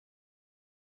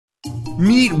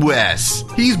Meet Wes.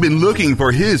 He's been looking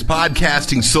for his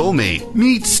podcasting soulmate.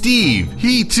 Meet Steve.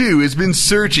 He too has been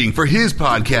searching for his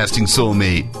podcasting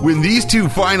soulmate. When these two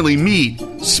finally meet,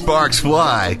 sparks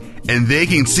fly, and they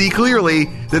can see clearly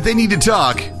that they need to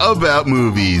talk about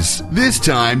movies. This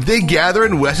time, they gather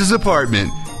in Wes's apartment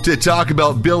to talk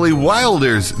about Billy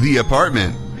Wilder's The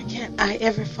Apartment. Why can't I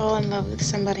ever fall in love with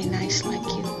somebody nice like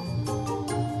you?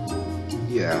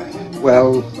 Yeah,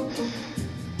 well,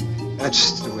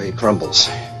 that's the way it crumbles,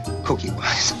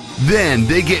 cookie-wise. Then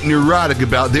they get neurotic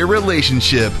about their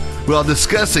relationship while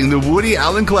discussing the Woody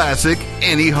Allen classic,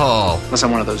 Annie Hall. Unless I'm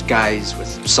one of those guys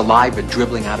with saliva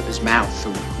dribbling out of his mouth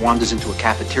who wanders into a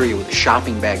cafeteria with a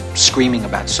shopping bag screaming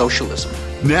about socialism.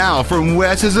 Now from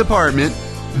Wes's apartment,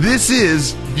 this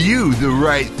is View the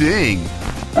Right Thing.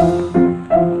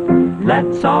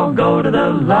 Let's all go to the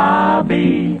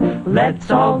lobby.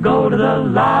 Let's all go to the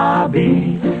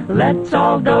lobby. Let's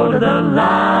all go to the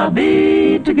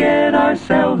lobby to get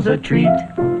ourselves a treat.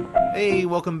 Hey,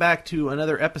 welcome back to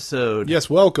another episode. Yes,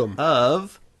 welcome.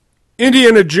 Of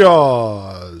Indiana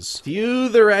Jaws. View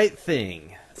the Right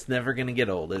Thing. It's never going to get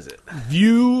old, is it?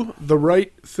 View the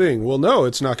Right Thing. Well, no,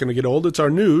 it's not going to get old. It's our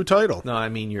new title. No, I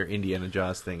mean your Indiana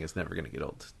Jaws thing is never going to get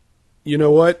old. You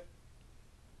know what?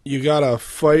 You got to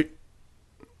fight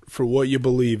for what you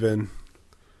believe in.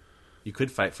 You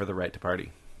could fight for the right to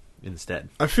party instead.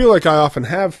 I feel like I often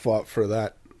have fought for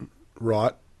that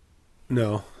rot.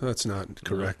 No, that's not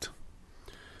correct.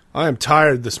 I am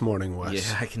tired this morning, Wes.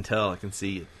 Yeah, I can tell. I can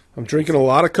see it. I'm drinking a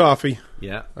lot of coffee.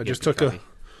 Yeah. I just took a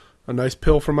nice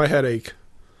pill for my headache.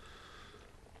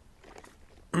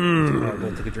 Oh,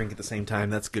 we'll take a drink at the same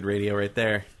time. That's good radio right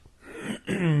there.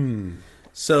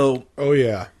 So, oh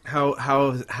yeah, how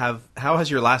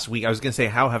has your last week? I was going to say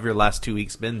how have your last 2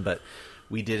 weeks been, but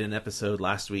we did an episode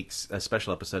last week's a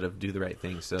special episode of Do the Right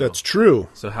Thing. So that's true.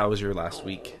 So how was your last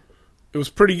week? It was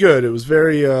pretty good. It was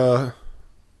very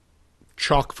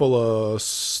chock full of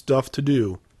stuff to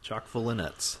do. Chock full of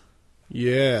nuts.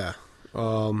 Yeah,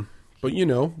 but you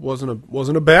know,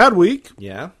 wasn't a bad week.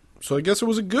 Yeah. So I guess it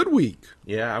was a good week.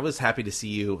 Yeah, I was happy to see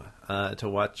you to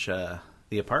watch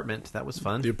The Apartment. That was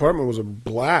fun. The Apartment was a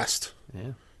blast.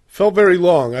 Yeah. Felt very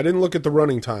long. I didn't look at the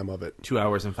running time of it. 2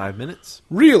 hours and 5 minutes.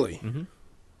 Really? Mm-hmm.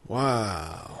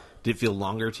 Wow. Did it feel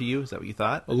longer to you? Is that what you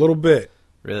thought? A little bit.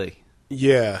 Really?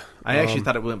 Yeah. I actually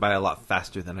thought it went by a lot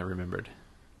faster than I remembered.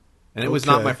 And it was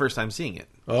Okay. not my first time seeing it.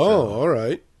 Oh, all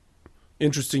right.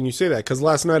 Interesting you say that, because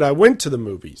last night I went to the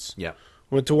movies. Yeah.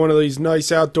 Went to one of these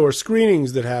nice outdoor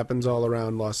screenings that happens all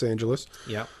around Los Angeles.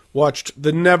 Yeah. Watched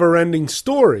The Never-Ending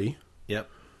Story Yep.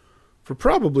 for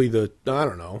probably the, I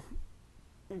don't know,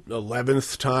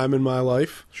 11th time in my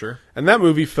life. Sure. And that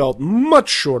movie felt much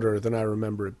shorter than I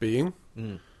remember it being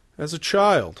as a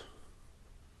child.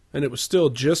 And it was still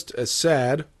just as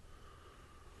sad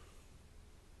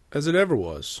as it ever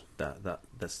was. That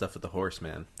stuff with the horse,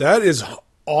 man. That is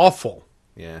awful.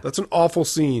 Yeah. That's an awful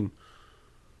scene.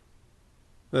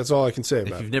 That's all I can say If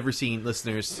about you've it. never seen,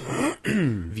 listeners,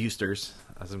 Viewsters,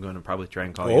 as I'm going to probably try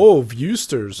and call you. Oh,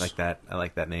 Viewsters. I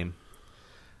like that name.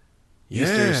 Yeah.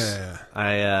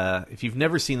 Viewsters. If you've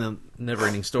never seen The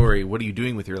Never-Ending Story, what are you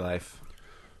doing with your life?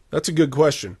 That's a good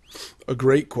question. A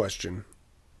great question.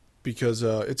 Because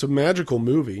it's a magical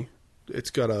movie.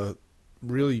 It's got a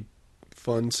really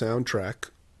fun soundtrack.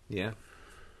 Yeah.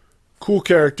 Cool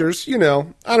characters. You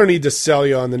know, I don't need to sell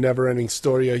you on The Never-Ending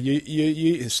Story.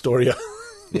 Storia.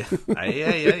 Yeah.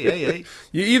 Yeah.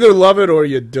 You either love it or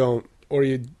you don't. Or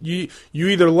you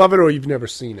either love it or you've never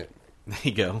seen it. There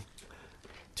you go.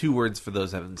 2 words for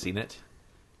those who haven't seen it.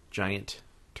 Giant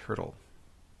turtle.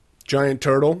 Giant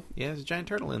turtle. Yeah, there's a giant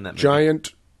turtle in that movie.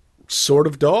 Giant sort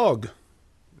of dog.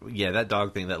 Yeah, that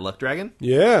dog thing, that luck dragon.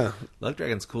 Yeah. Luck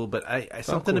dragon's cool, but I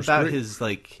something about his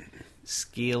like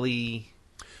scaly,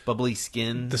 bubbly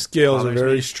skin. The scales are bothers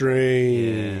very me.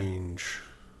 strange.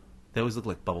 They always look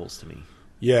like bubbles to me.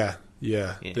 Yeah.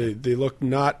 Yeah. They look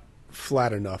not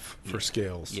flat enough for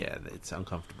scales. Yeah, it's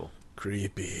uncomfortable.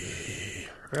 Creepy.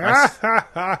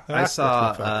 I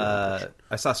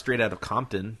saw Straight Outta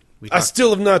Compton. I still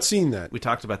have not seen that. We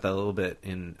talked about that a little bit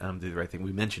in Do the Right Thing.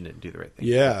 We mentioned it in Do the Right Thing.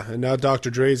 Yeah, and now Dr.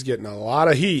 Dre's getting a lot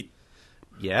of heat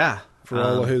Yeah. for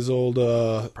all of his old.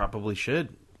 Probably should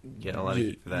get a lot of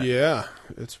heat for that. Yeah,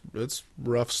 it's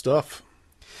rough stuff.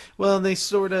 Well, and they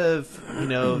sort of,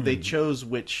 they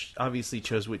obviously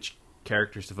chose which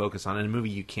characters to focus on. In a movie,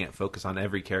 you can't focus on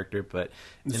every character, but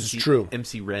This is true.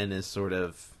 MC Ren is sort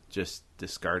of just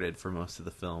discarded for most of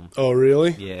the film. Oh,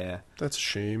 really? Yeah. That's a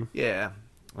shame. Yeah.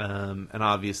 And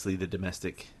obviously the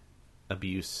domestic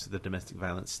abuse, the domestic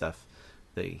violence stuff,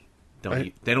 they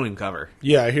they don't even cover.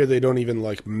 Yeah, I hear they don't even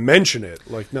like mention it.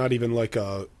 Like not even like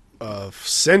a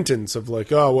sentence of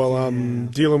like, oh well, I'm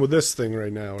dealing with this thing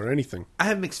right now or anything. I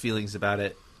have mixed feelings about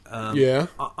it. Yeah.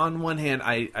 On one hand,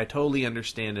 I totally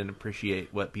understand and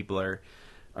appreciate what people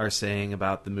are saying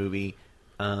about the movie,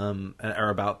 or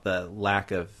about the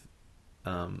lack of,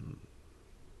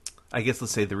 I guess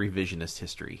let's say the revisionist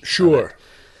history. Sure.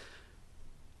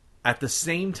 At the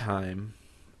same time,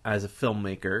 as a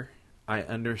filmmaker, I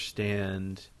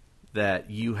understand that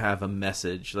you have a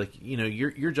message. Like, you know,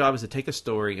 your job is to take a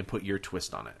story and put your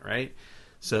twist on it, right?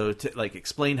 So to like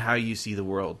explain how you see the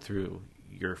world through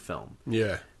your film.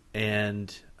 Yeah.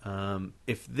 And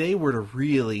if they were to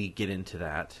really get into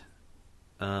that,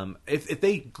 if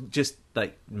they just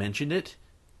like mentioned it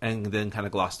and then kind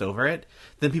of glossed over it,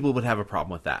 then people would have a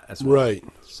problem with that as well. Right.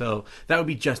 So that would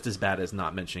be just as bad as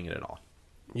not mentioning it at all.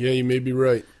 Yeah, you may be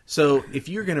right. So if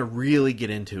you're going to really get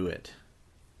into it,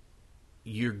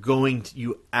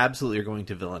 you absolutely are going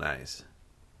to villainize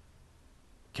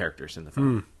characters in the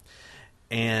film.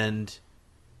 And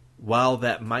while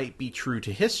that might be true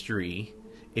to history,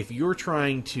 if you're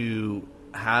trying to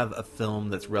have a film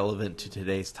that's relevant to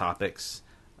today's topics,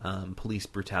 police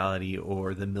brutality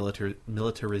or the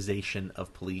militarization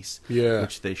of police,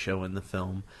 which they show in the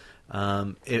film,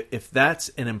 if that's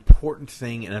an important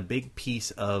thing and a big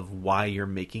piece of why you're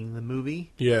making the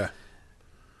movie,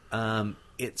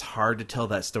 it's hard to tell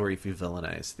that story if you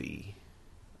villainize the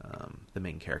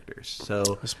main characters.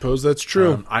 So I suppose that's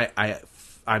true.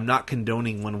 I'm not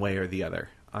condoning one way or the other.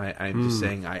 I'm just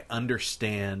saying I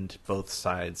understand both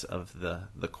sides of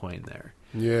the coin there.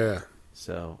 Yeah.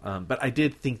 So, but I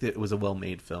did think that it was a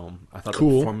well-made film. I thought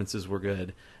Cool. the performances were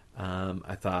good.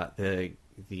 I thought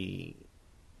the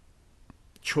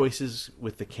choices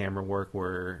with the camera work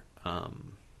were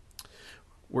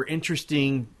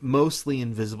interesting, mostly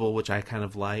invisible, which I kind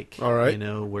of like. All right. You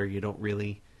know, where you don't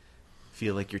really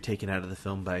feel like you're taken out of the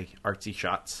film by artsy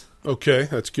shots. Okay,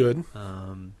 that's good.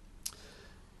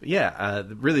 Yeah,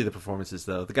 really the performances,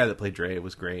 though. The guy that played Dre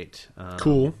was great.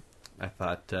 Cool. I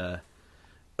thought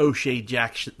O'Shea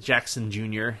Jackson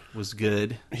Jr. was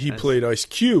good. He played Ice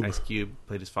Cube. Ice Cube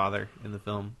played his father in the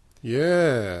film.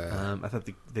 Yeah. I thought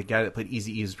the guy that played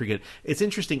Eazy-E was pretty good. It's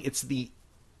interesting. It's the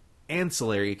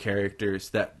ancillary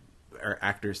characters that are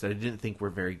actors that I didn't think were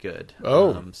very good.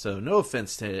 Oh. So no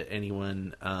offense to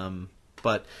anyone,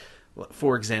 but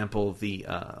for example, the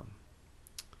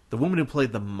woman who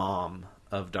played the mom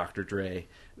of Dr. Dre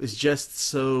was just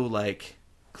so like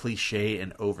cliche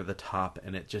and over the top,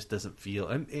 and it just doesn't feel.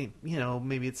 And you know,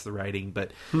 maybe it's the writing,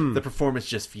 but the performance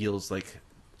just feels like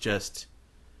just.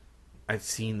 I've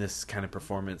seen this kind of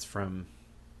performance from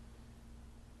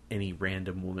any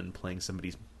random woman playing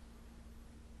somebody's,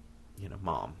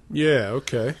 mom. Yeah.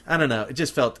 Okay. I don't know. It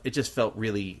just felt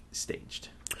really staged.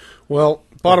 Well,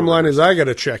 bottom line is I got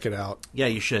to check it out. Yeah,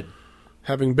 you should.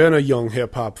 Having been a young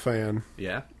hip hop fan,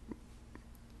 Yeah.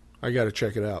 I got to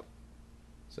check it out.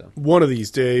 So One of these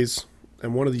days,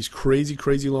 and one of these crazy,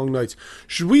 crazy long nights.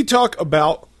 Should we talk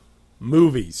about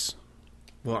movies?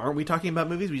 well, aren't we talking about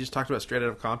movies? We just talked about Straight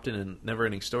Outta Compton and Never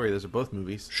Ending Story. Those are both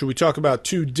movies. Should we talk about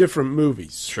two different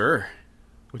movies? Sure.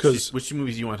 Which two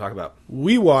movies do you want to talk about?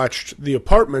 We watched The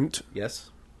Apartment Yes.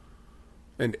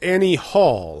 and Annie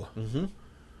Hall. Mm-hmm.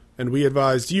 And we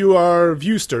advised you, our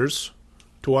viewsters,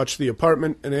 to watch The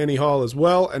Apartment and Annie Hall as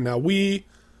well. And now we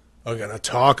are going to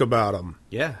talk about them.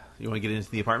 Yeah. You want to get into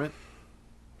The Apartment?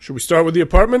 Should we start with The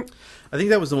Apartment? I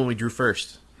think that was the one we drew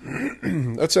first.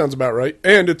 That sounds about right.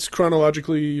 And it's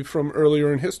chronologically from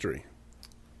earlier in history.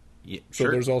 Yeah, So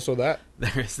sure. there's also that.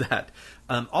 There is that.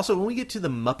 Also, when we get to the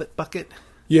Muppet Bucket,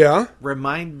 Yeah.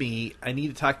 remind me, I need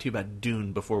to talk to you about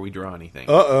Dune before we draw anything.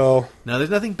 Uh-oh. No,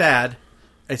 there's nothing bad.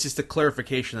 It's just a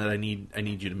clarification that I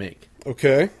need you to make.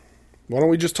 Okay. Why don't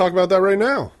we just talk about that right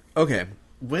now? Okay.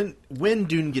 When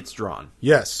Dune gets drawn,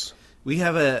 Yes. we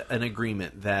have an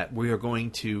agreement that we are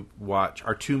going to watch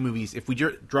our two movies. If we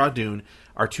draw Dune,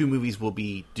 our two movies will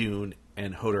be Dune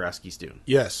and Jodorowsky's Dune,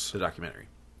 Yes. the documentary.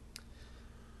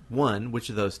 One, which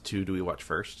of those two do we watch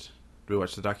first? Do we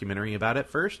watch the documentary about it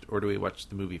first, or do we watch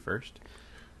the movie first?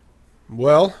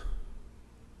 Well,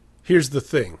 here's the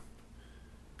thing.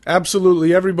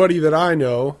 Absolutely everybody that I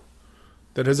know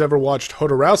that has ever watched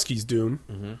Jodorowsky's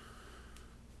Dune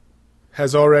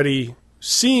has already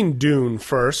seen Dune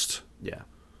first, Yeah.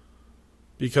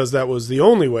 because that was the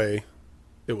only way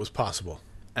it was possible.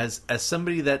 As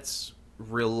somebody that's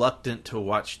reluctant to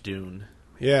watch Dune,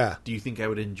 Yeah. do you think I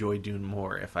would enjoy Dune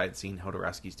more if I had seen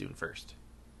Jodorowsky's Dune first?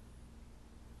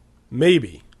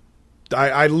 Maybe.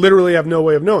 I literally have no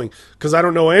way of knowing because I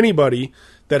don't know anybody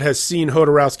that has seen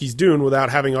Jodorowsky's Dune without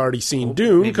having already seen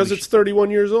Dune maybe because we it's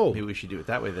 31 years old. Maybe we should do it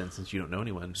that way then, since you don't know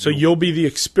anyone. So you'll be the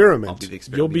experiment. I'll be the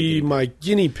experiment. You'll be my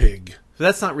guinea pig. So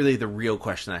that's not really the real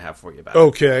question I have for you about it.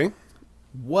 Okay.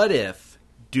 What if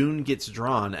Dune gets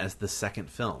drawn as the second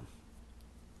film?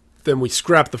 Then we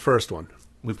scrap the first one.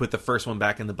 We put the first one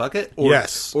back in the bucket? Or,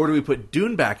 Yes. Or do we put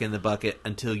Dune back in the bucket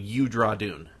until you draw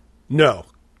Dune? No.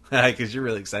 Because you're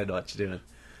really excited to watch Dune.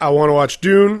 I want to watch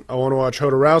Dune. I want to watch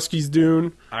Jodorowsky's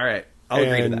Dune. All right. I'll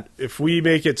agree to And that. if we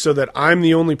make it so that I'm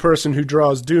the only person who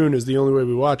draws Dune is the only way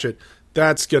we watch it,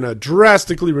 that's going to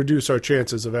drastically reduce our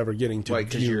chances of ever getting to Why?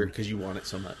 Dune. Because you want it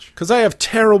so much. Because I have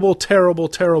terrible, terrible,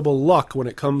 terrible luck when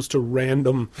it comes to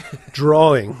random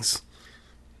drawings.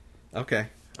 Okay.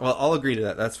 Well, I'll agree to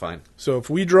that. That's fine. So if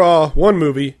we draw one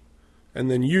movie, and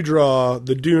then you draw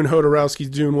the Dune Jodorowsky's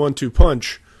Dune 1-2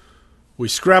 punch, we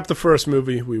scrap the first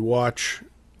movie, we watch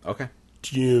Okay.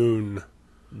 Dune.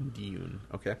 Dune.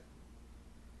 Okay.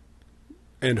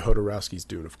 And Jodorowsky's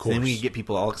Dune, of course. Then we get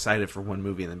people all excited for one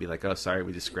movie and then be like, oh, sorry,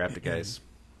 we just scrapped it, guys.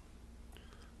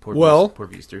 Poor poor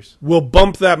Viewsters. We'll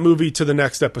bump that movie to the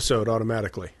next episode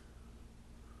automatically.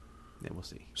 Yeah, we'll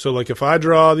see. So, like, if I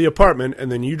draw The Apartment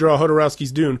and then you draw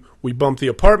Jodorowsky's Dune, we bump The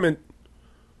Apartment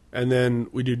and then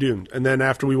we do Dune. And then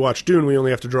after we watch Dune, we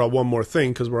only have to draw one more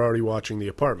thing because we're already watching The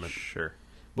Apartment. Sure.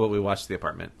 Well, we watched The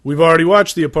Apartment. We've already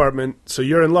watched The Apartment, so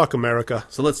you're in luck, America.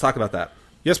 So let's talk about that.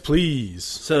 Yes, please.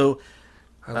 So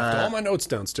I left all my notes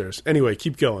downstairs. Anyway,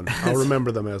 keep going. I'll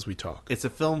remember them as we talk. it's a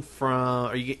film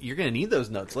from... You're going to need those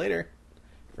notes later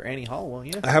for Annie Hall,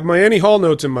 won't you? I have my Annie Hall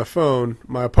notes in my phone.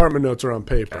 My apartment notes are on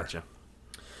paper. Gotcha.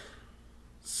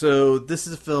 So this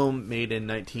is a film made in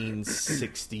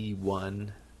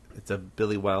 1961. It's a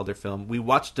Billy Wilder film. We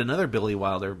watched another Billy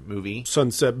Wilder movie.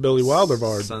 Sunset Billy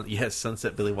Wildervard. Yes,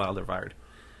 Sunset Billy Wildervard.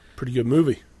 Pretty good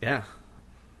movie. Yeah.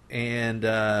 And,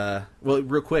 well,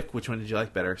 real quick, which one did you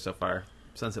like better so far?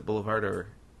 Sunset Boulevard or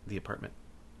The Apartment?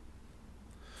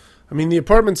 I mean, The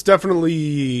Apartment's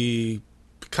definitely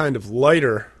kind of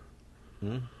lighter.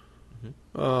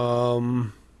 Mm-hmm.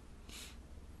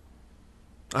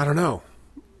 I don't know.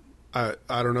 I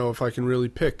don't know if I can really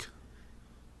pick.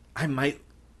 I might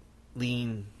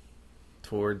lean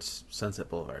towards Sunset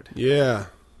Boulevard. Yeah.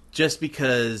 Just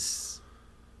because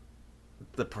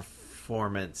the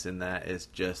performance in that is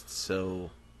just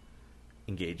so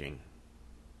engaging.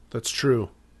 That's true.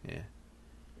 Yeah.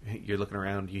 You're looking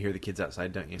around, you hear the kids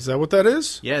outside, don't you? Is that what that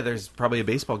is? Yeah, there's probably a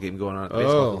baseball game going on at the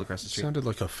baseball field across the street. Sounded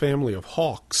like a family of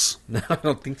hawks. No, I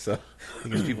don't think so. I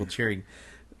think there's people cheering.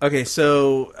 Okay,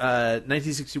 so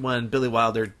 1961, Billy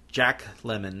Wilder, Jack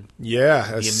Lemmon.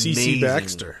 Yeah, The as C.C. amazing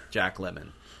Baxter. Jack Lemmon.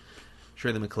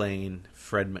 Shirley MacLaine,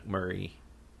 Fred McMurray.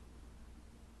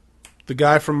 The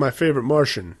guy from My Favorite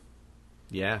Martian.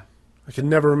 Yeah. I can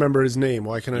never remember his name.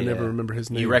 Why can I Yeah. never remember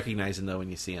his name? You recognize him, though, when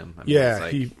you see him. I mean, Yeah,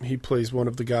 it's like, he plays one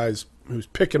of the guys who's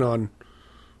picking on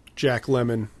Jack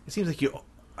Lemmon. It seems like you...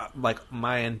 like,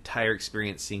 my entire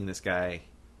experience seeing this guy...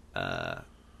 the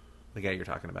guy you're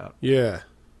talking about. Yeah.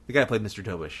 The guy who played Mr.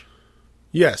 Tobish.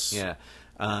 Yes. Yeah.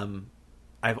 I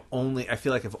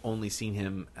feel like I've only seen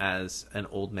him as an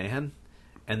old man,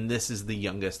 and this is the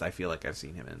youngest I feel like I've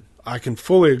seen him in. I can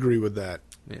fully agree with that.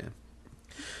 Yeah.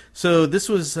 So this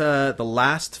was the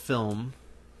last film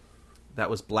that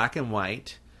was black and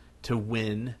white to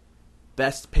win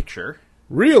Best Picture at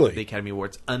the Really? Academy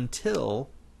Awards until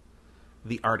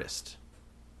The Artist.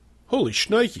 Holy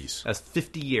shnikes. That's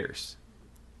 50 years.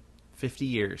 50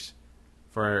 years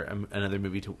for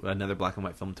another black and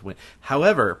white film to win.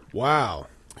 However, Wow.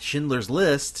 Schindler's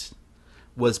List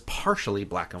was partially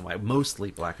black and white,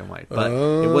 mostly black and white, but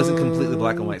it wasn't completely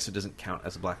black and white, so it doesn't count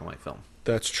as a black and white film.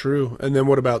 That's true. And then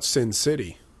what about Sin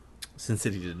City? Sin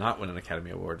City did not win an Academy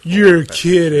Award. You're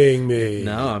kidding me.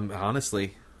 No, I'm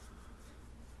honestly.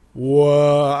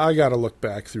 Whoa, I gotta look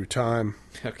back through time.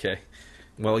 Okay.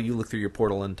 Well, you look through your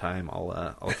portal in time.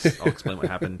 I'll explain what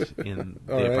happened in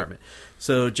All The right. Apartment.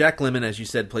 So Jack Lemmon, as you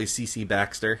said, plays C.C.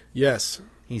 Baxter. Yes.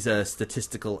 He's a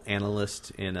statistical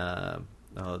analyst in a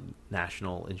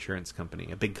national insurance company,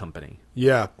 a big company.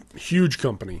 Yeah. Huge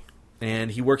company.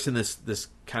 And he works in this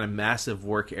kind of massive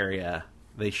work area.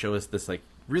 They show us this like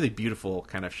really beautiful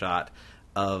kind of shot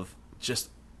of just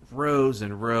rows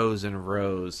and rows and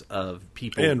rows of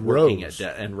people And working rows.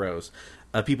 at rows.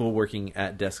 People working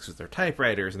at desks with their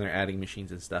typewriters and their adding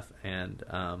machines and stuff, and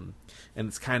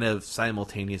it's kind of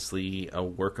simultaneously a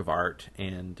work of art,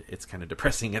 and it's kind of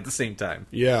depressing at the same time.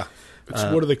 Yeah. It's,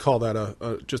 what do they call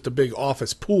that? Just a big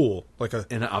office pool, like a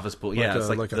In an office pool, Like yeah, a- it's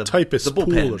like like a the typist the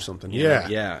bullpen pool or something. Yeah,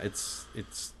 Yeah. yeah,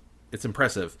 it's it's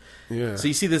impressive. Yeah. So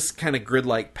you see this kind of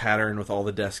grid-like pattern with all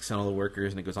the desks and all the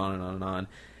workers, and it goes on and on and on.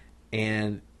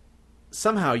 And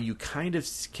somehow you kind of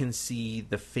can see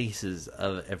the faces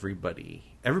of everybody.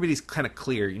 Everybody's kind of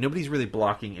clear. Nobody's really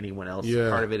blocking anyone else. Yeah.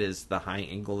 Part of it is the high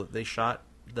angle that they shot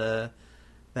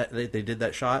they did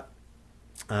that shot.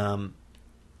 And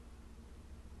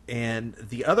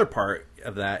the other part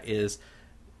of that is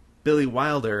Billy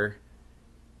Wilder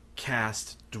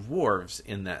cast dwarves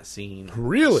in that scene.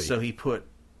 Really? So he put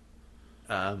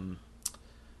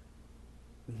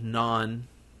non-dwarves.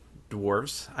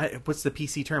 What's the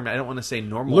PC term? I don't want to say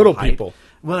normal Little height. people.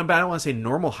 Well, but I don't want to say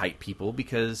normal height people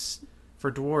because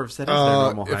for dwarves, that is their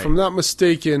normal height. If I'm not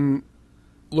mistaken,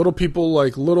 little people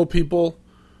like little people,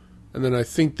 and then I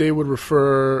think they would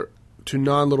refer to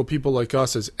non-little people like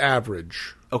us as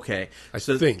average. Okay. I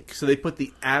think. So they put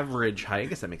the average height, I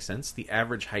guess that makes sense, the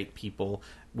average height people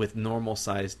with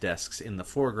normal-sized desks in the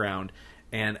foreground,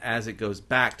 and as it goes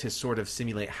back to sort of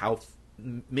simulate how,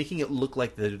 making it look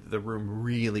like the room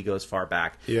really goes far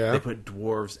back, Yeah. they put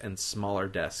dwarves and smaller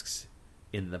desks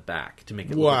in the back to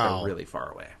make it look like they're really far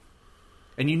away.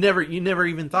 And you never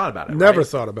even thought about it, Never right?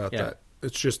 thought about Yeah. that.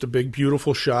 It's just a big,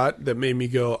 beautiful shot that made me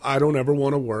go, I don't ever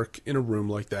want to work in a room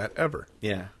like that ever.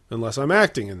 Yeah. Unless I'm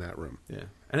acting in that room. Yeah.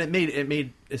 And it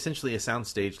made essentially a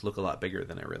soundstage look a lot bigger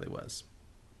than it really was.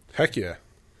 Heck yeah.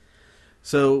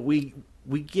 So we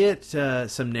get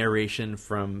some narration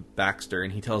from Baxter,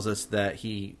 and he tells us that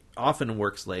he often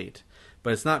works late,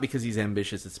 but it's not because he's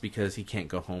ambitious, it's because he can't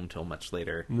go home till much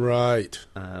later. Right.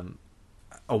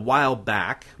 A while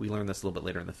back, we learned this a little bit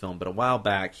later in the film, but a while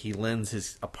back he lends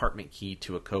his apartment key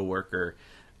to a coworker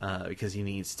because he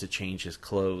needs to change his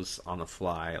clothes on the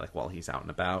fly, like while he's out and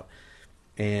about.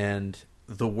 And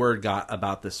the word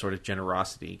about this sort of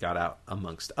generosity got out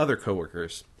amongst other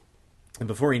coworkers. And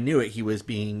before he knew it, he was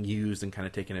being used and kind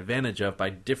of taken advantage of by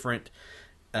different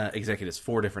executives,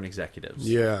 4 different executives.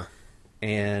 Yeah.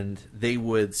 And they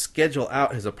would schedule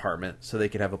out his apartment so they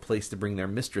could have a place to bring their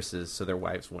mistresses so their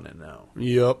wives wouldn't know.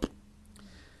 Yep.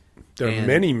 There are And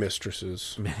many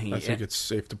mistresses. many, I think yeah. it's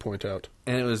safe to point out.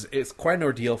 And it's quite an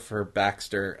ordeal for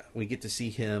Baxter. We get to see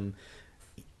him,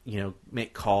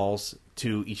 make calls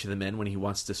to each of the men when he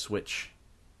wants to switch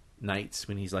nights.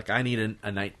 When he's like, I need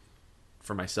a night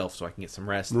for myself so I can get some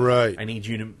rest. Right. I need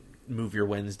you to move your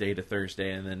Wednesday to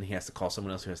Thursday, and then he has to call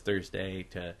someone else who has Thursday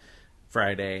to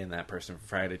Friday, and that person from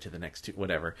Friday to the next two,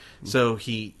 whatever. So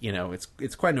he,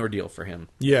 it's quite an ordeal for him.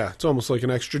 Yeah, it's almost like an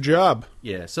extra job.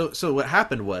 Yeah. So what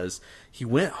happened was he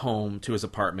went home to his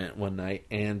apartment one night,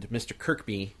 and Mr.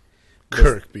 Kirkby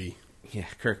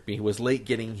was late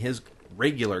getting his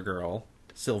regular girl,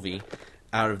 Sylvie,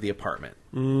 out of the apartment.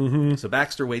 Mm-hmm. So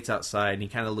Baxter waits outside, and he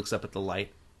kind of looks up at the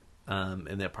light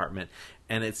in the apartment.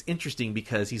 And it's interesting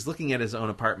because he's looking at his own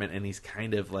apartment, and he's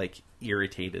kind of like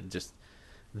irritated. Just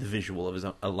the visual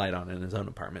of a light on in his own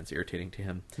apartment is irritating to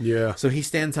him. Yeah. So he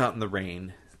stands out in the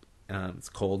rain. It's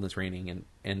cold and it's raining.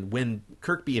 And when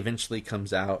Kirkby eventually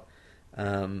comes out,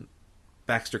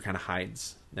 Baxter kind of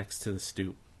hides next to the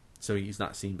stoop, so he's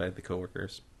not seen by the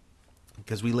coworkers.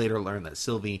 Because we later learn that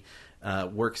Sylvie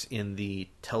works in the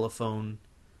telephone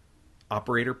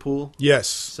operator pool. Yes.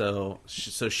 So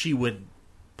she would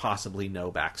possibly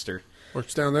know Baxter.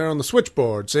 Works down there on the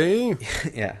switchboard, see?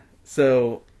 Yeah.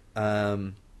 So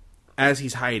as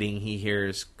he's hiding, he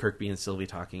hears Kirkby and Sylvie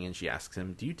talking, and she asks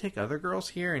him, "Do you take other girls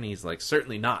here?" And he's like,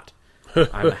 "Certainly not.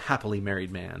 I'm a happily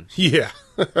married man." Yeah.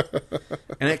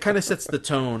 And it kind of sets the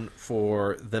tone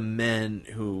for the men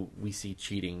who we see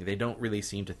cheating. They don't really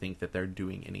seem to think that they're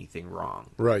doing anything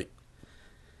wrong. Right.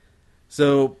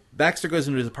 So Baxter goes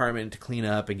into his apartment to clean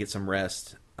up and get some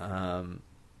rest.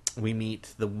 We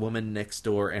meet the woman next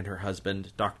door and her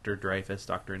husband, Dr. Dreyfus,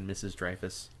 Dr. and Mrs.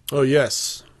 Dreyfus. Oh,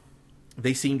 yes.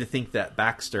 They seem to think that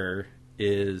Baxter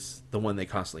is the one they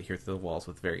constantly hear through the walls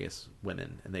with various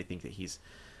women, and they think that he's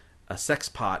a sex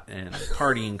pot and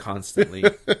partying constantly.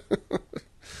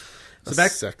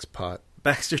 Sex pot.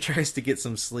 Baxter tries to get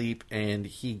some sleep, and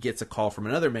he gets a call from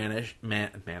another manager,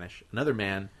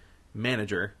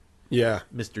 Yeah.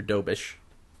 Mr. Dobish.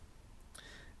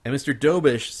 And Mr.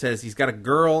 Dobish says he's got a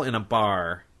girl in a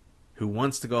bar who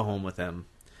wants to go home with him,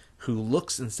 who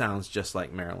looks and sounds just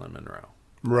like Marilyn Monroe.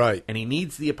 Right. And he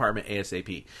needs the apartment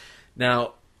ASAP.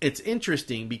 Now, it's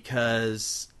interesting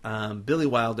because Billy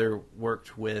Wilder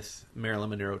worked with Marilyn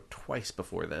Monroe twice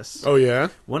before this. Oh, yeah?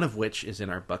 One of which is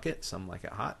in our bucket, Some Like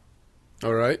It Hot.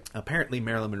 All right. Apparently,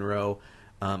 Marilyn Monroe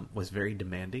was very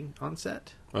demanding on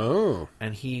set. Oh.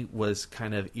 And he was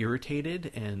kind of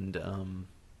irritated and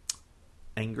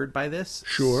angered by this.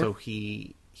 Sure. So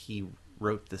he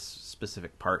wrote this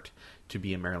specific part to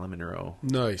be a Marilyn Monroe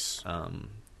Nice.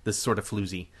 this sort of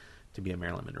floozy to be a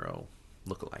Marilyn Monroe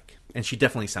lookalike. And she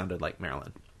definitely sounded like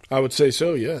Marilyn. I would say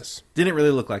so, yes. Didn't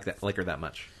really look like her that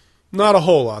much. Not a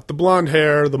whole lot. The blonde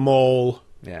hair, the mole.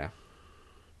 Yeah.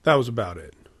 That was about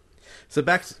it. So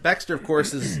Baxter, of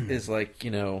course, is like,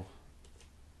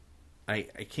 I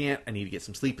can't. I need to get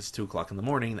some sleep. It's 2:00 in the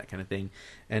morning, that kind of thing.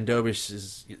 And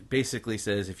Dobish basically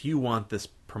says, if you want this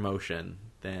promotion,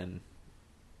 then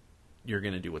you're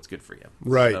going to do what's good for you.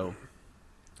 Right.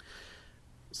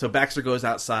 So Baxter goes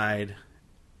outside,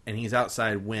 and he's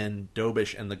outside when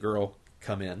Dobish and the girl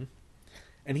come in.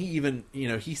 And he even,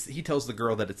 he tells the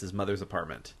girl that it's his mother's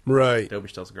apartment. Right.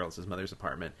 Dobish tells the girl it's his mother's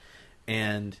apartment.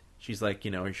 And she's like,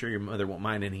 are you sure your mother won't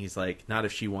mind? And he's like, not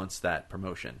if she wants that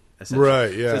promotion.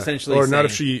 Right, yeah. So essentially or not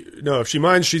if she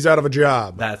minds, she's out of a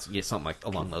job. That's something like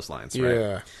along those lines, right?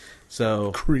 Yeah.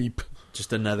 So creep.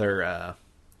 Just another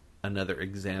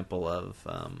example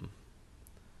of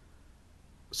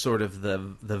sort of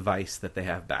the vice that they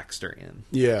have Baxter in.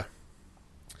 Yeah.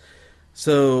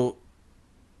 So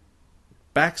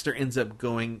Baxter ends up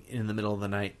going in the middle of the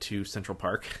night to Central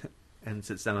Park and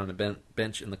sits down on a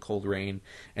bench in the cold rain,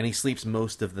 and he sleeps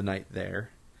most of the night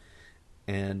there.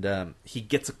 And he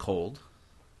gets a cold.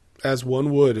 As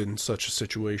one would in such a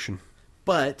situation.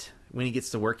 But when he gets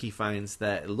to work, he finds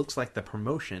that it looks like the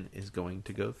promotion is going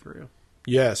to go through.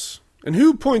 Yes. And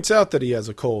who points out that he has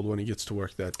a cold when he gets to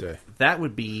work that day? That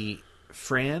would be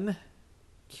Fran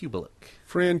Kubelik.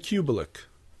 Fran Kubelik.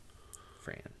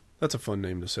 Fran. That's a fun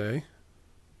name to say.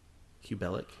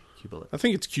 Kubelik. I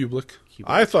think it's Kubelik.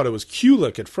 I thought it was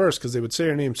Kulik at first because they would say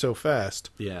her name so fast.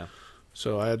 Yeah.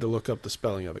 So I had to look up the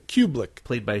spelling of it. Kubelik.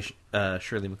 Played by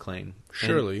Shirley MacLaine.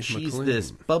 Shirley and she's MacLaine.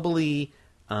 This bubbly,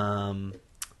 kind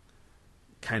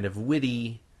of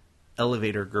witty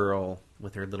elevator girl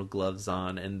with her little gloves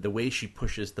on, and the way she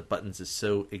pushes the buttons is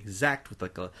so exact, with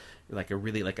like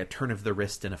a turn of the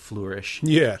wrist and a flourish.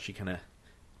 Yeah. She kind of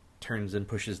turns and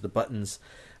pushes the buttons.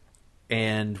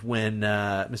 And when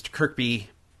Mr. Kirkby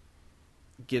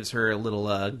gives her a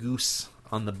little goose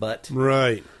on the butt,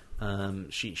 right?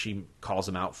 She calls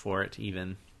him out for it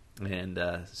even, and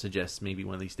suggests maybe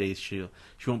one of these days she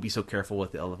won't be so careful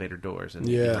with the elevator doors and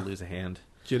he'll lose a hand.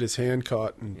 Get his hand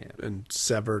caught and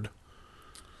severed.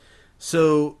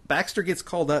 So Baxter gets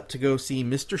called up to go see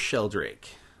Mr.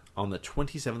 Sheldrake on the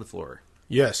 27th floor.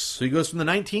 Yes. So he goes from the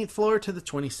 19th floor to the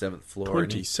 27th floor.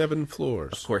 27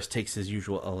 floors. Of course, takes his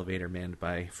usual elevator manned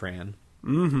by Fran.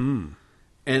 Mm-hmm.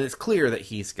 And it's clear that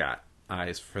he's got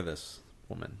eyes for this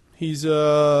woman. He's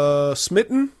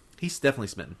smitten? He's definitely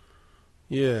smitten.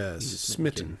 Yes,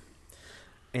 smitten.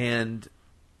 And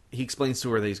he explains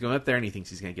to her that he's going up there and he thinks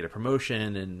he's going to get a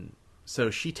promotion. And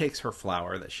so she takes her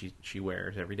flower that she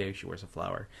wears every day. She wears a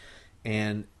flower.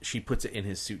 And she puts it in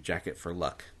his suit jacket for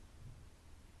luck.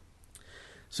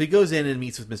 So he goes in and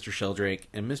meets with Mr. Sheldrake.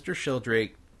 And Mr.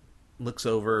 Sheldrake looks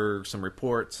over some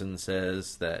reports and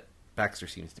says that Baxter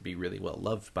seems to be really well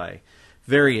loved by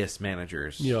various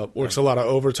managers. Yep, works a lot of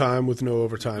overtime with no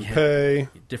overtime pay.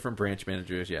 Different branch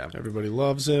managers, yeah. Everybody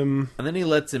loves him. And then he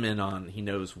lets him in on he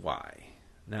knows why.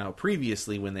 Now,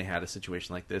 previously, when they had a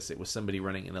situation like this, it was somebody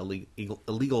running an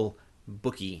illegal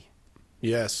bookie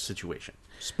situation.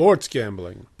 Sports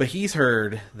gambling. But he's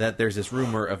heard that there's this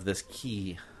rumor of this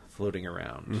key floating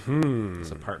around,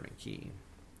 this apartment key.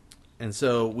 And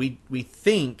so we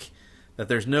think that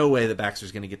there's no way that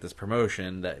Baxter's going to get this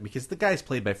promotion, because the guy's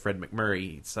played by Fred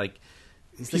McMurray. It's like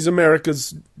he's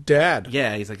America's dad.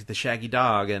 Yeah, he's like the Shaggy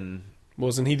Dog, and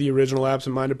wasn't he the original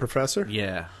absent-minded professor?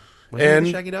 Yeah, was he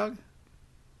the Shaggy Dog?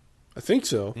 I think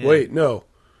so. Yeah. Wait, no,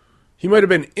 he might have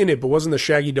been in it, but wasn't the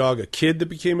Shaggy Dog a kid that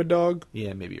became a dog?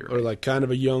 Yeah, maybe you're right. Or like kind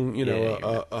of a young,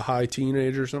 a high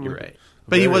teenager or something. You're right.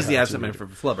 But he was the absent-minded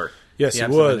Flubber. Yes, he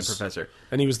was. Professor,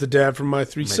 and he was the dad from My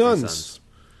Three Sons.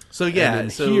 So yeah,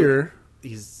 and here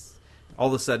he's all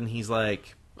of a sudden he's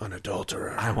like an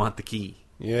adulterer. I want the key.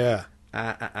 Yeah,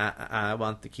 I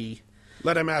want the key.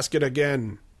 Let him ask it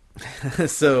again.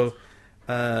 So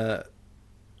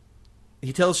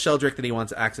he tells Sheldrake that he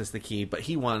wants access to the key, but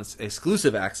he wants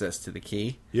exclusive access to the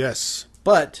key. Yes,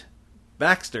 but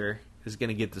Baxter is going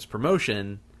to get this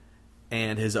promotion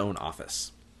and his own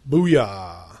office.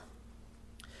 Booyah!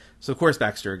 So of course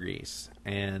Baxter agrees,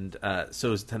 and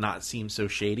so as to not seem so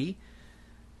shady,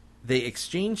 they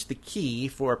exchange the key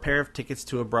for a pair of tickets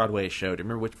to a Broadway show. Do you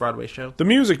remember which Broadway show? The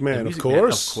Music Man, of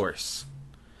course. Of course.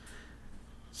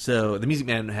 So The Music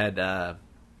Man had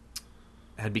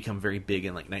become very big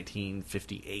in like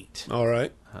 1958. All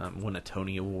right. Won a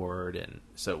Tony Award, and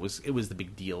so it was the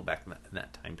big deal back in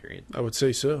that time period. I would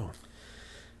say so.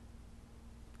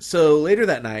 So later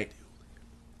that night,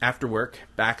 after work,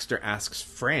 Baxter asks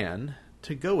Fran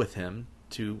to go with him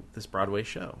to this Broadway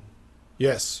show.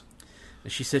 Yes.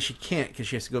 And she says she can't because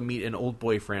she has to go meet an old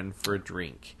boyfriend for a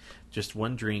drink. Just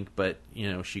one drink, but,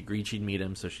 she agreed she'd meet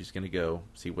him, so she's going to go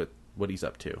see what he's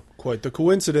up to. Quite the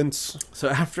coincidence. So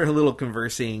after a little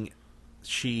conversing,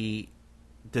 she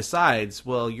decides,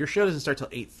 well, your show doesn't start till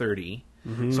 8:30,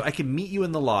 so I can meet you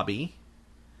in the lobby,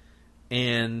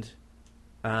 and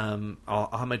I'll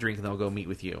have my drink, and then I'll go meet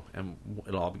with you, and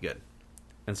it'll all be good.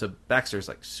 And so Baxter's,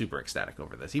 like, super ecstatic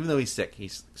over this. Even though he's sick,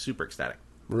 he's super ecstatic.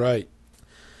 Right.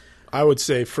 I would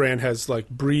say Fran has, like,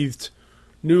 breathed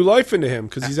new life into him,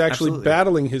 because he's actually Absolutely.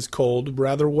 battling his cold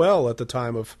rather well at the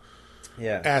time of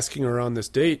Yeah. asking her on this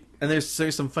date. And there's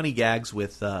some funny gags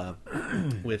with the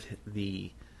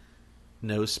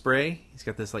nose spray. He's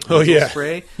got this, like, Oh, nasal yeah.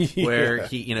 spray where Yeah.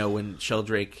 he, when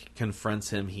Sheldrake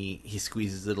confronts him, he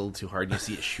squeezes it a little too hard and you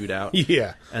see it shoot out.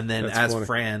 Yeah. And then That's as funny.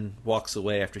 Fran walks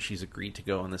away after she's agreed to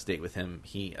go on this date with him,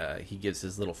 he gives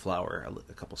his little flower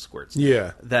a couple squirts.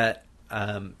 Yeah. That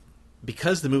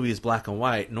because the movie is black and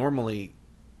white, normally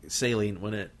saline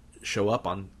wouldn't show up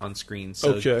on screen.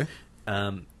 So Okay.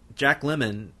 Jack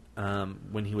Lemmon,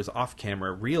 when he was off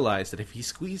camera, realized that if he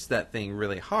squeezed that thing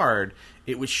really hard,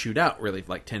 it would shoot out really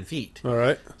like 10 feet. All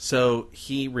right. So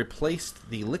he replaced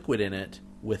the liquid in it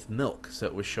with milk, so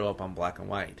it would show up on black and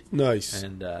white. Nice.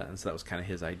 And so that was kind of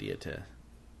his idea to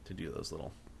do those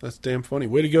little. That's damn funny.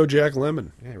 Way to go, Jack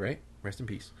Lemmon. Yeah, right. Rest in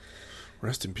peace.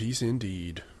 Rest in peace,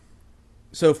 indeed.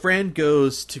 So Fran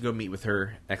goes to go meet with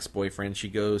her ex-boyfriend. She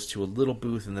goes to a little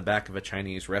booth in the back of a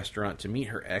Chinese restaurant to meet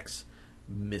her ex,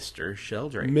 Mr.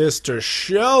 Sheldrake. Mr.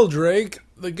 Sheldrake,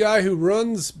 the guy who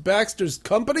runs Baxter's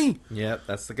company? Yep,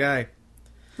 that's the guy.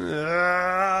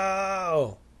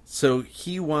 Oh. So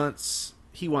he wants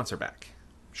her back.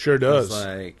 Sure does. He's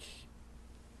like,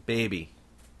 baby,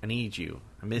 I need you.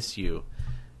 I miss you.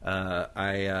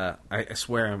 I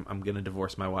swear I'm going to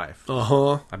divorce my wife.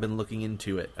 Uh-huh. I've been looking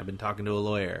into it. I've been talking to a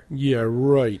lawyer. Yeah,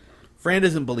 right. Fran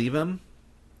doesn't believe him,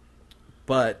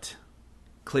 but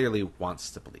clearly wants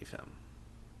to believe him.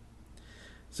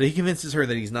 So he convinces her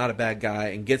that he's not a bad guy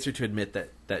and gets her to admit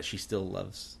that she still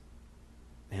loves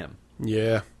him.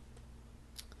 Yeah.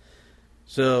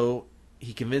 So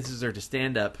he convinces her to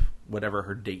stand up, whatever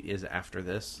her date is after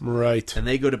this. Right. And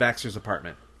they go to Baxter's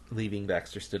apartment, leaving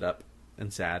Baxter stood up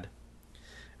and sad.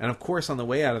 And of course, on the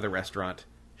way out of the restaurant,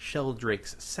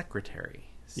 Sheldrake's secretary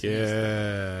sees them.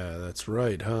 Yeah, that's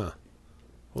right, huh?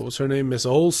 What was her name? Miss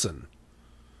Olsen.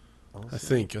 I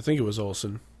think it was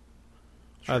Olsen.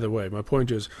 Either way, my point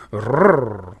is...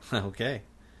 Okay.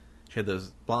 She had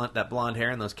that blonde hair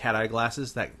and those cat eye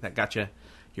glasses that got your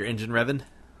engine revving.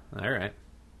 All right.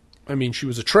 I mean, she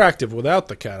was attractive without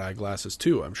the cat eye glasses,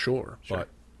 too, I'm sure. But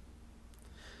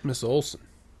Miss Olsen.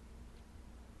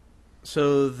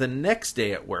 So the next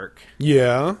day at work,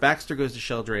 Yeah. Baxter goes to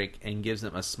Sheldrake and gives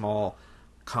him a small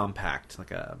compact,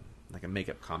 like a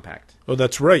makeup compact, Oh,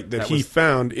 that's right, that That he was-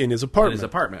 found in his in apartment. his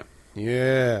apartment.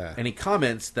 Yeah. And he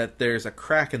comments that there's a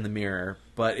crack in the mirror,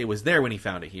 but it was there when he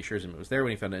found it. He assures him it was there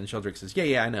when he found it. And Sheldrake says,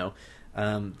 yeah, I know.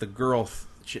 A girl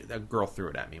threw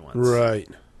it at me once. Right.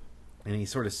 And he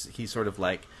sort of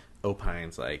like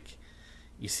opines, like,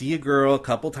 you see a girl a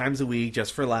couple times a week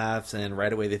just for laughs, and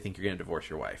right away they think you're going to divorce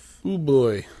your wife. Ooh,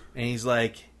 boy. And he's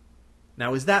like,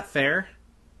 now is that fair?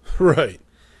 Right.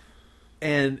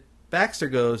 And Baxter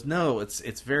goes, no, it's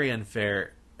very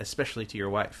unfair, especially to your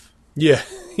wife. Yeah.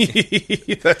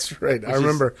 That's right. I is-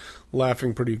 remember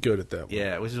laughing pretty good at that one.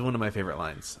 Yeah, which is one of my favorite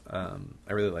lines. I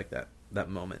really like that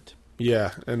moment.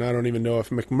 Yeah, and I don't even know if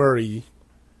McMurray,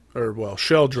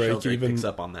 Sheldrake even picks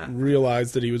up on that.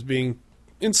 realized that he was being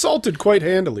insulted quite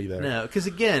handily there. No, because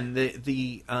again,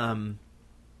 the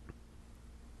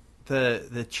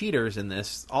cheaters in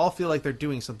this all feel like they're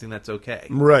doing something that's okay.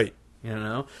 Right.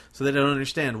 So they don't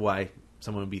understand why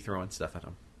someone would be throwing stuff at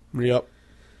them. Yep.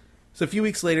 So a few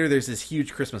weeks later, there's this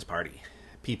huge Christmas party.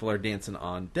 People are dancing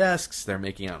on desks. They're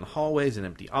making out in hallways and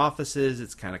empty offices.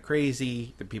 It's kind of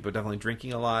crazy. The people are definitely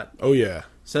drinking a lot. Oh, yeah.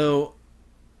 So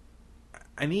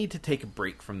I need to take a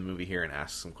break from the movie here and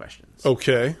ask some questions.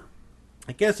 Okay.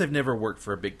 I guess I've never worked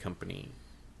for a big company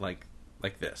like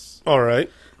this. All right.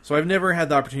 So I've never had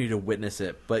the opportunity to witness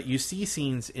it, but you see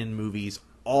scenes in movies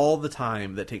all the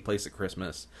time that take place at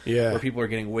Christmas Yeah. where people are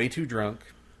getting way too drunk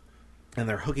and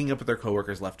they're hooking up with their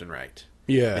coworkers left and right.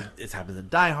 Yeah. This happens in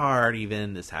Die Hard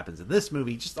even. This happens in this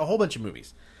movie. Just a whole bunch of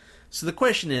movies. So the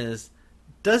question is,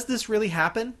 does this really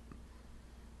happen?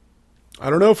 I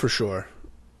don't know for sure.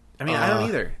 I mean, I don't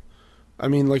either. I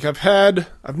mean, like,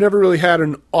 I've never really had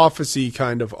an office-y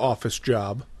kind of office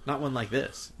job. Not one like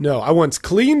this. No, I once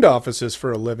cleaned offices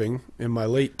for a living in my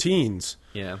late teens.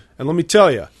 Yeah. And let me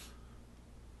tell you,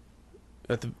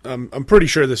 I'm pretty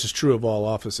sure this is true of all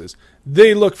offices.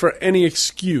 They look for any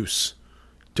excuse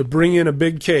to bring in a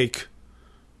big cake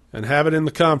and have it in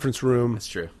the conference room. That's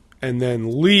true. And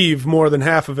then leave more than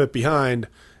half of it behind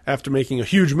after making a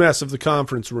huge mess of the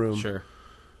conference room. Sure.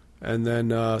 And then,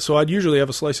 so I'd usually have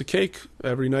a slice of cake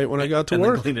every night when I got to and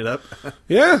work. Then clean it up.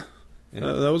 Yeah.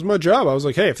 That was my job. I was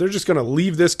like, hey, if they're just going to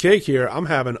leave this cake here, I'm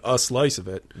having a slice of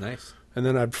it. Nice. And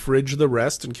then I'd fridge the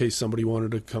rest in case somebody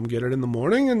wanted to come get it in the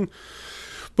morning.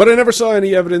 But I never saw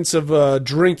any evidence of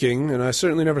drinking, and I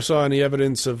certainly never saw any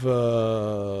evidence of,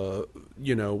 worker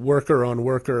on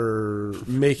worker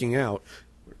making out.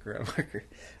 Worker on worker.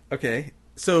 Okay.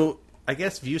 So, I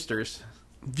guess Viewsters.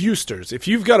 If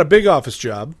you've got a big office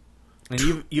job.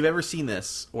 And you've ever seen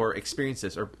this, or experienced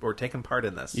this, or taken part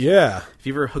in this. Yeah. If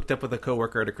you've ever hooked up with a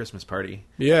coworker at a Christmas party.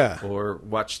 Yeah. Or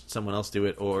watched someone else do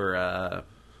it, or...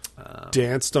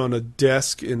 danced on a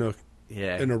desk in a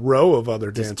row of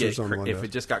other dancers on one. If it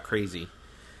just got crazy,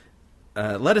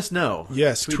 let us know.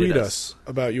 Yes, tweet us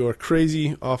about your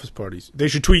crazy office parties. They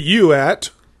should tweet you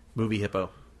at Movie Hippo,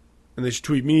 and they should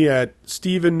tweet me at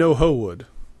Stephen No Howood.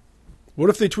 What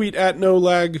if they tweet at No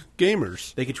Lag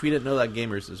Gamers? They could tweet at No Lag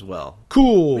Gamers as well.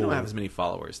 Cool. We don't have as many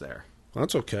followers there.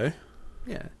 That's okay.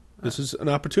 Yeah, this is an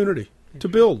opportunity to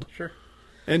build. Sure.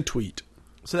 And tweet.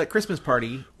 So that Christmas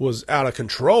party was out of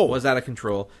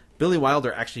control. Billy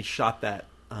Wilder actually shot that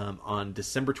on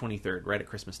December 23rd, right at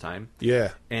Christmas time.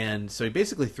 Yeah. And so he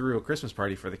basically threw a Christmas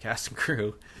party for the cast and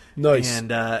crew. Nice.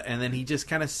 And then he just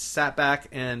kind of sat back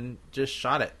and just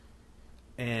shot it.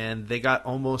 And they got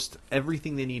almost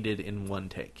everything they needed in one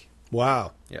take.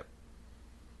 Wow. Yep.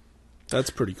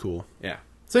 That's pretty cool. Yeah.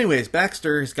 So anyways,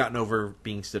 Baxter has gotten over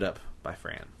being stood up by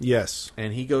Fran. Yes.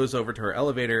 And he goes over to her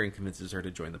elevator and convinces her to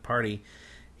join the party.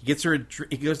 He gets her.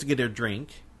 He goes to get her a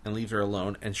drink and leaves her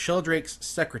alone. And Sheldrake's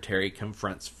secretary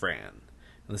confronts Fran.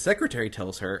 And the secretary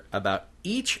tells her about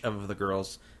each of the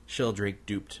girls Sheldrake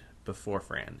duped before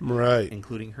Fran. Right.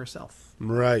 Including herself.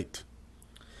 Right.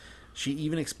 She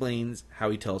even explains how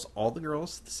he tells all the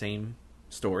girls the same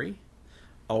story.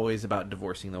 Always about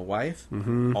divorcing the wife.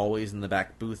 Mm-hmm. Always in the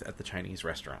back booth at the Chinese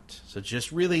restaurant. So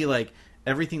just really like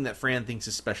everything that Fran thinks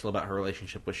is special about her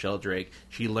relationship with Sheldrake.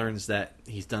 She learns that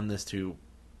he's done this to...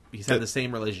 He's had the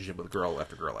same relationship with girl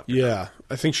after girl after girl. Yeah.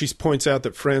 I think she points out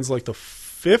that Fran's like the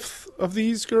fifth of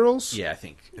these girls. Yeah, I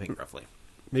think roughly.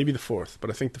 Maybe the fourth, but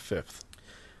I think the fifth.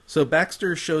 So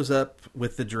Baxter shows up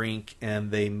with the drink,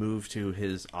 and they move to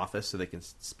his office so they can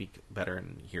speak better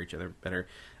and hear each other better.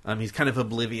 He's kind of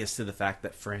oblivious to the fact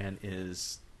that Fran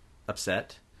is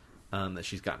upset, that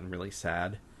she's gotten really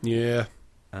sad. Yeah.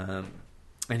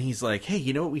 And he's like, "Hey,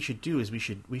 you know what we should do is we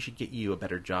should get you a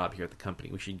better job here at the company.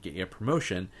 We should get you a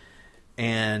promotion."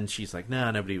 And she's like,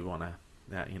 "No, nobody would want to.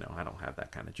 I don't have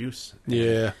that kind of juice."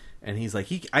 Yeah. And he's like,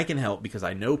 I can help because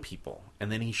I know people.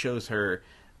 And then he shows her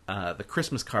the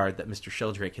Christmas card that Mr.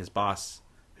 Sheldrake, his boss,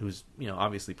 who's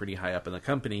obviously pretty high up in the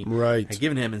company, right, had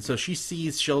given him. And so she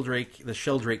sees the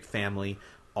Sheldrake family,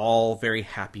 all very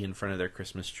happy in front of their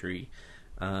Christmas tree,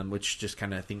 which just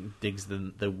kind of, I think, digs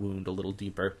the wound a little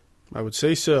deeper. I would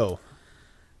say so.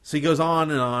 So he goes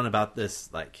on and on about this,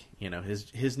 like,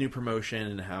 his new promotion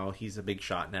and how he's a big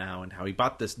shot now and how he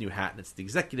bought this new hat, and it's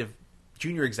the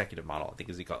junior executive model, I think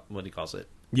is what he calls it.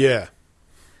 Yeah.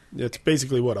 It's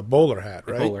basically a bowler hat,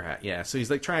 right? A bowler hat, yeah. So he's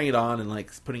like trying it on and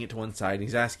like putting it to one side. And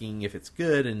he's asking if it's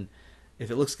good and if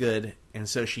it looks good. And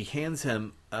so she hands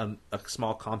him a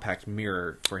small compact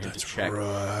mirror for him to check.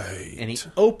 Right. And he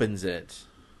opens it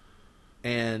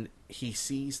and he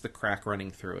sees the crack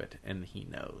running through it, and he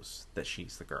knows that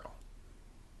she's the girl.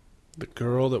 The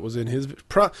girl that was in his...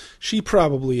 she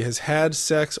probably has had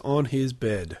sex on his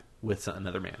bed. With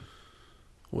another man.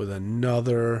 With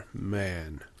another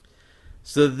man.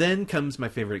 So then comes my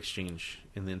favorite exchange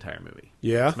in the entire movie.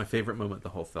 Yeah? It's my favorite moment of the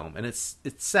whole film. And it's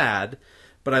sad,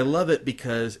 but I love it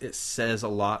because it says a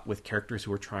lot with characters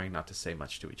who are trying not to say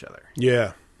much to each other.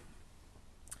 Yeah.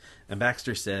 And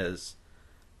Baxter says,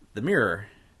 "The mirror,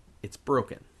 it's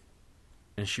broken."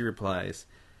 And she replies,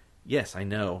 "Yes, I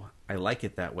know. I like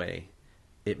it that way.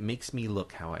 It makes me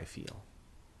look how I feel."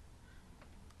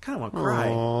 Kind of want to cry.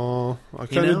 Aww, I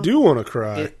kind of do want to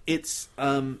cry. It's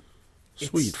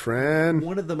sweet, Fran.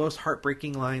 One of the most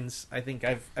heartbreaking lines I think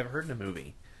I've heard in a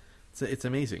movie. It's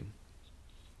amazing.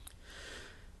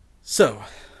 So,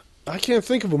 I can't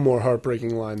think of a more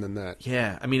heartbreaking line than that.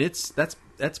 Yeah, I mean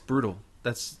that's brutal.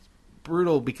 That's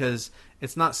brutal because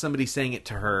it's not somebody saying it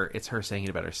to her; it's her saying it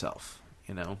about herself.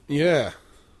 Yeah.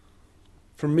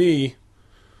 For me,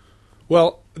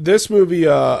 well, this movie,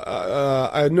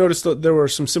 I noticed that there were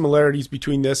some similarities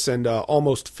between this and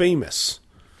Almost Famous.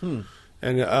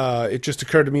 And it just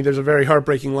occurred to me there's a very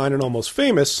heartbreaking line in Almost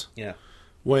Famous Yeah.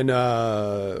 when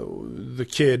the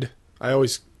kid, I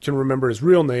always can remember his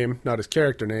real name, not his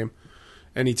character name,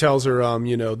 and he tells her,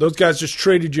 those guys just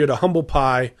traded you to Humble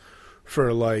Pie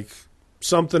for like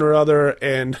something or other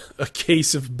and a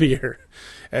case of beer.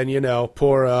 And,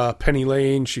 poor Penny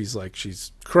Lane, she's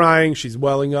crying, she's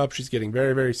welling up, she's getting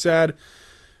very, very sad.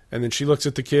 And then she looks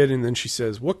at the kid and then she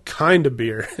says, "What kind of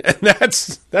beer?" And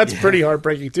that's pretty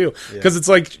heartbreaking too. Because it's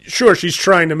like, sure, she's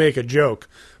trying to make a joke,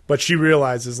 but she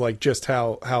realizes like just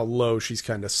how low she's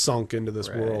kind of sunk into this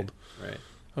world. Right.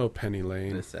 Oh, Penny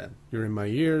Lane, That's sad. you're in my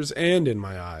ears and in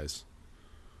my eyes.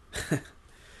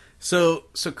 So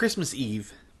Christmas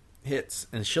Eve hits,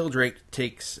 and Sheldrake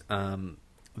takes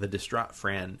the distraught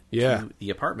Fran to the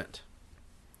apartment.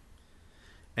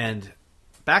 And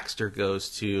Baxter goes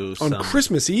to on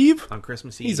Christmas Eve? On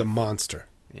Christmas Eve. He's a monster.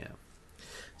 Yeah.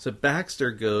 So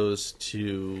Baxter goes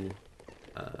to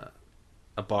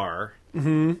a bar,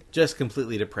 just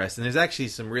completely depressed. And there's actually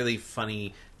some really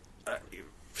funny,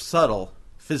 subtle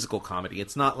physical comedy.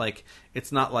 It's not like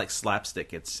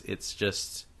slapstick. It's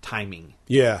just timing.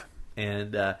 Yeah.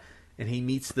 And he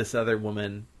meets this other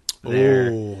woman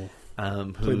there,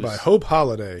 played who's by Hope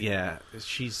Holiday. Yeah,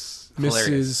 she's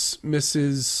hilarious.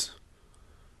 Mrs.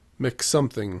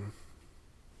 McSomething.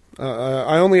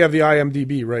 I only have the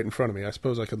IMDb right in front of me. I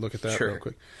suppose I could look at that real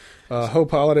quick. Hope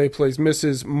Holiday plays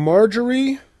Mrs.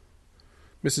 Margie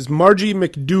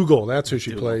McDougal. That's who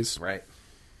she plays. Right.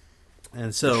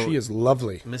 And so she is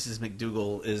lovely. Mrs.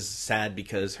 McDougal is sad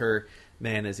because her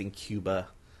man is in Cuba.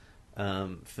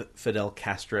 Fidel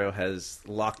Castro has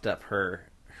locked up her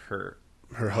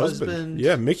husband.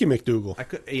 Yeah, Mickey McDougal. I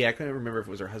couldn't remember if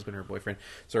it was her husband or her boyfriend.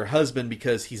 So her husband,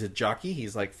 because he's a jockey,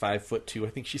 he's like 5'2", I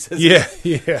think she says.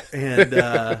 Yeah.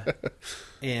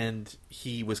 And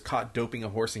he was caught doping a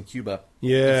horse in Cuba.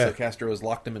 Yeah. And so Castro has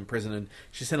locked him in prison, and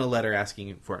she sent a letter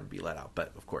asking for him to be let out.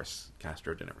 But of course,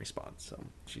 Castro didn't respond, so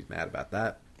she's mad about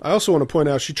that. I also want to point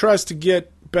out she tries to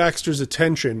get Baxter's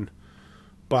attention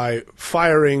by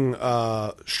firing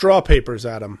straw papers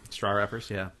at him. Straw wrappers,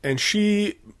 yeah. And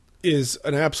she is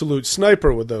an absolute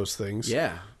sniper with those things.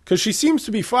 Yeah. Because she seems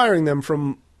to be firing them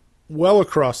from well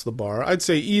across the bar. I'd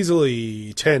say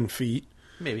easily 10 feet.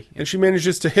 Maybe. Yeah. And she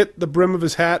manages to hit the brim of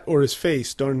his hat or his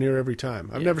face darn near every time.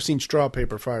 I've never seen straw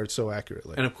paper fired so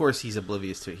accurately. And of course, he's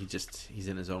oblivious to it. He's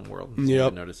in his own world. So yep. He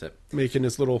doesn't notice it. Making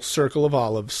his little circle of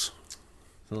olives.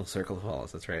 A little circle of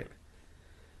olives, that's right.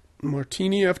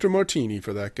 Martini after martini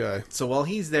for that guy. So while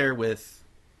he's there with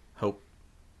Hope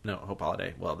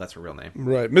Holiday. Well, that's her real name.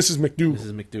 Right, Mrs. McDougal.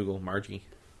 Mrs. McDougal, Margie.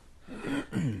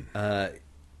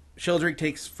 Sheldrake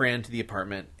takes Fran to the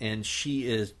apartment, and she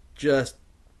is just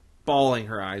bawling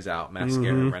her eyes out,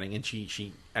 mascara running, and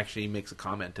she actually makes a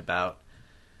comment about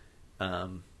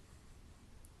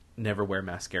never wear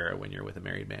mascara when you're with a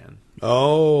married man.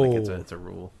 Oh. Like it's a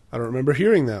rule. I don't remember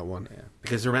hearing that one. Yeah,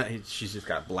 because she's just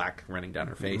got black running down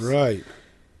her face. Right.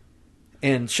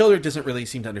 And Sheldrake doesn't really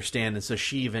seem to understand, and so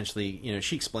she eventually,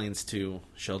 she explains to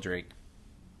Sheldrake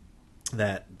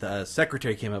that the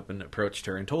secretary came up and approached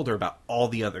her and told her about all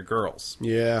the other girls.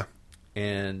 Yeah.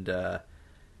 And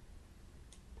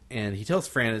he tells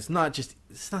Fran it's not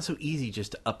so easy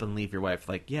just to up and leave your wife.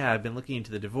 Like, yeah, I've been looking into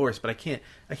the divorce, but I can't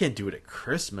do it at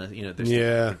Christmas. There's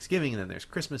Thanksgiving, and then there's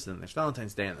Christmas, and then there's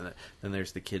Valentine's Day, and then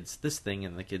there's the kids this thing,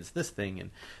 and the kids this thing, and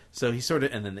so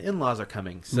and then the in-laws are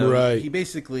coming. So he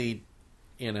basically,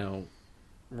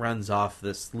 runs off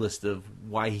this list of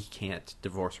why he can't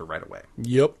divorce her right away.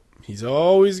 Yep. He's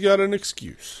always got an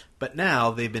excuse. But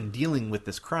now they've been dealing with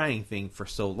this crying thing for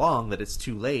so long that it's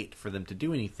too late for them to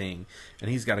do anything, and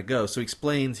he's got to go. So he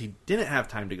explains he didn't have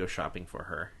time to go shopping for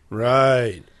her.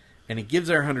 Right. And he gives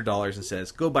her $100 and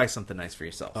says, go buy something nice for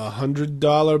yourself.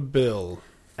 $100 bill.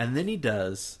 And then he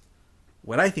does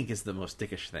what I think is the most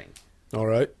dickish thing. All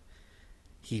right.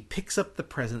 He picks up the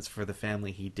presents for the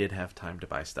family he did have time to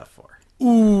buy stuff for.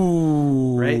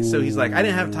 Ooh. Right? So he's like, I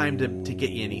didn't have time to get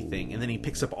you anything. And then he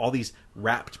picks up all these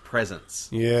wrapped presents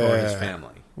for his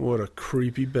family. What a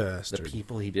creepy bastard. The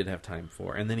people he did have time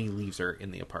for. And then he leaves her in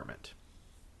the apartment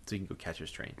so he can go catch his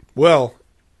train. Well,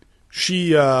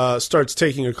 she starts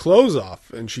taking her clothes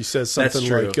off, and she says something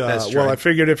like, well, I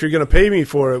figured if you're going to pay me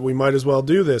for it, we might as well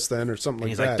do this then, or something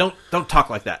like that. He's like, don't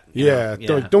talk like that. Yeah.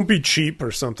 Don't be cheap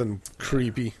or something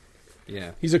creepy.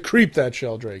 Yeah. He's a creep, that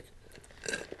Sheldrake.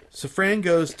 So Fran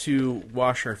goes to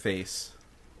wash her face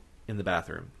in the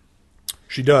bathroom.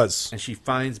 She does. And she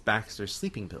finds Baxter's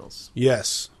sleeping pills.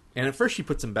 Yes. And at first she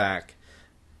puts them back.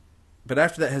 But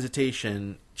after that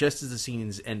hesitation, just as the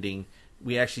scene's ending,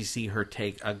 we actually see her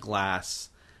take a glass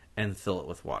and fill it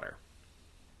with water.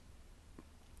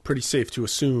 pretty safe to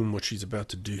assume what she's about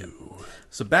to do.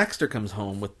 So Baxter comes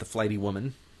home with the flighty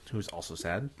woman, who's also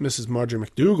sad. Mrs. Marjorie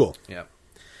McDougal. Yeah.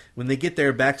 When they get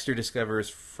there, Baxter discovers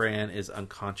Fran is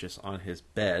unconscious on his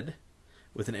bed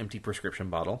with an empty prescription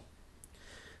bottle.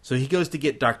 So he goes to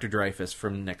get Dr. Dreyfus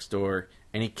from next door,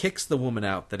 and he kicks the woman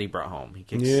out that he brought home. He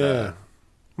kicks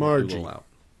Margie McDougal out.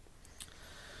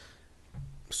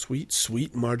 Sweet,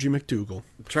 sweet Margie McDougal.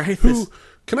 Dreyfus. Who,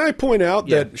 can I point out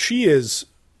that she's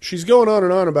going on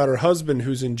and on about her husband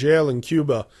who's in jail in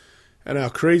Cuba and how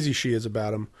crazy she is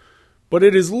about him. But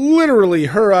it is literally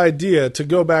her idea to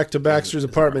go back to Baxter's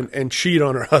apartment and cheat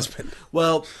on her husband.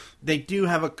 Well, they do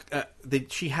have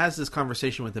she has this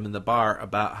conversation with him in the bar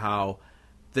about how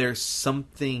there's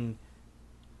something.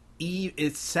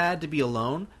 It's sad to be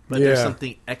alone, but there's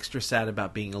something extra sad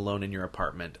about being alone in your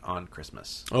apartment on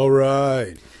Christmas. All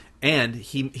right. And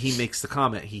he makes the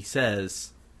comment. He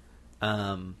says,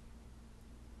 "I'm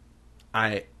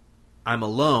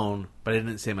alone, but I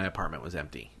didn't say my apartment was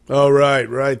empty." Oh,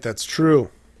 right. That's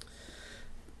true.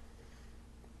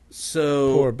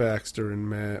 So poor Baxter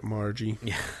and Margie.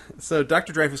 Yeah. So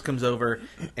Dr. Dreyfus comes over,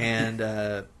 and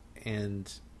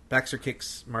Baxter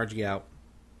kicks Margie out,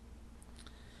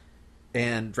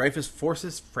 and Dreyfus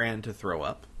forces Fran to throw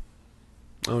up.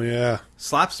 Oh yeah.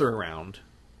 Slaps her around.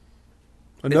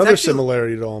 Another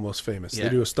similarity to Almost Famous. Yeah.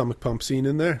 They do a stomach pump scene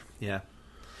in there. Yeah.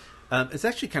 It's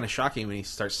actually kind of shocking when he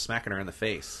starts smacking her in the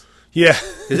face. Yeah.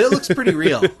 Because it looks pretty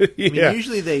real. I mean, Yeah.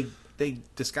 usually they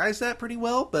disguise that pretty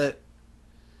well, but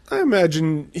I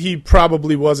imagine he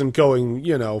probably wasn't going,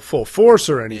 full force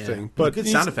or anything. Yeah. But Good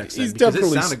sound effects then, he's because it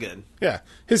definitely sounded good. Yeah.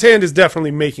 His hand is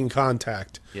definitely making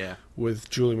contact Yeah. with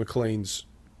Julie McLean's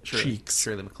cheeks.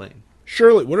 Shirley MacLaine.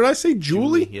 Shirley, what did I say?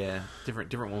 Julie? Yeah.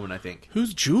 Different woman, I think.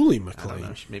 Who's Julie I don't McLean?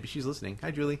 know. Maybe she's listening.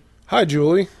 Hi, Julie. Hi,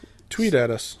 Julie. Tweet at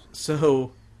us.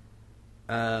 So,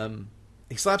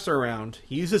 he slaps her around.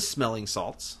 He uses smelling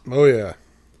salts. Oh, yeah.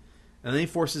 And then he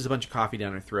forces a bunch of coffee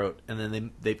down her throat. And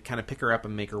then they kind of pick her up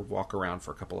and make her walk around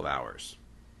for a couple of hours.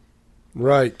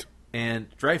 Right. And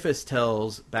Dreyfus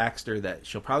tells Baxter that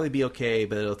she'll probably be okay,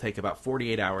 but it'll take about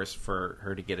 48 hours for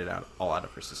her to get it all out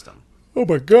of her system. Oh,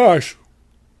 my gosh.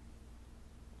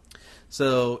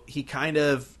 So he kind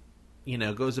of,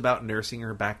 goes about nursing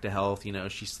her back to health.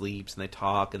 She sleeps and they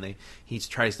talk, and he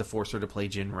tries to force her to play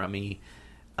gin rummy.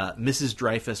 Mrs.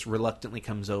 Dreyfus reluctantly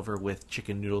comes over with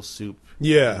chicken noodle soup.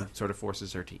 Yeah. And sort of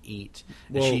forces her to eat.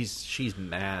 And Well, she's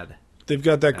mad. They've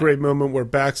got that great moment where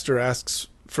Baxter asks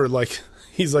for,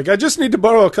 he's like, I just need to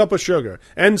borrow a cup of sugar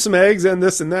and some eggs and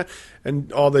this and that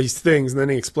and all these things. And then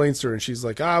he explains to her, and she's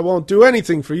like, I won't do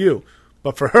anything for you.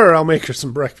 But for her, I'll make her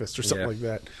some breakfast or something like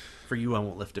that. For you, I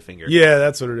won't lift a finger. Yeah,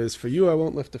 that's what it is. For you, I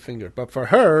won't lift a finger. But for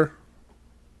her,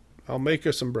 I'll make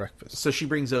her some breakfast. So she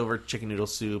brings over chicken noodle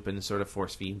soup and sort of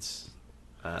force feeds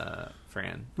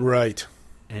Fran. Right.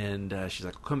 And she's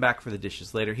like, I'll come back for the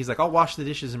dishes later. He's like, I'll wash the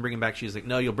dishes and bring them back. She's like,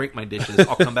 no, you'll break my dishes.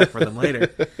 I'll come back for them later.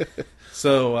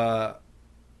 So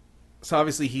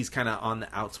obviously he's kind of on the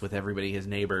outs with everybody, his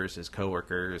neighbors, his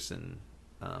coworkers, and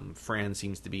Fran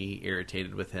seems to be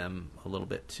irritated with him a little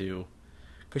bit too,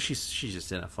 because she's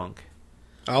just in a funk.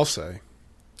 I'll say.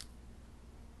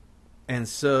 And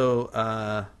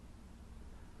so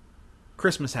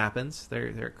Christmas happens.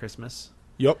 They're at Christmas.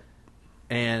 Yep.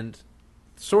 And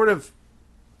sort of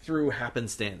through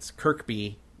happenstance,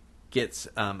 Kirkby gets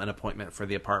an appointment for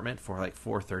the apartment for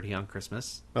 4:30 on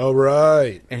Christmas. All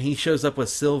right. And he shows up with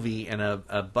Sylvie and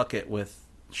a bucket with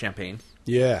champagne.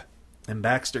 Yeah. And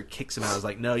Baxter kicks him out. He's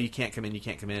like, no, you can't come in, you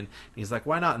can't come in. And he's like,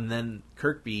 why not? And then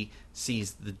Kirkby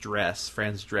sees the dress,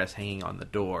 Fran's dress, hanging on the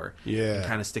door. Yeah. And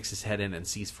kind of sticks his head in and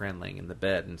sees Fran laying in the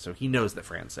bed. And so he knows that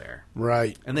Fran's there.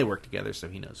 Right. And they work together, so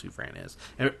he knows who Fran is.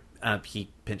 And he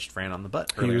pinched Fran on the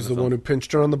butt. He was the one who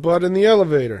pinched her on the butt in the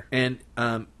elevator. And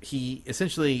he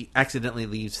essentially accidentally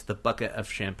leaves the bucket of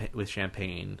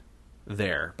champagne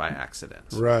there by accident.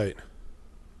 Right.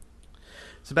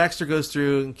 So Baxter goes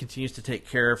through and continues to take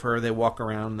care of her. They walk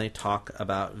around and they talk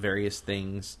about various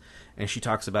things. And she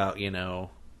talks about,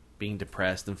 being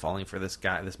depressed and falling for this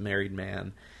guy, this married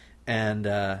man. And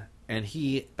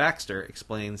Baxter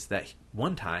explains that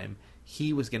one time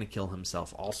he was going to kill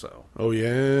himself also. Oh,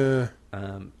 yeah.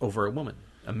 Over a woman,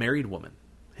 a married woman,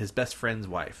 his best friend's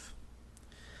wife.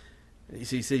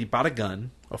 So he said he bought a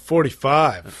gun. A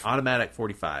 45. An automatic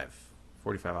 45.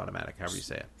 45 automatic, however you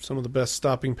say it. Some of the best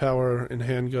stopping power in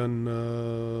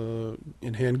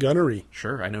handgunnery.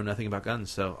 Sure, I know nothing about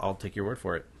guns, so I'll take your word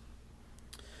for it.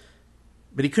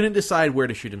 But he couldn't decide where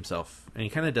to shoot himself. And he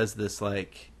kind of does this,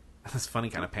 this funny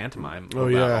kind of pantomime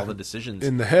about all the decisions.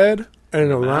 In the head, and in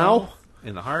the mouth.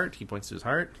 In the heart. He points to his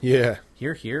heart. Yeah.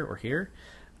 Here, or here.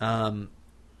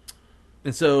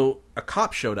 And so a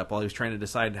cop showed up while he was trying to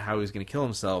decide how he was going to kill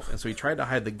himself, and so he tried to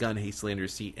hide the gun hastily under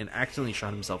his seat and accidentally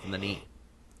shot himself in the knee.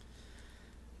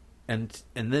 And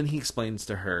then he explains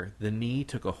to her, the knee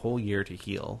took a whole year to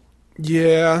heal,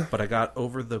 Yeah. but I got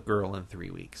over the girl in 3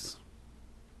 weeks.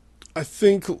 I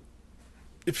think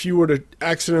if you were to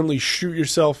accidentally shoot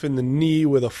yourself in the knee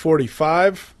with a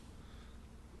 .45,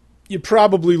 you'd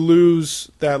probably lose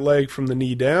that leg from the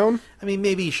knee down. I mean,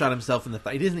 maybe he shot himself in the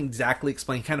thigh. He doesn't exactly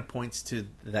explain. He kind of points to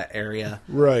that area.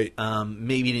 Right.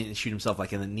 Maybe he didn't shoot himself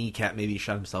like in the kneecap. Maybe he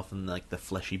shot himself in like the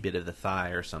fleshy bit of the thigh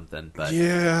or something. But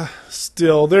Yeah.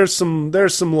 Still, there's some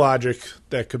logic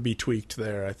that could be tweaked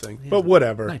there, I think. But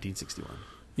whatever. 1961.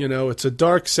 You know, it's a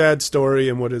dark, sad story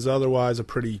in what is otherwise a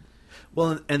pretty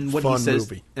Well, and what fun he says,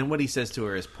 movie. and what he says to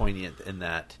her is poignant in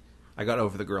that I got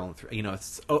over the girl in 3. You know,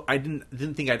 I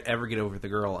didn't think I'd ever get over the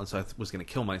girl, and so I was going to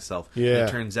kill myself. Yeah. And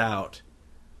it turns out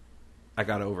I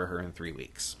got over her in 3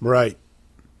 weeks. right.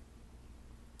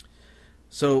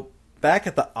 So back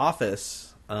at the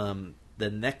office, the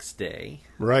next day,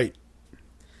 Right.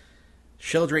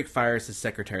 Sheldrake fires his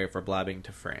secretary for blabbing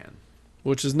to Fran.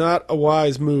 Which is not a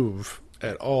wise move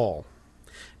at all.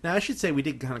 Now, I should say we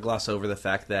did kind of gloss over the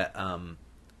fact that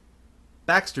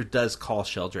Baxter does call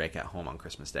Sheldrake at home on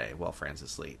Christmas Day while Fran's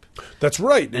asleep. That's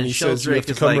right. And he says you have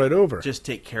to come right over. Just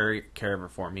take care of her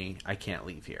for me. I can't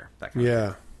leave here. That kind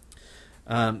Yeah.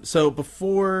 of thing. So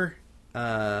before...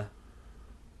 so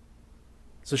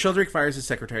Sheldrake fires his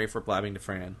secretary for blabbing to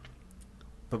Fran.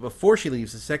 But before she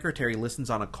leaves, the secretary listens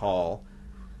on a call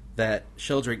that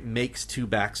Sheldrake makes to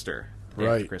Baxter the day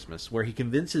after Right. Christmas, where he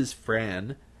convinces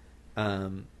Fran...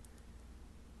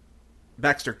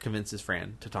 Baxter convinces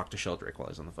Fran to talk to Sheldrake while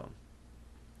he's on the phone.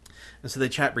 And so they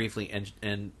chat briefly,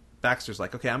 and Baxter's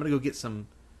like, okay, I'm going to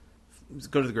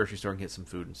go to the grocery store and get some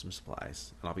food and some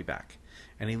supplies, and I'll be back.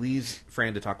 And he leaves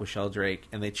Fran to talk with Sheldrake,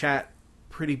 and they chat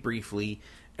pretty briefly,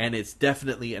 and it's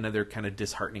definitely another kind of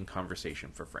disheartening conversation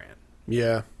for Fran.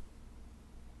 Yeah.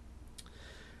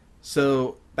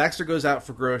 So Baxter goes out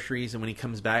for groceries, and when he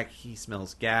comes back, he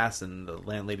smells gas, and the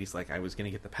landlady's like, I was going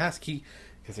to get the pass key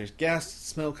because there's gas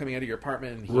smell coming out of your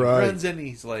apartment. And he Right. runs in, and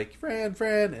he's like, Fran,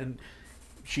 and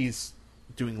she's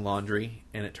doing laundry,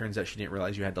 and it turns out she didn't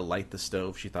realize you had to light the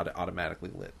stove. She thought it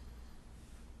automatically lit.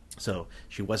 So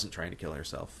she wasn't trying to kill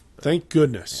herself. Thank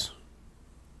goodness.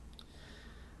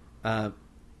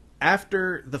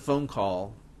 After the phone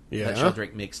call Yeah. that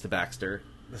Sheldrake makes to Baxter,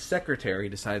 the secretary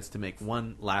decides to make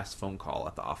one last phone call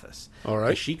at the office. All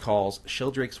right. She calls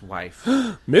Sheldrake's wife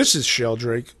Mrs.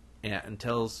 Sheldrake. and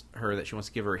tells her that she wants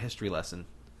to give her a history lesson.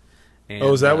 And,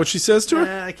 Oh, is that what she says to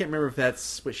her? I can't remember if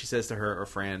that's what she says to her or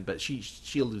Fran, but she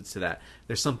alludes to that.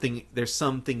 There's something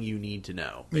you need to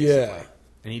know. Basically. Yeah.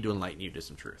 I need to enlighten you to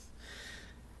some truth.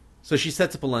 So she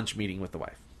sets up a lunch meeting with the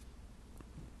wife.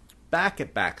 Back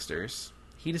at Baxter's,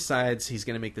 he decides he's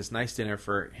going to make this nice dinner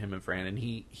for him and Fran, and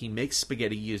he makes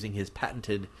spaghetti using his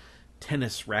patented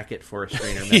tennis racket for a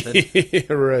strainer method,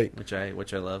 Right.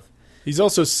 which I love. He's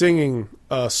also singing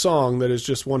a song that is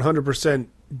just 100%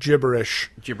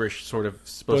 gibberish. Gibberish, sort of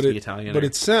supposed to be Italian. But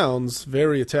it sounds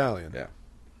very Italian. Yeah.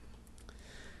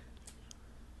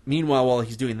 Meanwhile, while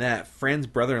he's doing that, Fran's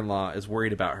brother-in-law is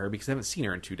worried about her because they haven't seen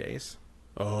her in 2 days.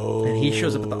 Oh. And he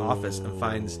shows up at the office and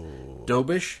finds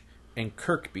Dobish and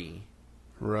Kirkby.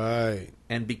 Right.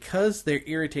 And because they're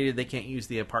irritated they can't use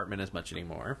the apartment as much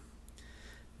anymore,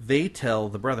 they tell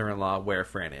the brother-in-law where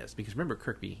Fran is. Because remember,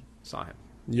 Kirkby saw him.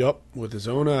 Yup, with his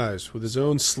own eyes, with his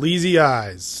own sleazy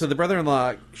eyes. So the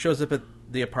brother-in-law shows up at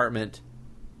the apartment,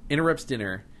 interrupts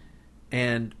dinner,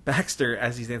 and Baxter,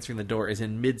 as he's answering the door, is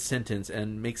in mid-sentence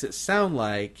and makes it sound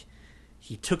like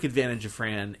he took advantage of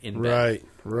Fran in bed.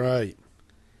 Right.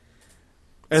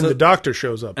 And So- the doctor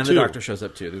shows up And too. the doctor shows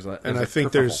up too. There's I a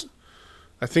think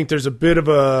kerfuffle. there's a bit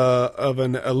of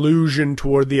an allusion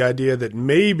toward the idea that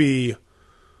maybe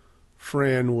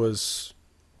Fran was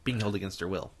being held against her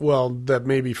will. that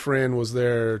maybe Fran was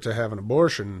there to have an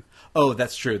abortion. Oh,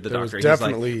 that's true. The There was doctor. He's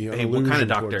definitely like, an hey, what kind of allusion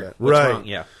toward doctor? that. What's Right. wrong?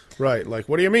 Yeah. Right, like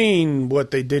what do you mean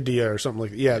what they did to you or something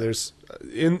like that. Yeah, there's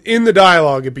in the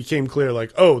dialogue it became clear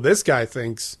like, oh, this guy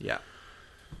thinks Yeah.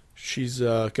 she's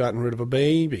gotten rid of a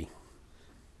baby.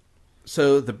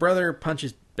 So the brother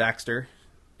punches Baxter,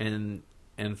 and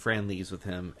Fran leaves with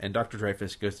him, and Dr.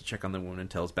 Dreyfus goes to check on the wound and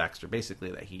tells Baxter basically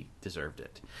that he deserved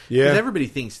it. Yeah. Because everybody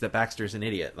thinks that Baxter's an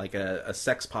idiot, like a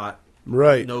sex pot,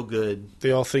 Right. no good.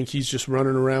 They all think he's just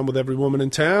running around with every woman in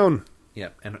town, Yeah,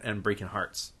 and breaking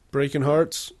hearts. breaking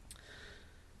hearts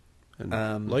and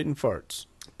Um, lighting farts.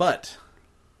 But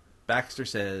Baxter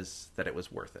says that it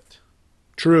was worth it.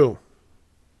 True.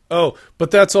 Oh, but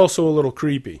that's also a little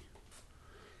creepy.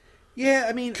 Yeah,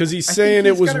 I mean, because he's I saying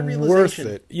think it was got a worth realization.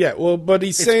 it. Yeah, well, but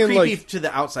he's It's saying creepy like, to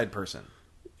the outside person.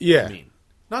 yeah, I mean,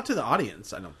 not to the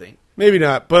audience. I don't think. maybe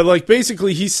not, but like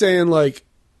basically he's saying like,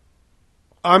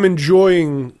 I'm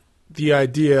enjoying the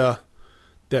idea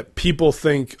that people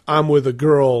think I'm with a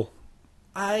girl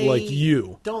like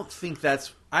you. I don't think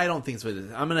that's what it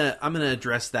is. I'm gonna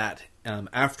address that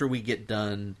after we get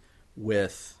done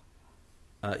with.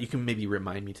 You can maybe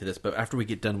remind me to this, but after we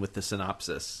get done with the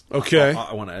synopsis, Okay.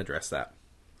 I want to address that.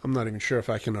 I'm not even sure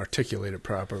if I can articulate it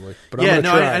properly, but Yeah, I'm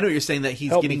no, gonna try. I know what you're saying, that he's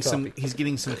Help me, getting some Tuppy. he's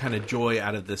getting some kind of joy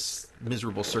out of this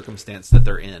miserable circumstance that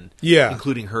they're in. Yeah.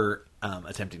 including her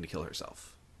attempting to kill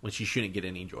herself when she shouldn't get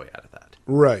any joy out of that.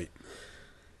 Right.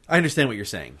 I understand what you're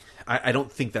saying. I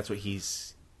don't think that's what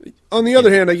he's. On the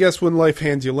other hand, I guess when life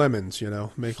hands you lemons,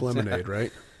 make lemonade,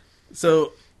 right?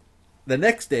 So the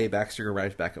next day, Baxter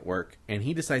arrives back at work, and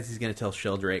he decides he's going to tell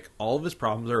Sheldrake all of his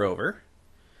problems are over,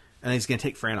 and he's going to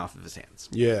take Fran off of his hands.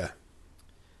 Yeah.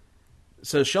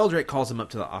 So Sheldrake calls him up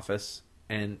to the office,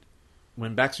 and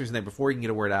when Baxter's in there, before he can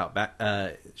get a word out,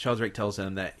 Sheldrake tells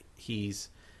him that he's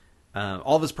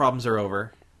all of his problems are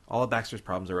over, all of Baxter's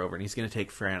problems are over, and he's going to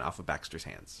take Fran off of Baxter's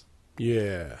hands.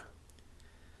 Yeah.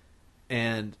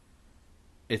 And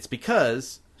it's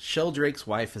because Sheldrake's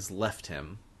wife has left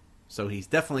him, so he's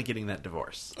definitely getting that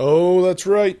divorce. Oh, that's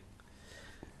right.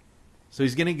 So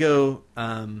he's going to go.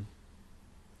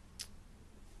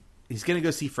 He's going to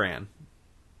go see Fran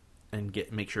and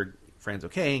make sure Fran's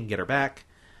okay and get her back.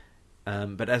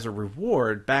 But as a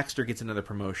reward, Baxter gets another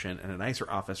promotion and a nicer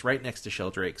office right next to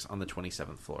Sheldrake's on the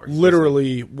 27th floor.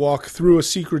 Literally walk through a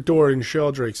secret door in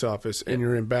Sheldrake's office, and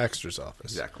you're in Baxter's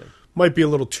office. Exactly. Might be a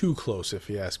little too close, if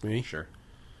you ask me. Sure.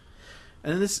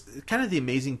 And this kind of the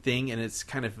amazing thing, and it's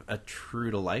kind of a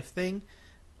true to life thing.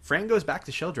 Fran goes back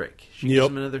to Sheldrake. She gives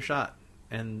him another shot,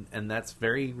 and that's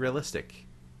very realistic.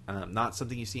 Not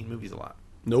something you see in movies a lot.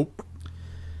 Nope.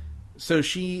 So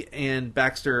she and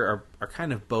Baxter are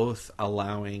kind of both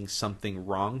allowing something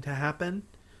wrong to happen.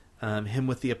 Him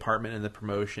with the apartment and the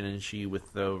promotion, and she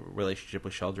with the relationship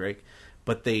with Sheldrake.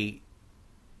 But they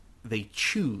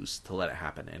choose to let it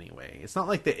happen anyway. It's not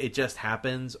like that it just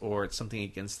happens or it's something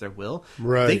against their will.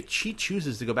 Right. She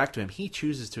chooses to go back to him. He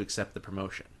chooses to accept the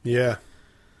promotion. Yeah.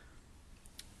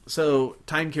 So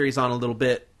time carries on a little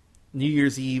bit. New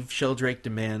Year's Eve, Sheldrake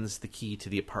demands the key to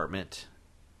the apartment.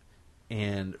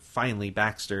 And finally,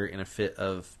 Baxter, in a fit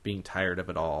of being tired of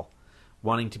it all,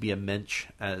 wanting to be a mensch,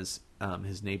 as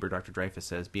his neighbor Dr. Dreyfus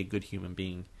says, be a good human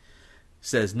being,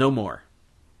 says no more.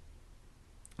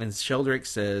 And Sheldrake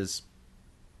says,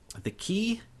 the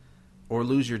key or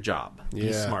lose your job. Be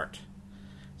Yeah. smart.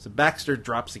 So Baxter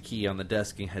drops the key on the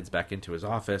desk and heads back into his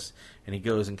office, and he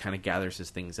goes and kind of gathers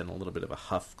his things in a little bit of a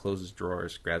huff, closes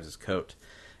drawers, grabs his coat.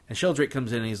 And Sheldrake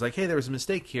comes in and he's like, hey, there was a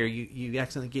mistake here. You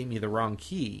accidentally gave me the wrong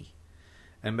key.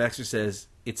 And Baxter says,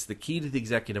 it's the key to the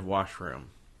executive washroom.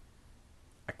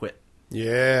 I quit.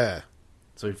 Yeah.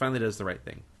 So he finally does the right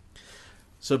thing.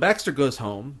 So Baxter goes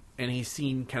home, and he's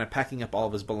seen kind of packing up all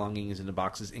of his belongings into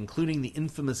boxes, including the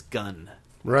infamous gun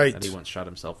Right. that he once shot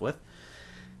himself with.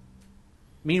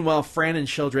 Meanwhile, Fran and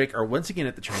Sheldrake are once again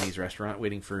at the Chinese restaurant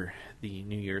waiting for the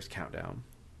New Year's countdown.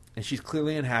 And she's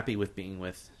clearly unhappy with being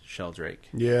with Sheldrake.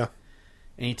 Yeah.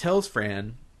 And he tells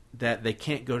Fran that they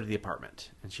can't go to the apartment.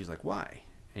 And she's like, why?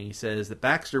 And he says that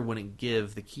Baxter wouldn't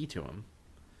give the key to him,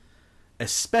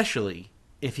 especially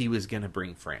if he was going to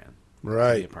bring Fran to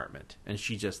Right. the apartment. And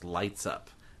she just lights up.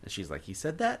 And she's like, he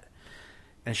said that?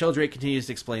 And Sheldrake continues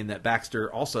to explain that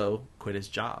Baxter also quit his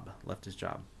job, left his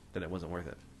job, that it wasn't worth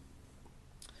it.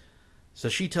 So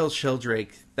she tells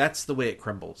Sheldrake that's the way it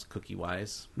crumbles,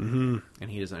 cookie-wise. Mm-hmm. And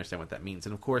he doesn't understand what that means.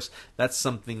 And, of course, that's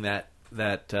something that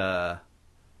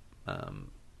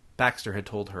Baxter had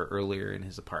told her earlier in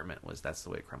his apartment, was that's the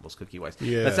way it crumbles, cookie-wise.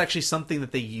 Yeah. That's actually something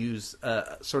that they use,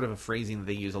 sort of a phrasing that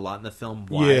they use a lot in the film,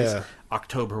 wise, Yeah.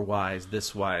 October-wise,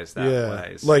 this wise, that Yeah.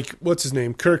 wise. Like, what's his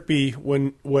name? Kirkby,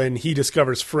 when he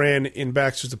discovers Fran in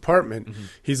Baxter's apartment,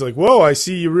 he's like, whoa, I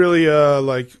see you really,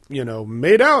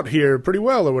 made out here pretty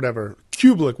well or whatever.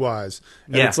 Kubelik wise.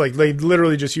 And Yeah. it's like they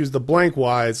literally just use the blank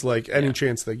wise, like any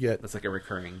chance they get. That's like a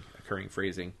recurring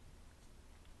phrasing.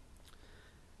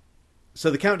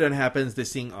 So the countdown happens. They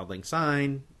sing Auld Lang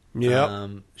Syne.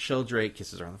 Yep. Sheldrake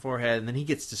kisses her on the forehead, and then he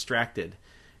gets distracted,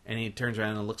 and he turns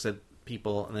around and looks at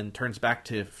people, and then turns back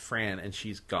to Fran, and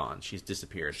she's gone. She's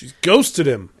disappeared. She's ghosted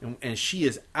him. And she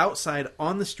is outside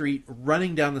on the street,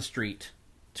 running down the street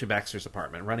to Baxter's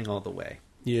apartment, running all the way.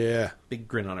 Yeah. Big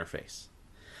grin on her face.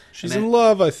 She's And in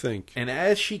love, I think. And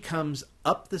as she comes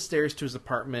up the stairs to his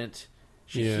apartment,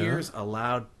 she Yeah. hears a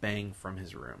loud bang from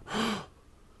his room.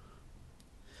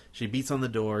 She beats on the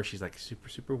door. She's like super,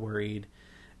 super worried.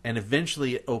 And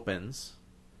eventually it opens.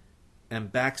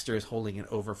 And Baxter is holding an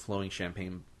overflowing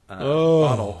champagne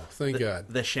bottle. Thank God.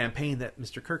 The champagne that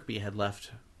Mr. Kirkby had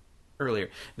left earlier.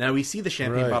 Now we see the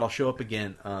champagne bottle show up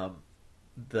again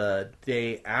the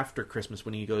day after Christmas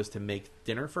when he goes to make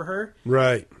dinner for her.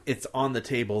 Right. It's on the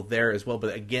table there as well,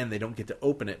 but again, they don't get to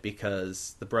open it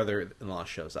because the brother-in-law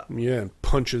shows up. Yeah, and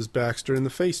punches Baxter in the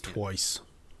face twice.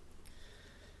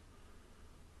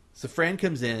 So Fran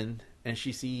comes in, and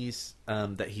she sees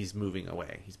that he's moving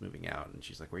away. He's moving out, and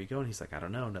she's like, where are you going? He's like, I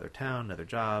don't know, another town, another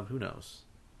job, who knows?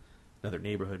 Another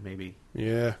neighborhood, maybe.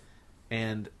 Yeah.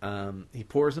 And he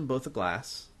pours them both a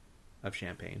glass of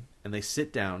champagne, and they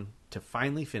sit down to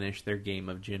finally finish their game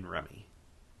of gin rummy.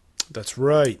 That's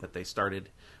right. That they started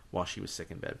while she was sick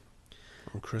in bed.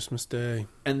 On Christmas Day.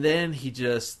 And then he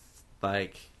just,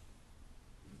 like,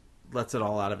 lets it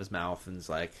all out of his mouth and is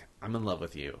like, I'm in love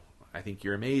with you. I think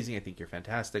you're amazing. I think you're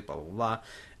fantastic, blah, blah, blah.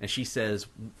 And she says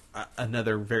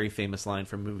another very famous line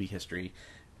from movie history,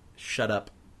 shut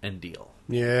up and deal.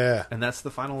 Yeah. And that's the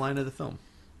final line of the film.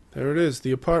 There it is,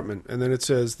 the apartment. And then it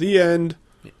says, the end.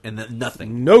 And then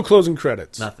nothing. No closing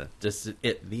credits. Nothing. Just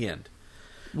the end.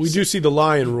 We do see the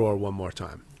lion roar one more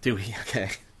time. Do we? Okay.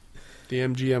 The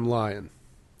MGM lion.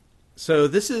 So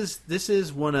this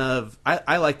is one of...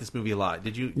 I like this movie a lot.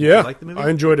 Did you like the movie? I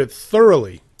enjoyed it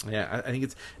thoroughly. Yeah, I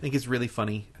think it's really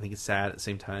funny. I think it's sad at the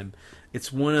same time.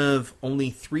 It's one of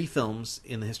only 3 films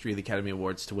in the history of the Academy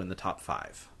Awards to win the top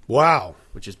 5. Wow.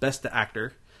 Which is Best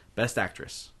Actor, Best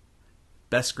Actress,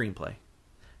 Best Screenplay,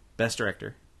 Best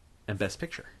Director, and Best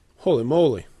Picture. Holy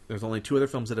moly. There's only 2 other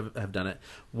films that have done it.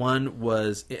 One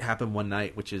was It Happened One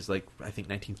Night, which is like, I think,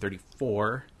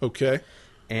 1934. Okay.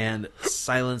 And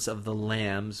Silence of the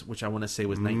Lambs, which I want to say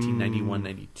was 1991,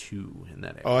 92 in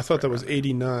that area. Oh, I thought that was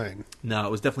 89. No,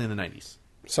 it was definitely in the 90s.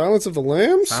 Silence of the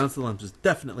Lambs? Silence of the Lambs was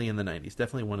definitely in the 90s.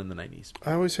 Definitely one in the 90s.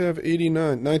 I always have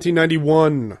 89.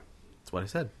 1991. That's what I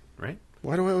said, right?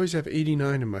 Why do I always have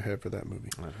 89 in my head for that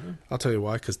movie? I don't know. I'll tell you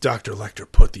why. Because Dr. Lecter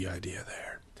put the idea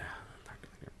there.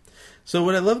 So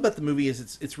what I love about the movie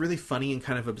is it's really funny and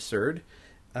kind of absurd.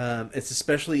 It's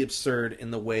especially absurd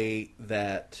in the way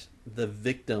that the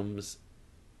victims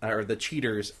or the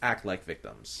cheaters act like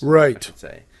victims. Right. I should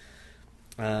say.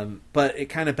 But it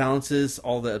kind of balances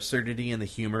all the absurdity and the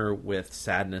humor with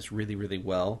sadness really, really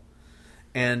well.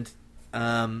 And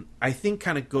I think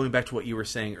kind of going back to what you were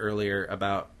saying earlier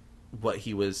about what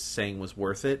he was saying was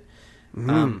worth it.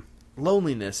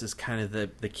 Loneliness is kind of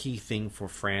the key thing for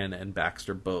Fran and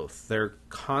Baxter both. They're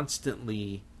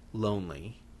constantly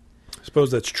lonely. I suppose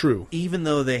that's true. Even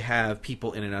though they have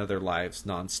people in and out of their lives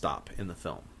nonstop in the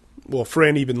film. Well,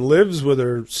 Fran even lives with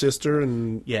her sister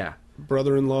and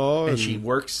brother-in-law. And she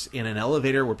works in an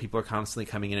elevator where people are constantly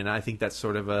coming in and out. I think that's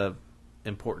sort of a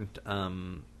important,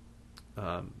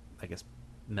 I guess,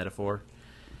 metaphor.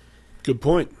 Good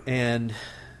point. And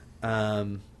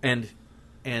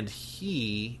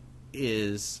he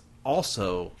is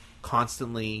also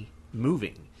constantly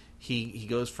moving. He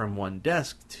goes from one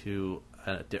desk to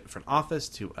a different office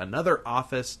to another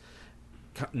office,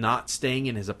 not staying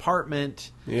in his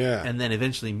apartment, and then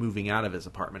eventually moving out of his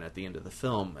apartment at the end of the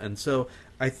film. And so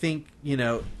I think,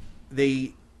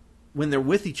 when they're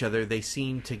with each other, they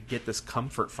seem to get this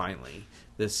comfort finally,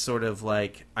 this sort of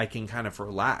like, I can kind of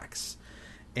relax.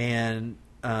 And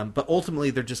but ultimately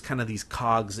they're just kind of these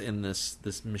cogs in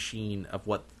this machine of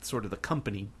what sort of the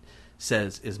company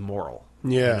says is moral.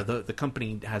 Yeah. The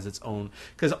company has its own,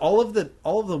 because all of the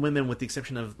women, with the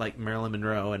exception of like Marilyn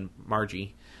Monroe and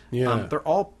Margie, they're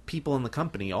all people in the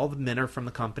company. All the men are from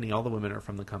the company. All the women are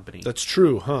from the company. That's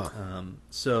true, huh?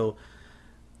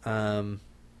 And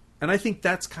I think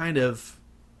that's kind of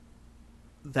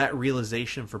that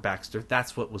realization for Baxter.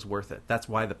 That's what was worth it. That's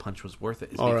why the punch was worth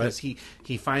it. Is because he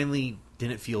finally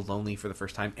didn't feel lonely for the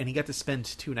first time, and he got to spend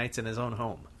 2 nights in his own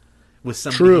home with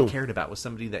somebody he cared about, with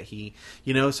somebody that he,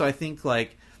 so I think,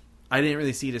 like, I didn't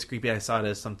really see it as creepy. I saw it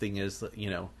as something as,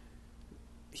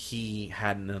 he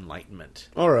had an enlightenment.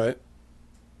 All right.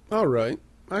 I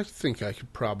think I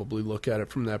could probably look at it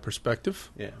from that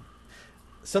perspective. Yeah.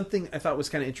 Something I thought was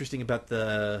kind of interesting about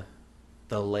the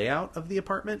layout of the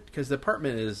apartment, because the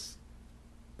apartment is,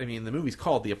 the movie's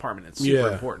called The Apartment. It's super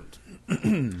important.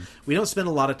 We don't spend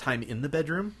a lot of time in the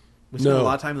bedroom. We spend a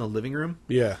lot of time in the living room.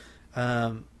 Yeah.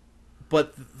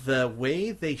 But the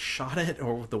way they shot it,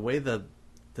 or the way the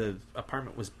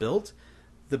apartment was built,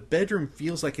 the bedroom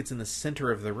feels like it's in the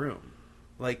center of the room.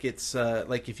 Like it's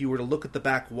like if you were to look at the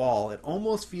back wall, it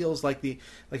almost feels like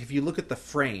if you look at the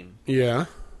frame. Yeah.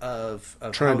 Of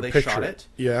Trying how to they picture shot it. it.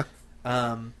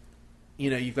 Yeah.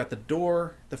 You've got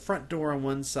the front door on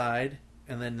one side,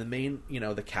 and then the main,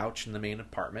 the couch in the main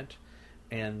apartment,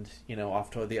 and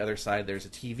off to the other side there's a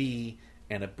TV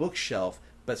and a bookshelf.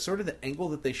 But sort of the angle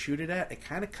that they shoot it at, it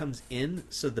kind of comes in,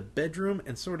 so the bedroom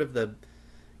and sort of the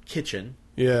kitchen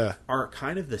are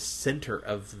kind of the center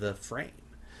of the frame,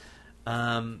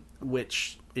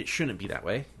 which it shouldn't be that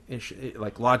way.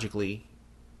 Like logically,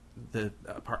 the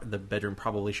bedroom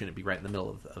probably shouldn't be right in the middle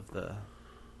of the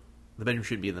bedroom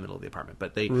should be in the middle of the apartment.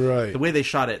 But the way they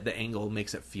shot it, the angle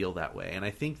makes it feel that way, and I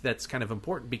think that's kind of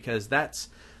important because that's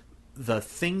the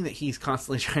thing that he's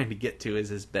constantly trying to get to is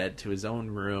his bed, to his own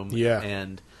room. Yeah.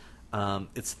 And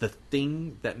it's the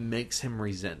thing that makes him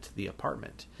resent the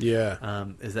apartment. Yeah.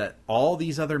 Is that all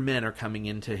these other men are coming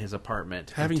into his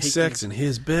apartment. Having sex in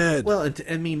his bed. Well,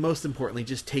 I mean, most importantly,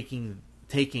 just taking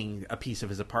a piece of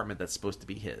his apartment that's supposed to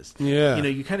be his. Yeah.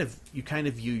 You kind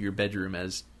of view your bedroom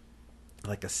as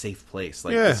like a safe place.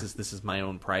 Like this is my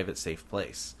own private safe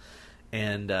place.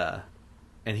 And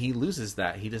he loses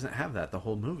that. He doesn't have that the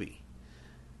whole movie.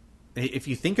 If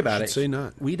you think about it, say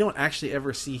not. We don't actually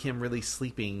ever see him really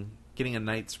sleeping, getting a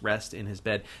night's rest in his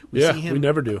bed. We see him we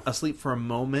never do. Asleep for a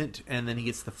moment, and then he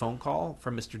gets the phone call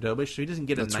from Mr. Dobish, so he doesn't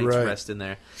get a night's rest in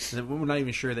there. And we're not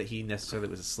even sure that he necessarily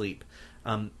was asleep.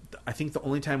 I think the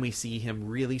only time we see him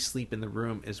really sleep in the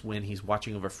room is when he's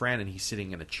watching over Fran and he's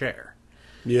sitting in a chair.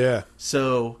 Yeah.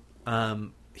 So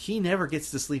he never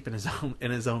gets to sleep in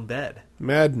his own bed.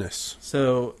 Madness.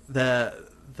 So the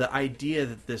idea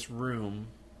that this room,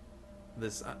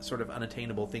 this sort of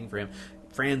unattainable thing for him,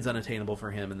 Fran's unattainable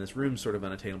for him, and this room's sort of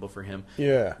unattainable for him.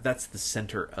 Yeah. That's the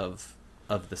center of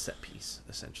the set piece,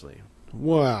 essentially.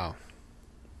 Wow.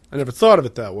 I never thought of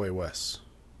it that way, Wes.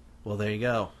 Well, there you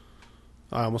go.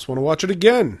 I almost want to watch it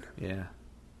again. Yeah.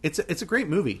 It's a great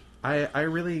movie. I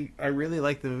really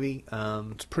like the movie.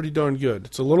 It's pretty darn good.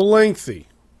 It's a little lengthy.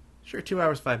 Sure, 2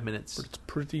 hours, 5 minutes. But it's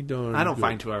pretty darn I don't good.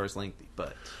 find 2 hours lengthy,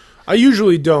 but I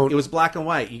usually don't. It was black and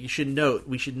white. We should note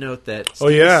that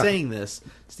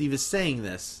Steve is saying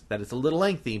this, that it's a little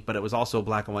lengthy, but it was also a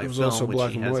black and white film,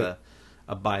 which he has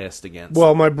a bias against.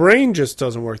 Well, my brain just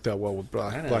doesn't work that well with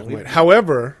black and white.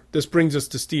 However, this brings us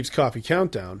to Steve's Coffee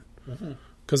Countdown.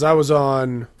 Because I was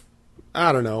on,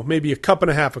 I don't know, maybe a cup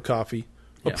and a half of coffee,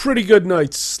 a pretty good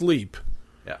night's sleep,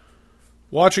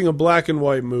 watching a black and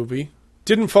white movie.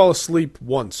 Didn't fall asleep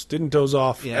once. Didn't doze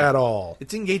off at all.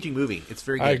 It's an engaging movie. It's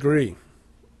very good. I agree.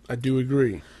 I do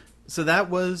agree. So that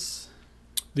was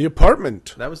The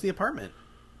Apartment. That was The Apartment.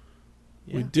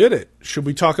 Yeah. We did it. Should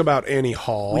we talk about Annie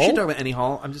Hall? We should talk about Annie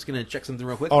Hall. I'm just going to check something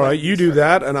real quick. All right, you do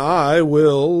that, and I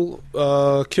will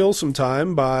kill some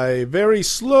time by very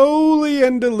slowly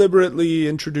and deliberately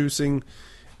introducing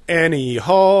Annie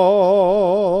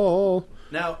Hall.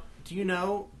 Now, do you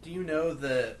know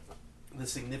the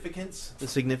significance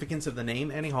of the name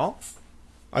Annie Hall?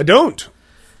 I don't.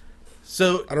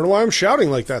 So I don't know why I'm shouting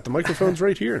like that. The microphone's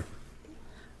right here.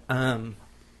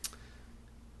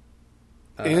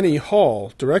 Annie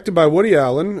Hall, directed by Woody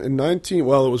Allen it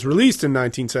was released in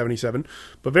 1977,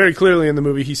 but very clearly in the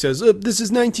movie he says, this is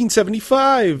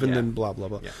 1975, and then blah, blah,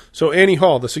 blah. Yeah. So Annie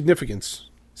Hall, the significance.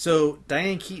 So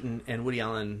Diane Keaton and Woody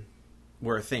Allen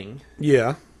were a thing.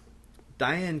 Yeah.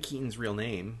 Diane Keaton's real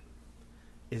name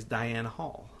is Diane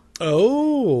Hall.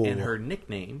 Oh. And her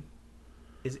nickname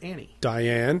is Annie.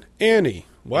 Diane Annie.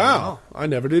 Wow. I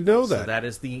never did know that. So that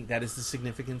is the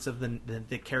significance of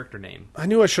the character name. I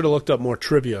knew I should have looked up more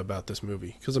trivia about this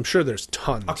movie, because I'm sure there's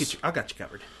tons. I got you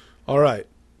covered. All right.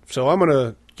 So I'm going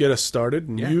to get us started,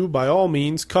 and you, by all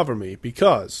means, cover me,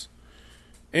 because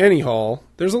Annie Hall,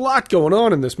 there's a lot going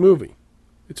on in this movie.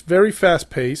 It's very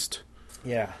fast-paced.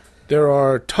 Yeah. There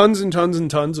are tons and tons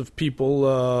and tons of people.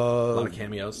 A lot of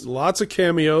cameos. Lots of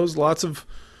cameos. Lots of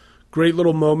great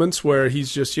little moments where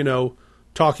he's just,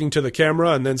 talking to the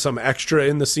camera, and then some extra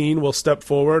in the scene will step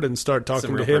forward and start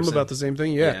talking to him about the same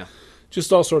thing. Yeah.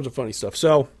 Just all sorts of funny stuff.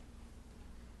 So,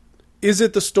 is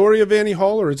it the story of Annie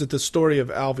Hall, or is it the story of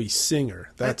Alvy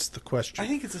Singer? That's the question. I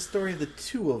think it's the story of the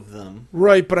two of them.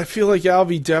 Right, but I feel like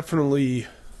Alvy definitely...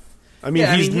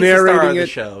 he's narrating the star of it. The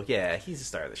show. Yeah, he's the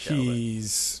star of the show.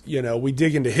 He's, we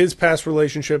dig into his past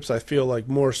relationships, I feel like,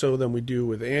 more so than we do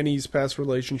with Annie's past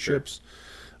relationships.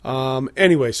 Sure.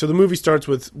 Anyway, so the movie starts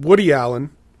with Woody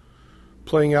Allen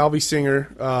playing Alvy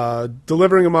Singer,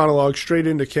 delivering a monologue straight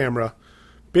into camera,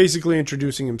 basically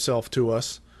introducing himself to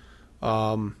us.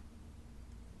 What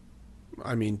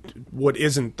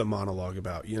isn't the monologue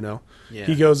about, Yeah.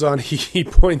 He goes on, he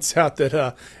points out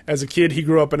that as a kid he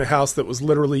grew up in a house that was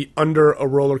literally under a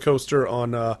roller coaster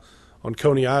on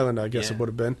Coney Island, I guess it would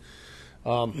have been.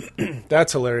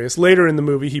 That's hilarious. Later in the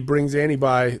movie, he brings Annie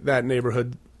by that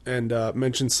neighborhood and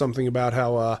mentions something about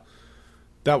how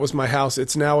that was my house.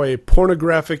 It's now a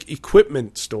pornographic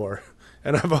equipment store.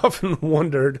 And I've often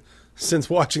wondered, since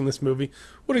watching this movie,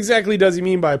 what exactly does he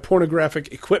mean by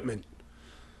pornographic equipment?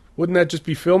 Wouldn't that just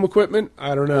be film equipment?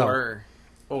 I don't know.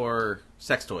 Or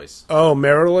sex toys. Oh,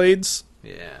 Marmalades?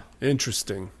 Yeah.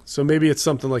 Interesting. So maybe it's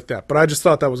something like that. But I just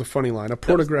thought that was a funny line. A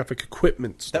pornographic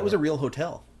equipment store. That was a real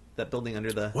hotel. That building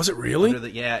under the... Was it really?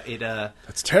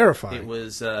 That's terrifying. It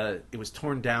was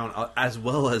torn down, as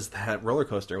well as that roller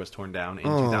coaster was torn down in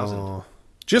 2000.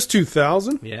 Just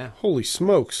 2000? Yeah. Holy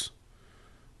smokes.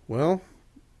 Well,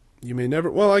 you may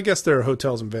never... Well, I guess there are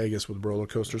hotels in Vegas with roller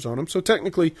coasters on them. So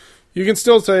technically, you can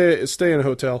still stay in a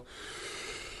hotel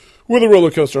with a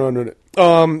roller coaster under it.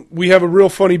 We have a real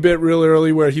funny bit real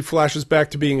early where he flashes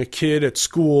back to being a kid at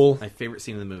school. My favorite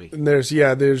scene in the movie. And there's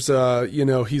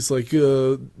he's like,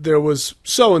 there was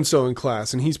so-and-so in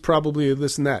class, and he's probably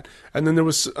this and that. And then there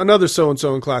was another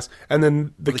so-and-so in class, and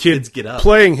then the kids get up.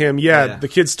 Playing him, the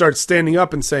kids start standing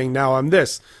up and saying, now I'm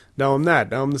this, now I'm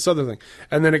that, now I'm this other thing.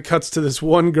 And then it cuts to this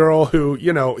one girl who,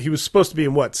 he was supposed to be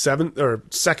in second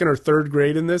or third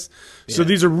grade in this. Yeah. So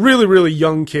these are really, really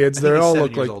young kids. They all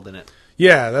look like... old in it.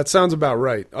 Yeah, that sounds about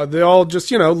right. They all just,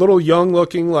 little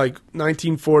young-looking, like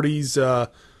 1940s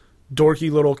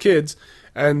dorky little kids.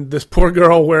 And this poor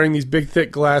girl wearing these big,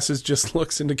 thick glasses just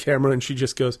looks into camera and she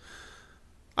just goes,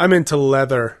 I'm into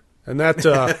leather. And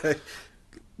that,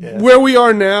 where we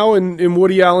are now in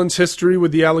Woody Allen's history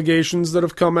with the allegations that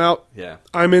have come out,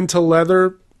 I'm into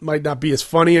leather might not be as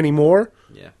funny anymore.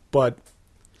 Yeah. But...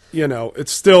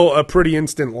 it's still a pretty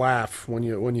instant laugh when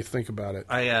you think about it.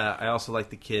 I also like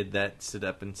the kid that stood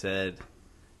up and said,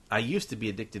 I used to be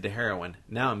addicted to heroin.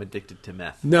 Now I'm addicted to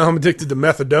meth. Now I'm addicted to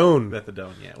methadone.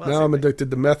 Methadone, yeah. Well, now I'm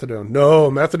addicted to methadone.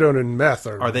 No, methadone and meth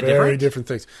are they very different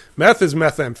things. Meth is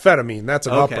methamphetamine. That's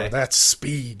an upper. That's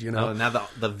speed, Oh, now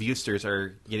the viewsters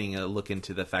are getting a look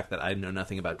into the fact that I know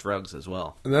nothing about drugs as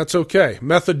well. And that's okay.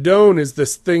 Methadone is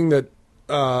this thing that,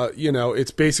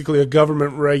 it's basically a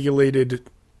government-regulated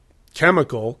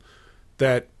chemical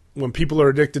that when people are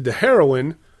addicted to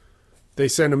heroin, they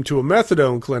send them to a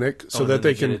methadone clinic so that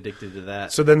they can get addicted to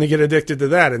that. So then they get addicted to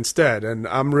that instead. And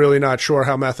I'm really not sure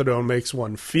how methadone makes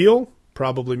one feel.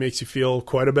 Probably makes you feel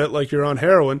quite a bit like you're on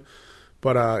heroin.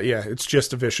 But it's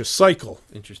just a vicious cycle.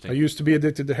 Interesting. I used to be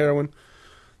addicted to heroin.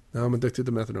 Now I'm addicted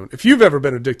to methadone. If you've ever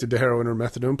been addicted to heroin or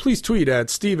methadone, please tweet at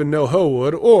Stephen No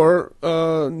Howood or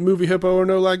Movie Hippo or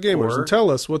No Lag Gamers and tell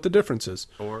us what the difference is.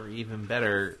 Or even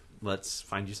better, let's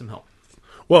find you some help.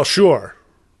 Well, sure.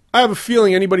 I have a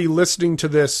feeling anybody listening to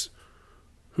this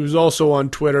who's also on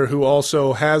Twitter, who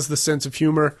also has the sense of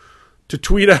humor to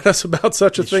tweet at us about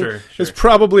such a thing, is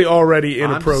probably already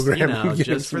in a program.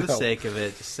 Just for the sake of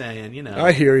it, just saying,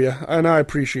 I hear you, and I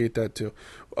appreciate that too.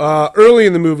 Early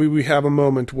in the movie, we have a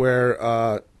moment where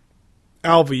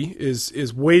Alvy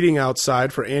is waiting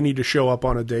outside for Annie to show up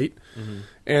on a date,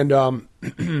 and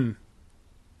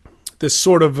this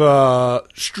sort of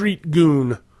street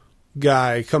goon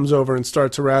guy comes over and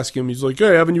starts harassing him. He's like,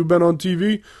 hey, haven't you been on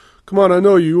TV? Come on, I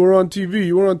know you. You were on TV.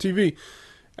 You were on TV.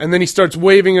 And then he starts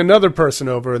waving another person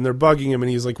over, and they're bugging him. And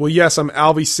he's like, well, yes, I'm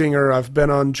Alvy Singer. I've been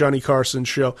on Johnny Carson's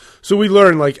show. So we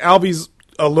learn, like, Alvy's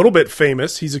a little bit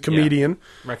famous. He's a comedian.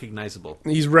 Yeah. Recognizable.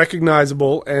 He's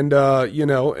recognizable. And,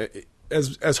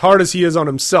 as hard as he is on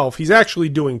himself, he's actually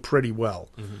doing pretty well.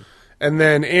 Mm-hmm. And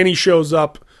then Annie shows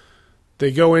up.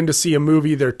 They go in to see a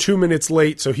movie. They're 2 minutes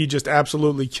late, so he just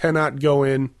absolutely cannot go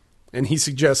in. And he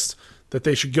suggests that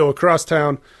they should go across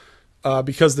town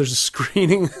because there's a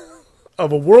screening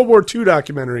of a World War II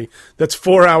documentary that's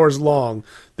 4 hours long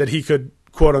that he could,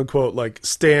 quote unquote, like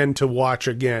stand to watch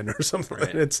again or something.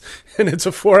 Right. And it's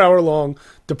a 4 hour long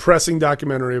depressing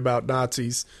documentary about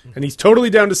Nazis. Mm-hmm. And he's totally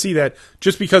down to see that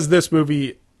just because this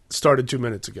movie started 2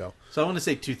 minutes ago. So I want to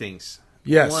say two things.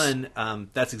 Yes. One,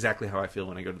 that's exactly how I feel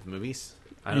when I go to the movies.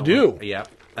 I don't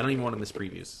even want to miss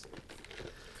previews.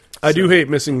 I do hate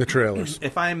missing the trailers.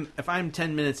 If I'm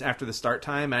 10 minutes after the start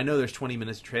time, I know there's 20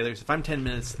 minutes of trailers. If I'm 10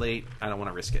 minutes late, I don't want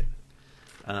to risk it.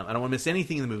 I don't want to miss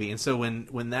anything in the movie. And so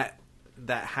when that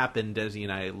happened, Desi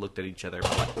and I looked at each other.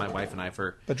 My wife and I,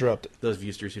 for those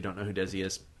viewsters who don't know who Desi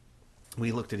is,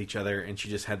 we looked at each other, and she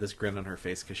just had this grin on her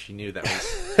face because she knew that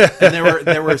was. And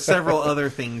there were several other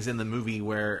things in the movie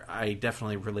where I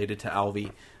definitely related to Alvy,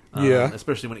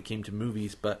 especially when it came to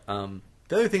movies. But the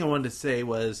other thing I wanted to say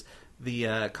was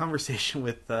the conversation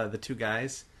with the two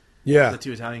guys, the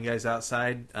two Italian guys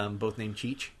outside, both named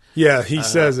Cheech. Yeah, he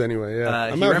says anyway. Yeah,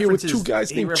 I'm out here with two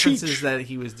guys named Cheech. He references that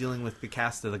he was dealing with the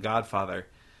cast of The Godfather,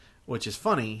 which is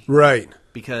funny, right?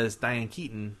 Because Diane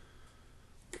Keaton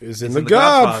is in The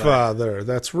Godfather.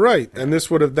 That's right. And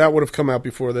that would have come out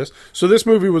before this. So this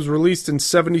movie was released in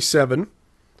 1977.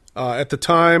 At the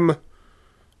time,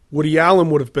 Woody Allen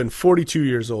would have been 42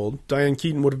 years old. Diane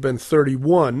Keaton would have been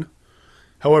 31.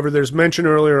 However, there's mention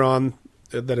earlier on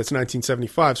that it's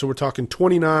 1975, so we're talking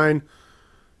 29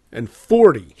 and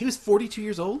 40. He was 42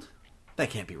 years old? That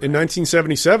can't be right. In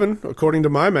 1977, according to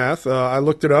my math, I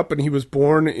looked it up, and he was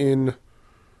born in...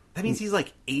 That means he's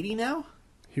like 80 now?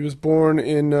 He was born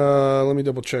in... let me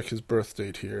double check his birth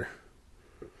date here.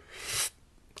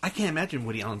 I can't imagine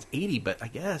Woody Allen's 80, but I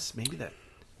guess maybe that...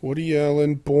 Woody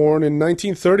Allen, born in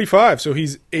 1935, so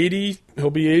he's 80. He'll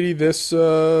be 80 this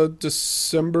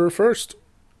December 1st.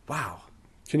 Wow.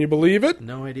 Can you believe it?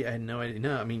 No idea. I had no idea.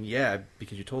 No, I mean, yeah,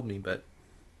 because you told me, but...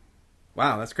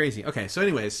 Wow, that's crazy. Okay, so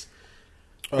anyways...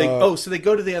 so they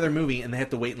go to the other movie, and they have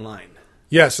to wait in line.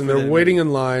 Yes, and they're waiting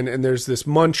in line, and there's this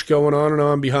Munch going on and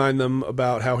on behind them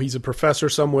about how he's a professor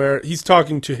somewhere. He's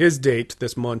talking to his date,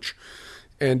 this Munch,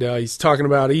 and he's talking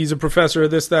about he's a professor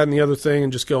of this, that, and the other thing,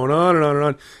 and just going on and on and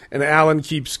on. And Alan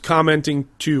keeps commenting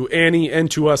to Annie and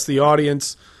to us, the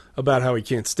audience, about how he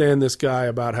can't stand this guy,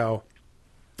 about how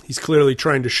he's clearly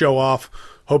trying to show off,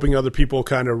 hoping other people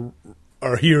kind of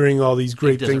are hearing all these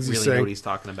great things he's really saying. Know what he's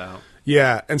talking about.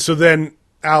 Yeah, and so then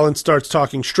Alan starts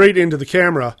talking straight into the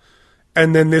camera,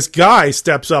 and then this guy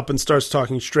steps up and starts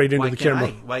talking straight into the camera.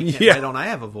 Why don't I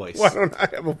have a voice? Why don't I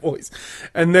have a voice?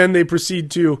 And then they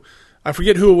proceed to, I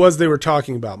forget who it was they were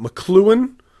talking about.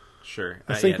 McLuhan, sure,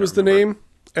 I think was the name.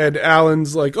 And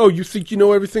Alan's like, "Oh, you think you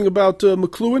know everything about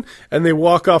McLuhan?" And they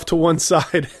walk off to one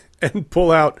side and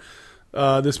pull out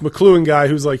this McLuhan guy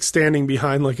who's like standing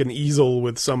behind like an easel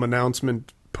with some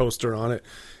announcement poster on it.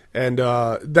 And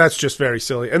that's just very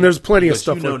silly. And there's plenty of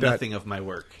stuff like that. You know nothing of my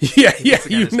work. Yeah,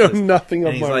 you know nothing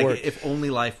of my work. If only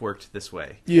life worked this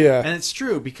way. Yeah. And it's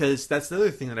true, because that's the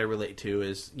other thing that I relate to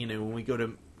is, when we go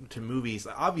to movies,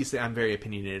 obviously I'm very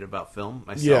opinionated about film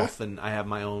myself, and I have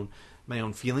my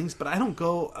own feelings, but I don't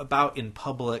go about in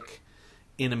public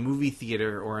in a movie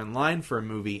theater or in line for a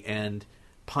movie and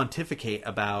pontificate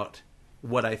about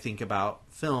what I think about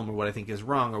film or what I think is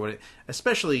wrong, or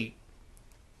especially...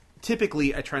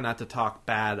 Typically, I try not to talk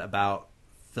bad about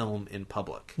film in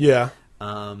public. Yeah.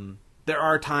 There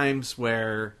are times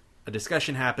where a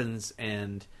discussion happens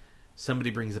and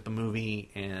somebody brings up a movie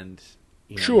and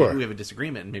sure, maybe we have a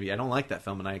disagreement and maybe I don't like that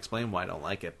film and I explain why I don't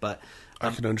like it. But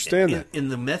I can understand that. In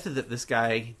the method that this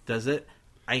guy does it,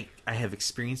 I have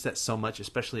experienced that so much,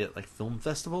 especially at like film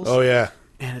festivals. Oh yeah.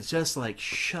 And it's just like,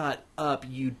 shut up!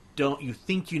 You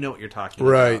think you know what you're talking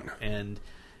right. about, and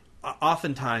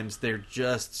oftentimes they're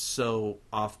just so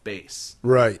off base.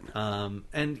 Right.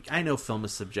 And I know film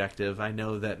is subjective. I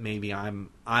know that maybe I'm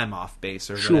off base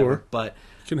or sure, whatever, but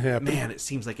it can happen. Man, it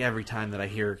seems like every time that I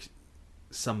hear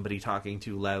somebody talking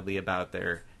too loudly about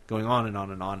their going on and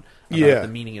on and on about the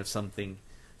meaning of something,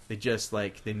 they just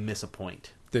they miss a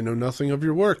point. They know nothing of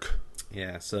your work.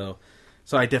 Yeah, so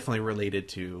I definitely related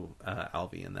to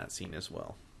Alvy in that scene as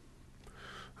well.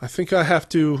 I think I have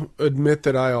to admit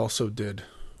that I also did.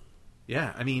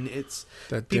 Yeah, I mean, it's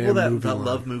that people that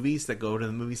love movies, that go to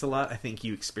the movies a lot. I think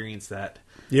you experience that.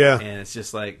 Yeah. And it's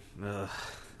just like... ugh.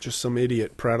 Just some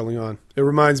idiot prattling on. It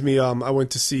reminds me, I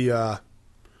went to see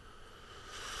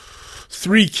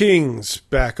Three Kings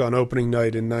back on opening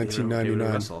night in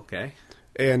 1999. Russell, okay.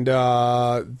 And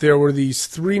there were these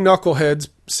three knuckleheads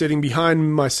sitting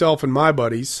behind myself and my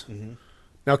buddies. Mm-hmm.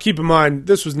 Now, keep in mind,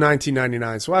 this was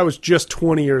 1999, so I was just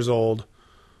 20 years old.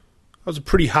 I was a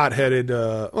pretty hot-headed,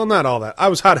 well, not all that. I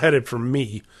was hot-headed for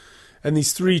me. And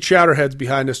these three chowderheads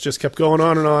behind us just kept going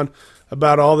on and on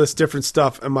about all this different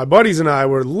stuff. And my buddies and I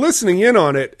were listening in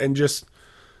on it and just,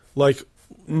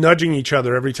 nudging each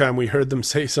other every time we heard them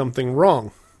say something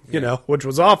wrong, which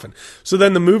was often. So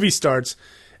then the movie starts,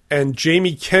 and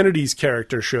Jamie Kennedy's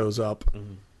character shows up.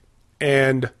 Mm-hmm.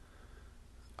 And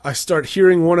I start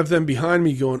hearing one of them behind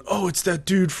me going, "Oh, it's that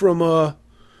dude from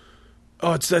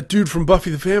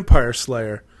Buffy the Vampire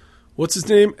Slayer. What's his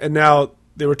name?" And now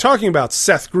they were talking about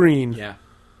Seth Green. Yeah.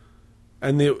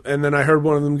 And then I heard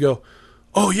one of them go,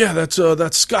 "Oh yeah,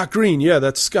 that's Scott Green. Yeah,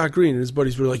 that's Scott Green." And his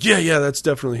buddies were like, "Yeah, that's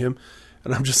definitely him."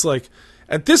 And I'm just like,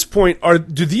 at this point,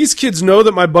 do these kids know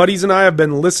that my buddies and I have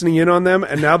been listening in on them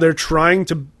and now they're trying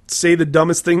to say the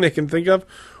dumbest thing they can think of?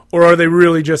 Or are they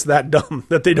really just that dumb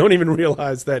that they don't even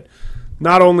realize that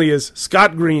not only is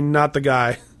Scott Green not the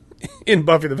guy in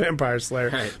Buffy the Vampire Slayer,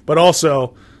 right, but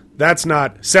also that's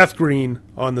not Seth Green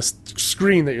on the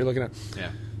screen that you're looking at.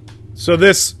 Yeah. So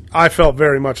this, I felt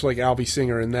very much like Albie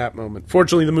Singer in that moment.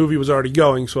 Fortunately, the movie was already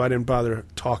going, so I didn't bother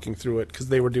talking through it because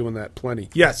they were doing that plenty.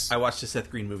 Yes. I watched a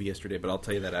Seth Green movie yesterday, but I'll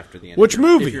tell you that after the end. Which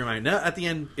movie? If you remind, no, at the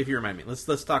end, if you remind me.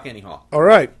 Let's talk Annie Hall. All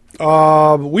right.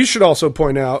 We should also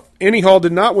point out, Annie Hall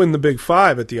did not win the Big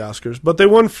Five at the Oscars, but they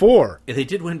won 4. They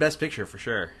did win Best Picture for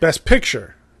sure. Best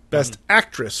Picture, Best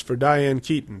Actress for Diane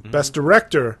Keaton, Best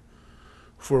Director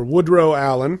for Woodrow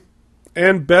Allen,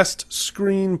 and Best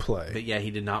Screenplay. But yeah,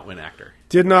 he did not win Actor.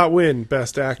 Did not win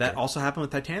Best Actor. That also happened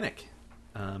with Titanic.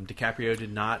 DiCaprio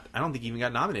did not. I don't think he even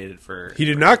got nominated for. He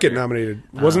did not get nominated.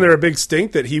 Wasn't there a big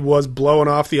stink that he was blowing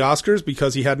off the Oscars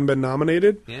because he hadn't been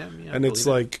nominated? Yeah, and it's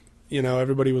like, you know,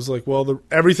 everybody was like, well,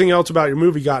 everything else about your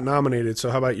movie got nominated,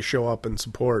 so how about you show up and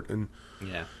support? And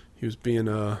yeah, he was being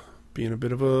a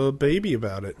bit of a baby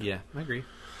about it. Yeah, I agree.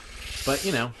 But,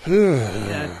 you know,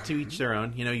 yeah, to each their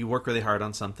own. You know, you work really hard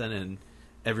on something and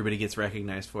everybody gets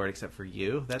recognized for it except for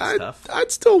you. That's tough.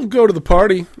 I'd still go to the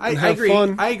party and have agree.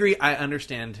 fun. I agree. I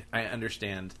understand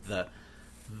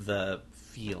the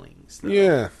feelings, though.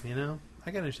 Yeah. You know? I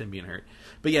can understand being hurt.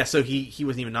 But yeah, so he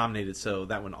wasn't even nominated, so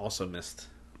that one also missed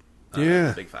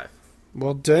the Big Five.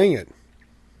 Well, dang it.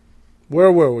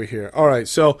 Where were we here? All right,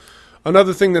 so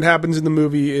another thing that happens in the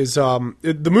movie is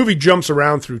the movie jumps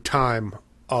around through time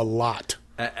a lot.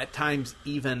 At times,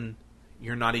 even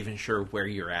you're not even sure where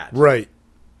you're at. Right.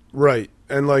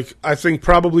 And, like, I think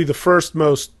probably the first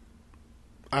most,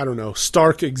 I don't know,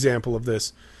 stark example of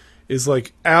this is,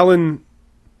 like, Alan,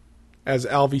 as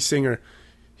Albie Singer,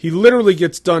 he literally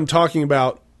gets done talking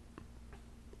about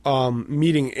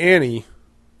meeting Annie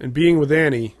and being with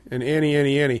Annie, and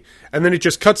Annie. And then it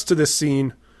just cuts to this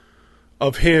scene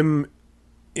of him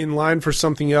in line for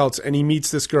something else, and he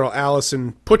meets this girl,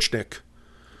 Allison Puchnik.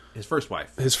 His first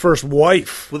wife.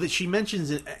 Well, that she mentions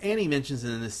it, Annie mentions it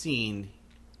in the scene.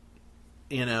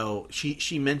 You know,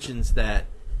 she mentions that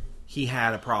he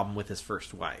had a problem with his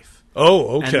first wife.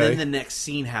 Oh, okay. And then the next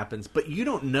scene happens, but you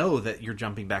don't know that you're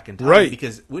jumping back in time, right?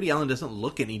 Because Woody Allen doesn't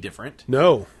look any different.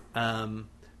 No.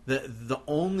 The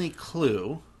only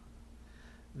clue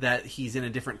that he's in a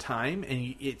different time,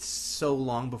 and it's so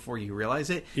long before you realize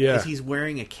it, is he's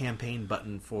wearing a campaign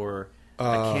button for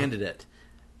a candidate.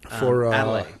 For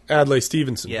Adlai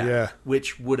Stevenson, yeah.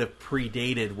 Which would have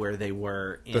predated where they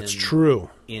were in, that's true,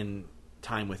 in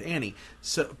time with Annie.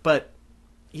 So, but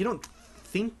you don't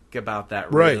think about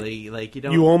that really. Right. Like, you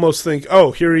don't. You almost think,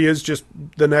 oh, here he is just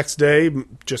the next day,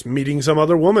 just meeting some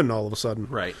other woman all of a sudden.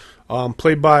 Right.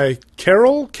 Played by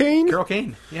Carol Kane? Carol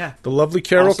Kane, yeah. The lovely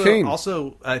Carol Kane.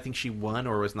 Also, I think she won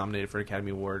or was nominated for an Academy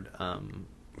Award.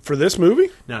 For this movie?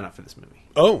 No, not for this movie.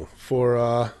 Oh, for...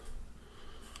 I'll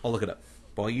look it up.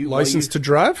 License to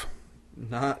Drive?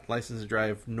 Not License to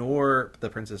Drive, nor The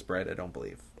Princess Bride, I don't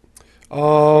believe.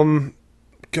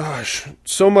 Gosh,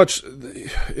 so much.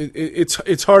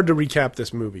 It's hard to recap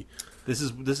this movie. This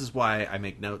is why I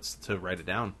make notes to write it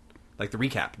down, like the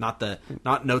recap, not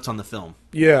notes on the film.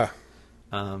 Yeah.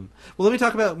 Well, let me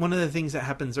talk about one of the things that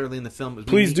happens early in the film.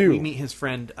 Please do. We meet his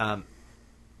friend,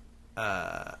 Max.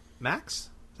 Is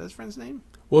that his friend's name?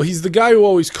 Well, he's the guy who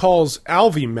always calls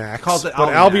Alvy Max, but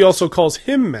Albie Max. also calls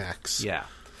him Max. Yeah.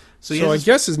 So I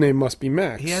guess his name must be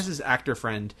Max. He has his actor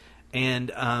friend,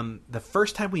 and the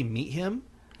first time we meet him,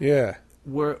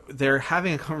 they're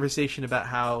having a conversation about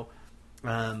how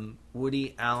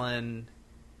Woody Allen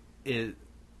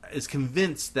is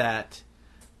convinced that.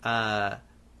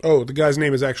 The guy's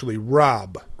name is actually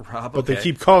Rob. Rob, but they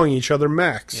keep calling each other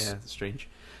Max. Yeah, that's strange.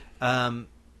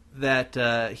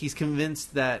 That he's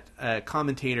convinced that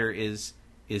Commentator is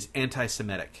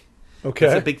anti-Semitic. Okay,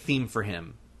 it's a big theme for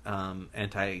him.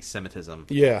 Anti-Semitism.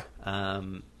 Yeah.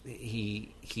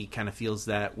 He kind of feels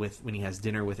that when he has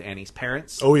dinner with Annie's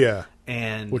parents. Oh yeah,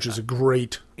 and which is a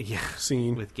great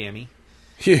scene with Gammy.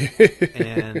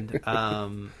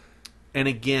 and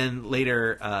again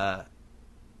later,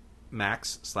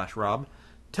 Max/Rob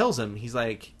tells him he's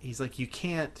like you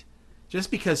can't. Just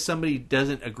because somebody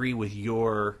doesn't agree with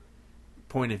your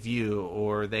point of view,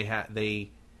 or they have a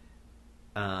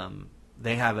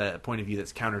point of view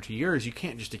that's counter to yours, you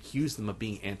can't just accuse them of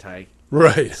being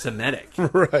anti-Semitic.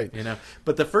 Right. You know.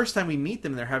 But the first time we meet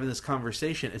them, they're having this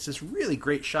conversation. It's this really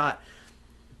great shot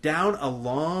down a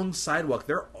long sidewalk.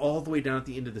 They're all the way down at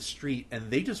the end of the street,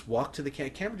 and they just walk to the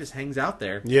camera. Just hangs out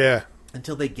there. Yeah.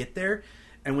 Until they get there,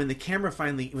 and when they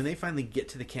finally get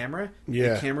to the camera,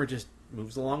 the camera just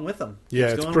moves along with them. Yeah,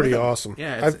 it's pretty awesome.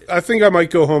 Yeah, I think I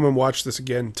might go home and watch this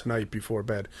again tonight before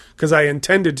bed, because I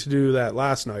intended to do that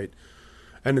last night,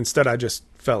 and instead I just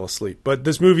fell asleep. But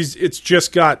this it's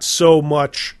just got so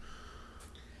much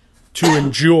to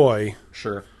enjoy.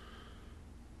 Sure.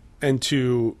 And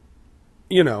to,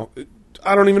 you know,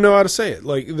 I don't even know how to say it.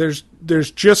 Like, there's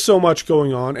just so much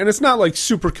going on, and it's not like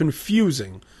super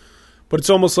confusing, but it's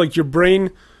almost like your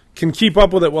brain can keep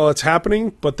up with it while it's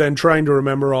happening, but then trying to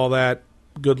remember all that,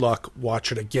 good luck,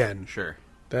 watch it again. Sure.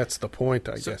 That's the point,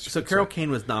 I guess. So Carol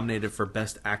Kane was nominated for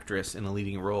Best Actress in a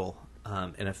Leading Role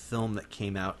in a film that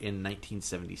came out in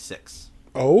 1976.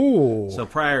 Oh. So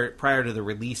prior to the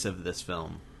release of this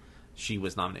film, she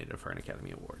was nominated for an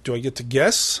Academy Award. Do I get to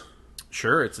guess?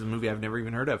 Sure, it's a movie I've never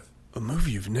even heard of. A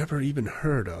movie you've never even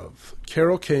heard of.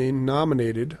 Carol Kane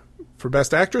nominated for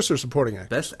Best Actress or Supporting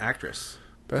Actress? Best Actress.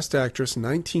 Best Actress,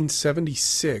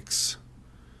 1976.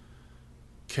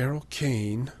 Carol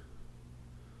Kane.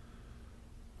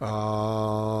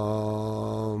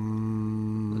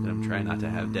 Look, I'm trying not to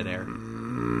have dead air.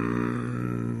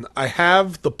 I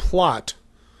have the plot.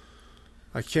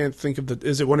 I can't think of the...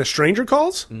 Is it When a Stranger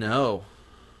Calls? No.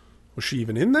 Was she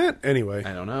even in that? Anyway.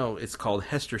 I don't know. It's called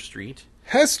Hester Street.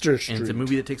 Hester Street. And it's a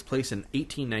movie that takes place in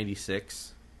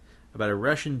 1896 about a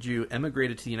Russian Jew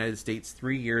emigrated to the United States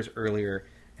 3 years earlier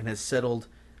and has settled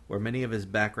where many of his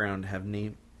background have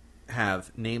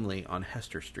namely on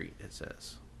Hester Street, it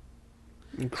says.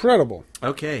 Incredible.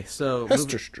 Okay, so...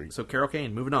 Hester Street. So Carol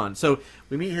Kane, moving on. So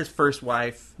we meet his first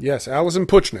wife. Yes, Alison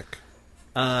Puchnik.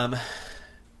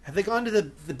 Have they gone to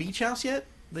the beach house yet?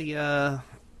 With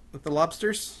the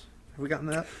lobsters? Have we gotten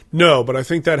that? No, but I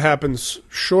think that happens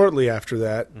shortly after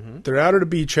that. Mm-hmm. They're out at a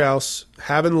beach house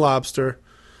having lobster.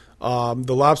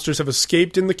 The lobsters have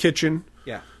escaped in the kitchen.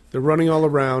 Yeah. They're running all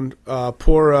around.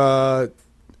 Poor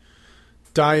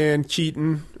Diane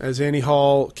Keaton, as Annie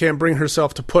Hall, can't bring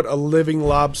herself to put a living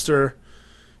lobster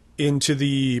into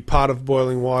the pot of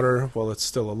boiling water while it's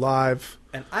still alive.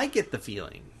 And I get the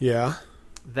feeling Yeah.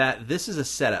 that this is a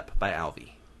setup by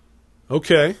Alvy.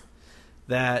 Okay.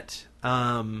 That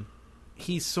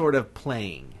he's sort of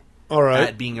playing All right.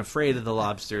 at being afraid of the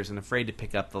lobsters and afraid to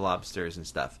pick up the lobsters and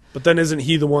stuff. But then isn't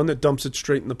he the one that dumps it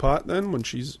straight in the pot then when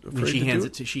she's afraid When she to hands do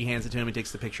it to she hands it to him, he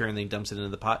takes the picture and then he dumps it into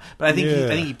the pot. But I think Yeah. I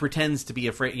think he pretends to be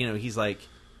afraid. You know, he's like,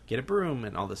 get a broom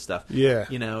and all this stuff. Yeah.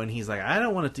 You know, and he's like, I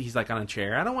don't want it to, he's like on a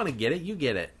chair. I don't want to get it. You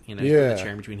get it. You know, Yeah. put the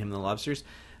chair in between him and the lobsters.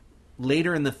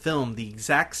 Later in the film, the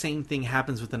exact same thing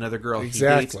happens with another girl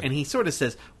Exactly. he dates, and he sort of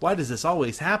says, "Why does this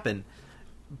always happen?"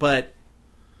 But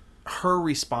her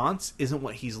response isn't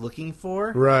what he's looking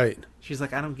for. Right. She's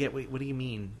like, "I don't get. What do you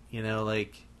mean? You know,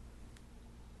 like."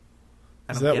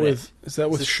 I Is don't that get with it. is that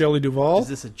with this- Shelley Duvall? Is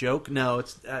this a joke? No,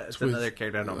 it's with another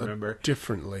character I don't remember.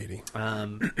 Different lady.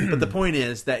 But the point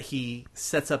is that he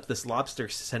sets up this lobster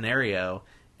scenario,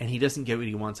 and he doesn't get what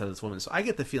he wants out of this woman. So I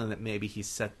get the feeling that maybe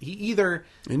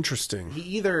Interesting.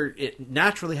 it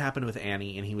naturally happened with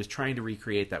Annie, and he was trying to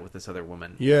recreate that with this other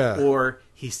woman. Yeah. Or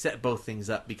he set both things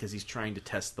up because he's trying to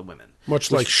test the women.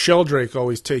 Much like Sheldrake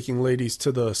always taking ladies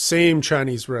to the same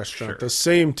Chinese restaurant, Sure. the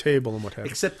same table and what have you.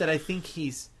 Except that I think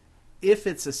if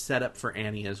it's a setup for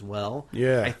Annie as well,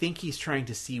 Yeah. I think he's trying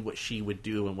to see what she would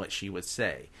do and what she would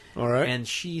say. All right. And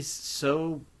she's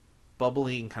so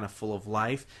bubbly and kind of full of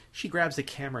life. She grabs a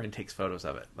camera and takes photos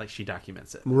of it, like she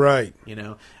documents it. Right. You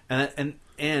know,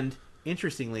 and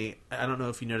interestingly, I don't know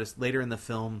if you noticed later in the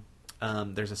film,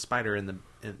 there's a spider in the.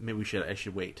 Maybe I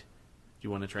should wait. Do you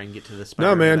want to try and get to the spider?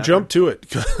 No, in the man, bathroom? jump to it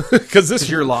because this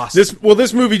you're lost.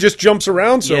 This movie just jumps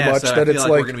around so much so that I feel it's like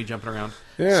like we're going to be jumping around.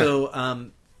 Yeah.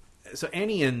 So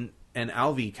Annie and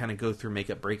Alvy kind of go through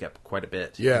makeup breakup quite a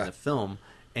bit Yeah. in the film,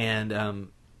 and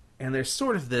there's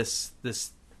sort of this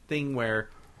thing where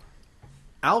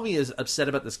Alvy is upset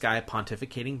about this guy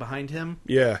pontificating behind him,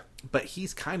 yeah, but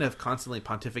he's kind of constantly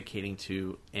pontificating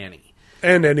to Annie.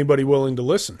 and anybody willing to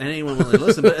listen. And anyone willing to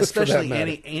listen, but especially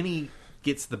matter. Annie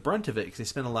gets the brunt of it because they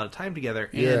spend a lot of time together,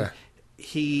 and Yeah.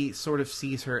 he sort of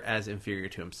sees her as inferior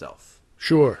to himself.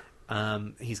 Sure.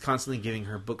 He's constantly giving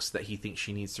her books that he thinks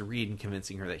she needs to read and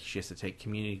convincing her that she has to take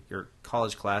community or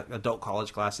adult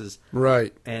college classes.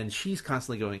 Right. And she's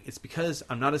constantly going, it's because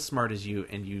I'm not as smart as you,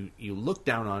 and you look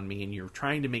down on me, and you're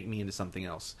trying to make me into something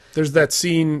else. There's that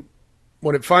scene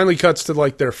when it finally cuts to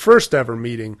like their first ever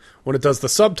meeting when it does the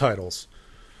subtitles.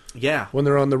 Yeah. When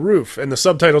they're on the roof, and the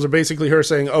subtitles are basically her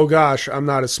saying, "Oh gosh, I'm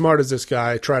not as smart as this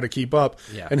guy. Try to keep up,"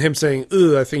 Yeah. and him saying,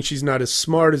 "Ugh, I think she's not as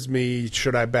smart as me.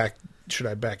 Should I back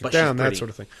it But down?" she's That pretty. sort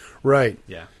of thing. Right.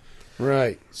 Yeah.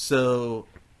 Right. So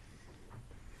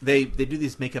they do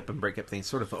these makeup and breakup things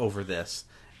sort of over this.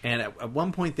 And at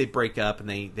one point they break up and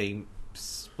they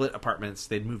split apartments.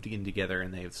 They'd moved in together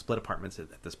and they've split apartments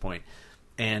at this point.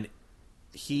 And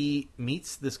he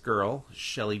meets this girl,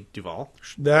 Shelley Duvall.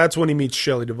 That's when he meets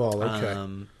Shelley Duvall.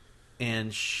 Okay.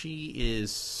 And she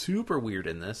is super weird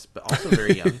in this, but also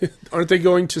very young. Aren't they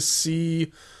going to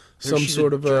see some She's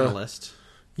sort a of a journalist.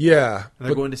 Yeah. And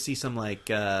they're going to see some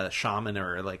like shaman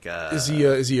or like a. Is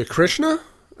he a Krishna?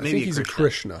 I Maybe think he's a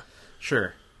Krishna.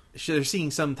 Sure. They're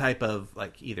seeing some type of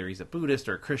like either he's a Buddhist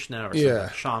or a Krishna or some Yeah.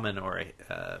 like shaman or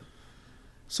a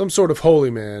Some sort of holy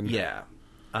man. yeah.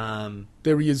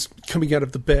 There he is coming out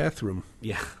of the bathroom.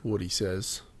 Yeah. Woody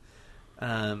says.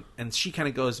 And she kind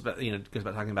of goes about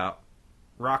talking about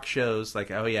rock shows,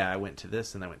 like, oh yeah, I went to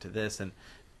this and I went to this, and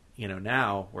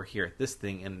now we're here at this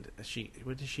thing. And how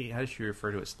does she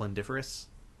refer to it? Splendiferous?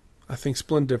 I think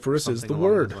splendiferous is Something the along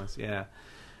word. those lines, yeah.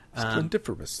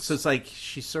 Splendiferous. So it's like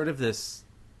she's sort of this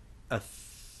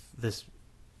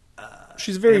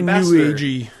She's very new ambassador.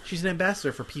 agey. She's an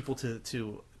ambassador for people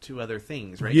to other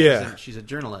things, right? Yeah. She's a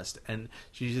journalist, and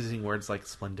she's using words like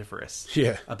splendiferous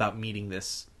Yeah. about meeting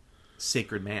this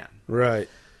sacred man. Right.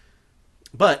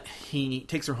 But he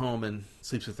takes her home and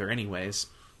sleeps with her anyways.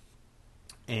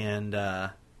 And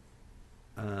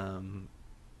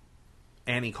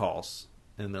Annie calls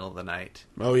in the middle of the night.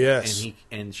 Oh yes.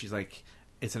 And she's like,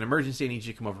 it's an emergency, I need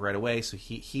you to come over right away. So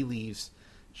he leaves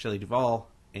Shelley Duvall,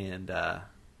 and I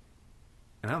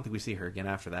don't think we see her again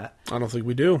after that. I don't think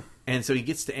we do. And so he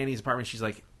gets to Annie's apartment. She's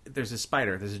like, there's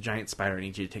a giant spider. I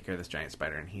need you to take care of this giant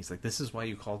spider. And he's like, this is why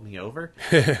you called me over?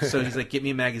 So he's like, get me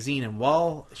a magazine. And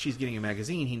while she's getting a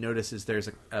magazine, he notices there's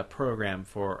a program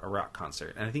for a rock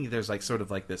concert. And I think there's like sort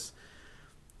of like this,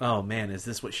 oh man, is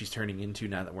this what she's turning into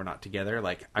now that we're not together?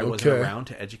 Like, I wasn't around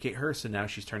to educate her, so now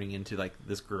she's turning into like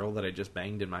this girl that I just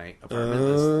banged in my apartment,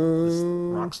 this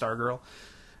rock star girl.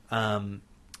 And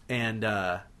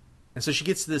so she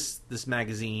gets this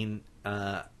magazine.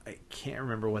 I can't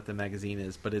remember what the magazine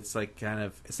is, but it's like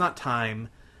it's not Time,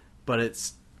 but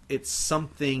it's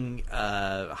something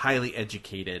highly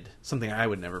educated, something I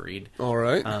would never read. All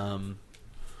right.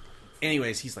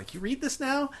 Anyways, he's like, you read this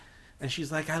now? And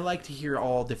she's like, I like to hear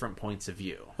all different points of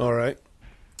view. All right.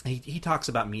 He talks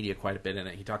about media quite a bit in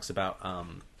it. He talks about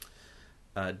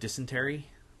dysentery.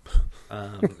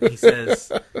 He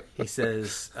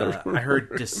says, I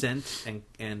heard Dissent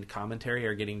and Commentary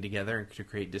are getting together to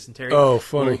create Dysentery. Oh,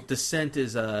 funny. Well, Dissent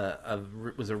was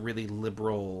a really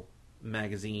liberal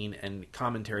magazine, and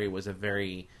Commentary was a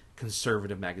very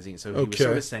conservative magazine. So he was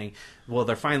sort of saying, well,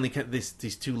 they're finally these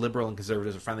two liberal and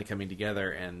conservatives are finally coming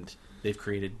together, and they've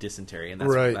created Dysentery, and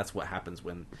that's what happens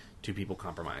when two people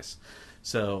compromise.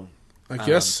 So I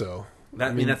guess so.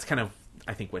 I mean, that's kind of,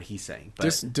 I think, what he's saying.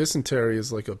 But Dysentery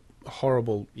is like a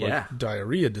horrible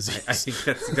diarrhea disease. I think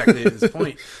that's exactly his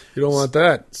point. You don't want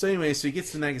that. So anyway, so he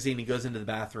gets the magazine, he goes into the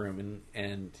bathroom,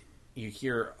 and you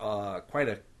hear quite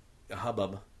a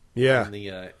hubbub in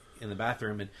the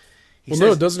bathroom. And he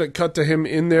says, doesn't it cut to him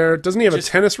in there? Doesn't he have a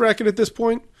tennis racket at this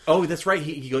point? Oh, that's right.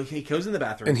 He goes in the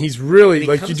bathroom. And he's really,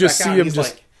 and he you just see him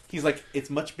just... He's like, it's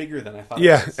much bigger than I thought.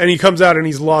 Yeah, and he comes out and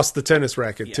he's lost the tennis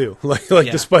racket too. Like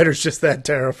the spider's just that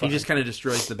terrifying. He just kind of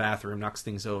destroys the bathroom, knocks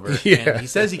things over. Yeah. And he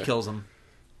says he kills them.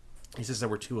 He says there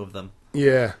were two of them.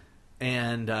 Yeah.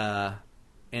 And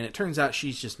it turns out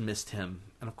she's just missed him.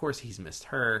 And of course he's missed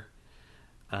her.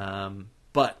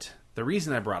 But the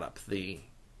reason I brought up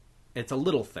it's a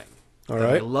little thing that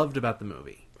I loved about the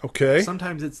movie. Okay.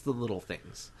 Sometimes it's the little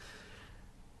things.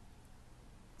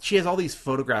 She has all these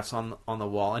photographs on the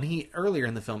wall, and he earlier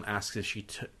in the film asks if she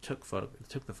took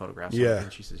the photographs. Yeah,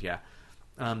 and she says yeah.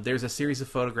 There's a series of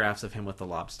photographs of him with the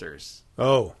lobsters.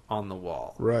 On the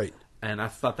wall, right? And I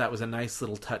thought that was a nice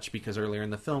little touch because earlier in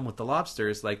the film with the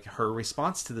lobsters, like her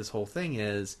response to this whole thing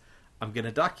is, "I'm going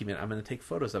to document. I'm going to take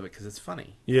photos of it because it's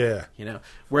funny." Yeah,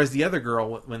 Whereas the other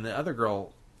girl, when the other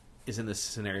girl is in this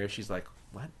scenario, she's like,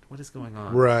 "What? What is going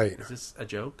on? Right? Is this a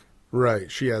joke?" Right.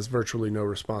 She has virtually no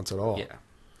response at all. Yeah.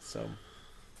 So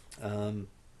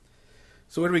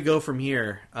where do we go from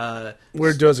here?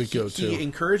 Where does it go to? He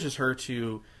encourages her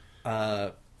to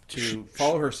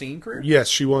follow her singing career. Yes,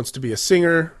 she wants to be a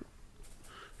singer.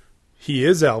 He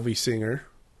is Alvy Singer.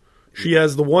 She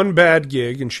has the one bad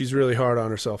gig, and she's really hard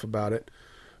on herself about it.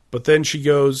 But then she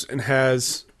goes and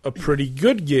has a pretty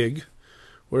good gig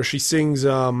where she sings,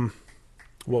 what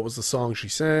was the song she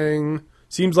sang?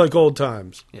 Seems Like Old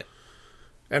Times. Yeah.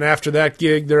 And after that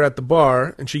gig, they're at the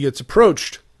bar, and she gets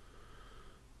approached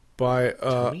by...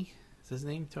 Tony? Is his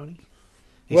name Tony?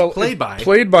 He's played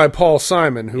by Paul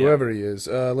Simon, whoever he is.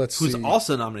 Let's see. Who's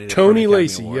also nominated Tony for an Academy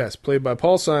Lacey, Award. yes, played by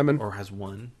Paul Simon. Or has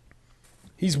won.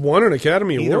 He's won an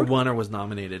Academy Award? Either won or was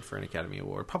nominated for an Academy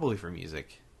Award. Probably for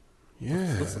music.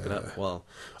 Yeah. Let's look it up. Well,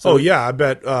 I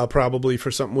bet probably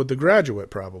for something with The Graduate,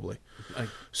 probably.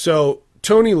 So,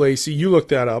 Tony Lacey, you looked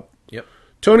that up. Yep.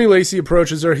 Tony Lacey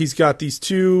approaches her. He's got these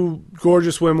two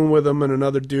gorgeous women with him and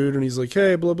another dude, and he's like,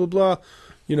 hey, blah, blah, blah.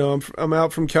 You know, I'm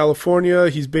out from California.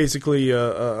 He's basically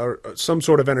some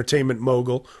sort of entertainment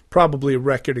mogul, probably a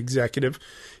record executive.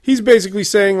 He's basically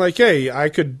saying, like, hey, I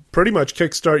could pretty much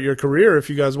kickstart your career if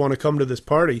you guys want to come to this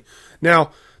party.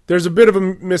 Now, there's a bit of a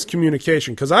miscommunication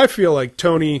because I feel like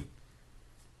Tony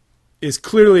is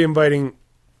clearly inviting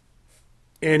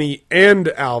Annie and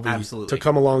Alvy Absolutely. to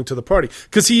come along to the party.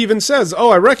 Because he even says,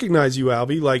 oh, I recognize you,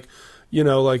 Alvy. Like, you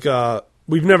know, like,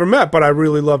 we've never met, but I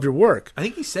really love your work. I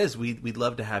think he says we'd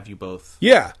love to have you both.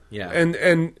 Yeah. Yeah.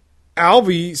 And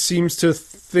Alvy seems to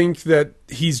think that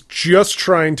he's just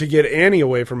trying to get Annie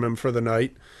away from him for the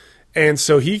night. And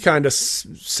so he kind of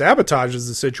sabotages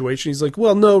the situation. He's like,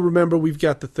 well, no, remember, we've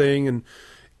got the thing. And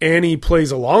Annie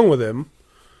plays along with him.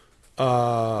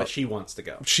 But she wants to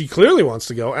go. She clearly wants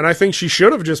to go. And I think she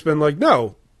should have just been like,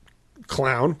 no,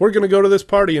 clown, we're going to go to this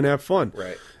party and have fun.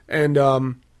 Right. And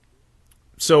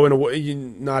so in a way,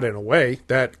 not in a way,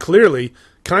 that clearly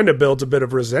kind of builds a bit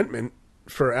of resentment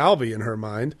for Alvy in her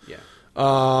mind. Yeah.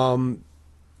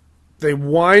 They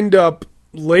wind up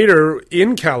later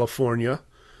in California,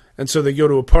 and so they go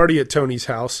to a party at Tony's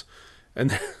house,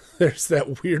 and there's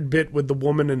that weird bit with the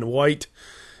woman in white,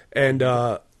 and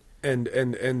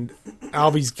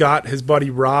Alvy's got his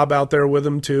buddy Rob out there with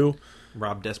him too.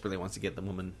 Rob desperately wants to get the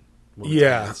woman.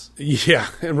 Yeah,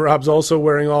 and Rob's also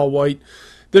wearing all white.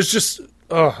 There's just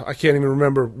I can't even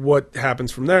remember what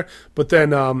happens from there. But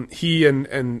then he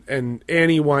and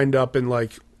Annie wind up in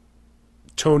like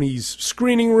Tony's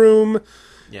screening room.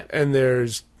 Yeah, and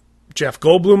there's Jeff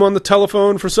Goldblum on the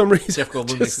telephone for some reason. Jeff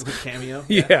Goldblum makes a quick cameo.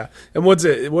 Yeah. And what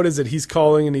is it? He's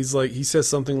calling and he's like, he says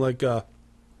something like,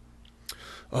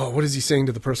 what is he saying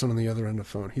to the person on the other end of the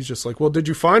phone? He's just like, well, did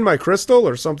you find my crystal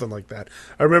or something like that?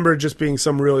 I remember it just being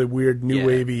some really weird new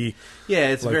wavy. Yeah,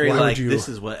 it's like, very like, you... this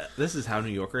is how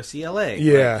New Yorkers see LA.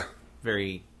 Yeah. Like,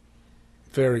 very,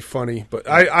 very funny. But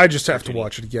I just have to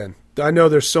watch it again. I know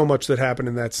there's so much that happened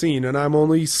in that scene and I'm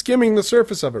only skimming the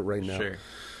surface of it right now. Sure.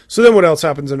 So then what else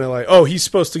happens in LA? Oh, he's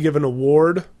supposed to give an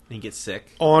award. He gets sick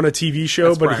on a TV show,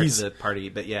 That's but prior he's to the party,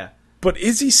 but yeah. But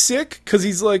is he sick? Because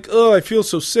he's like, oh, I feel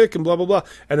so sick and blah, blah, blah.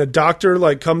 And a doctor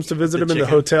like comes to visit him in the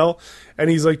hotel. And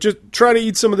he's like, just try to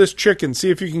eat some of this chicken. See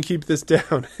if you can keep this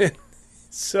down.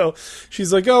 So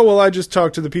she's like, oh, well, I just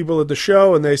talked to the people at the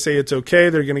show and they say it's okay.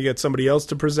 They're going to get somebody else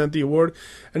to present the award.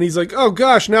 And he's like, oh,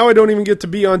 gosh, now I don't even get to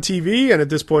be on TV. And at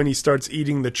this point, he starts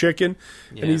eating the chicken.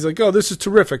 Yeah. And he's like, oh, this is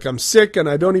terrific. I'm sick and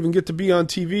I don't even get to be on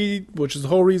TV, which is the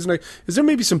whole reason. Is there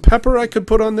maybe some pepper I could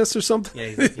put on this or something? Yeah,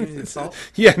 he's using salt.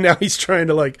 Yeah, now he's trying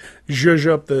to like zhuzh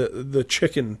up the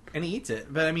chicken. And he eats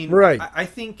it. But I mean, right. I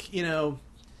think, you know,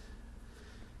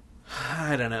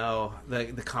 I don't know,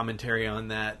 the commentary on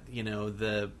that, you know,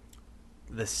 the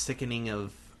sickening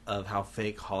of how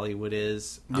fake Hollywood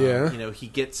is. Yeah. You know, he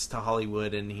gets to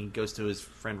Hollywood and he goes to his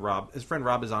friend Rob. His friend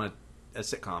Rob is on a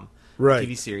sitcom, right,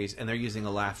 TV series, and they're using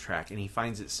a laugh track, and he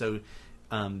finds it so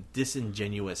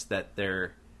disingenuous that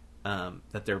they're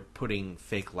putting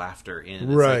fake laughter in. It's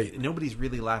right. Like, nobody's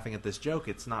really laughing at this joke.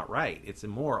 It's not right. It's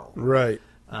immoral. Right.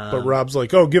 But Rob's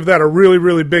like, oh, give that a really,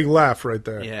 really big laugh right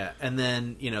there. Yeah, and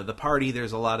then, you know, the party,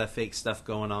 there's a lot of fake stuff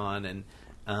going on,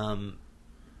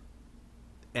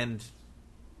 and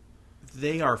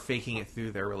they are faking it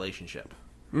through their relationship.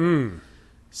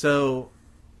 So,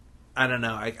 I don't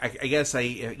know. I guess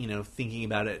you know, thinking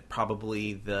about it,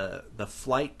 probably the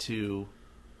flight to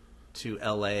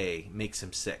L.A. makes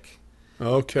him sick.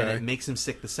 Okay. And it makes him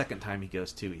sick the second time he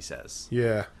goes too, he says.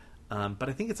 Yeah. But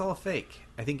I think it's all a fake.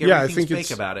 I think everything's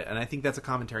fake about it, and I think that's a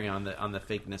commentary on the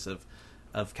fakeness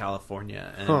of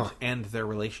California and their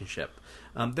relationship.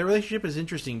 Their relationship is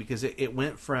interesting because it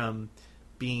went from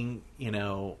being, you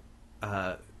know,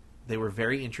 they were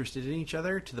very interested in each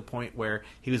other to the point where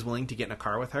he was willing to get in a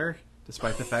car with her,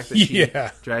 despite the fact that she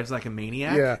drives like a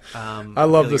maniac. Yeah, I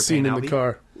love the scene in the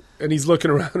car. And he's looking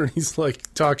around and he's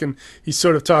like talking. He's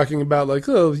sort of talking about like,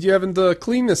 oh, you haven't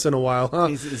cleaned this in a while, huh?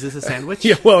 Is this a sandwich?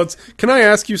 Yeah. Well, can I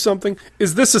ask you something?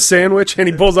 Is this a sandwich? And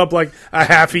he pulls up like a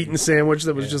half-eaten sandwich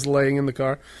that was just laying in the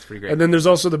car. It's pretty great. And then there's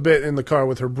also the bit in the car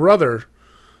with her brother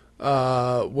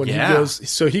when he goes.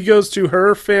 So he goes to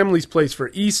her family's place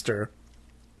for Easter,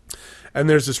 and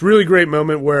there's this really great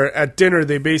moment where at dinner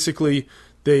they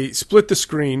split the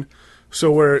screen. So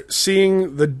we're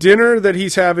seeing the dinner that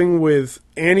he's having with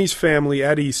Annie's family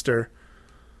at Easter,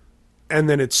 and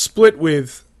then it's split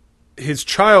with his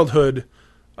childhood.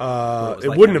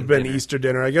 It wouldn't have been Easter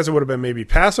dinner. I guess it would have been maybe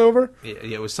Passover. Yeah,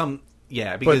 it was some.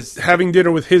 Yeah, because but having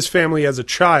dinner with his family as a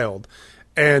child,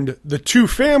 and the two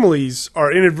families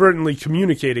are inadvertently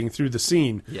communicating through the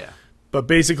scene. Yeah, but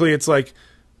basically it's like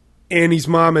Annie's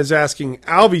mom is asking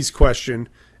Alvy's question,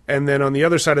 and then on the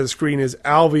other side of the screen is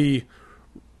Alvy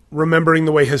remembering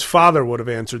the way his father would have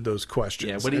answered those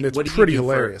questions. Yeah, and it's what do pretty you do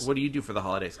hilarious. what do you do for the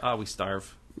holidays? We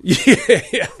starve.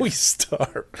 Yeah, we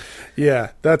starve.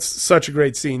 Yeah, that's such a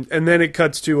great scene. And then it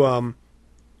cuts to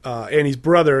Annie's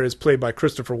brother is played by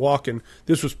Christopher Walken.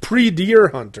 This was pre-Deer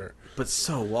Hunter. But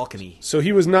so Walken-y. So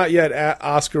he was not yet at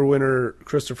Oscar winner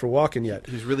Christopher Walken yet.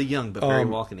 He was really young, but very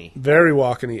Walken-y. Very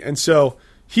Walken-y. And so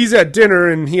he's at dinner,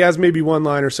 and he has maybe one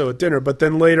line or so at dinner, but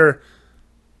then later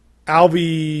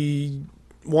Albie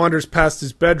wanders past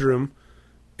his bedroom,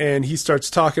 and he starts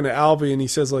talking to Albie, and he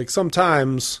says, like,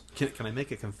 sometimes... Can I make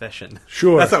a confession?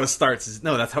 Sure. That's how it starts.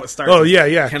 No, that's how it starts. Oh,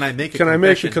 yeah. Can I make a confession?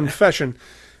 Make a confession?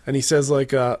 And he says,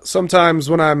 like, sometimes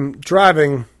when I'm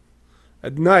driving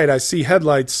at night, I see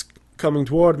headlights coming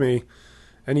toward me.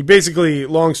 And he basically,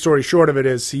 long story short of it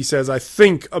is, he says, I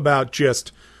think about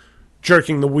just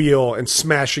jerking the wheel and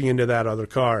smashing into that other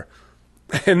car.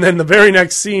 And then the very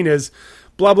next scene is,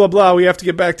 blah, blah, blah, we have to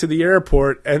get back to the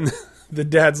airport. And the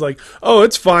dad's like, oh,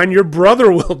 it's fine, your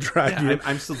brother will drive you.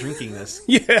 I'm still drinking this.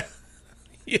 Yeah.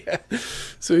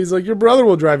 So he's like, your brother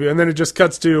will drive you. And then it just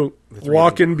cuts to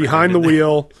Walken behind the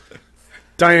wheel,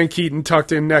 Diane Keaton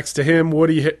tucked in next to him,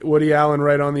 Woody Allen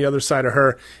right on the other side of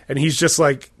her. And he's just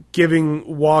like giving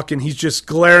Walken, he's just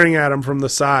glaring at him from the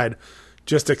side,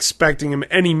 just expecting him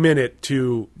any minute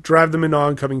to drive them into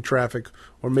oncoming traffic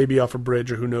or maybe off a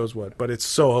bridge or who knows what. But it's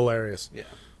so hilarious. Yeah.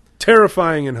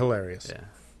 Terrifying and hilarious. Yeah.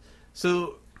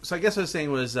 So I guess what I was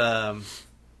saying was, I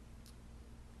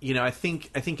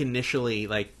think initially,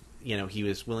 like, he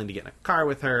was willing to get in a car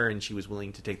with her, and she was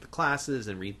willing to take the classes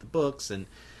and read the books, and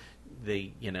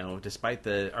they, despite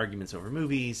the arguments over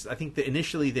movies, I think that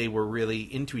initially they were really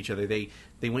into each other. They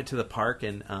went to the park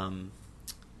and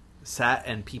sat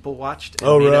and people watched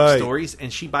and made up stories,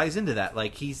 and she buys into that.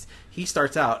 Like, he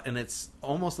starts out, and it's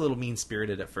almost a little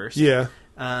mean-spirited at first. Yeah.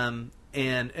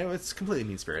 And it's completely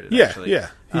mean-spirited, yeah, actually.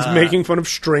 Yeah, he's making fun of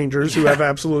strangers who have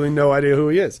absolutely no idea who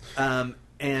he is. And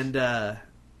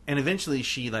eventually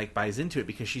she, like, buys into it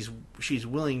because she's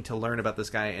willing to learn about this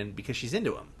guy and because she's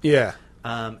into him. Yeah.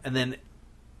 And then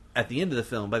by the end of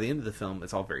the film,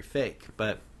 it's all very fake.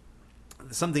 But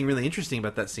something really interesting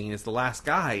about that scene is the last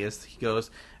guy he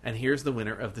goes, and here's the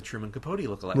winner of the Truman Capote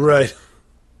lookalike. Right.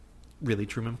 Really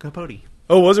Truman Capote.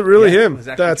 Oh, was it really him? It was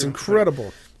That's Truman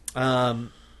incredible. Capote.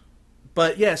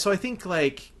 But yeah, so I think,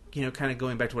 like, kind of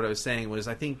going back to what I was saying was,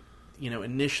 I think,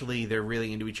 initially they're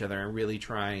really into each other and really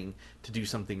trying to do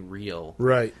something real.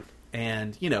 Right.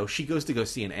 And, she goes to go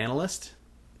see an analyst.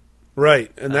 Right.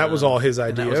 And that was all his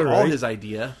idea, and that was right? all his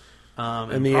idea.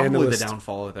 And the probably analyst... the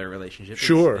downfall of their relationship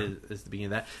sure. is the beginning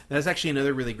of that. And that's actually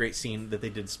another really great scene that they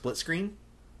did split screen.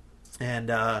 And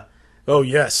oh,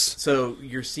 yes. So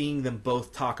you're seeing them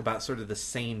both talk about sort of the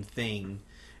same thing,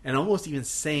 and almost even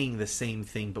saying the same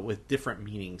thing, but with different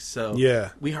meanings. So yeah.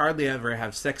 We hardly ever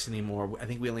have sex anymore. I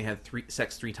think we only had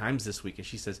sex 3 times this week. And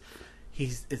she says,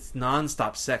 it's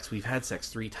nonstop sex. We've had sex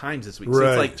 3 times this week. Right.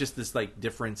 So it's like just this, like,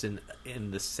 difference in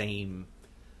the same,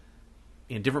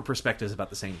 in different perspectives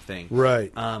about the same thing.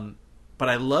 Right. But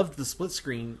I loved the split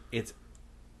screen. It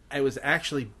was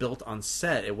actually built on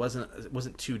set. It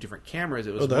wasn't 2 different cameras.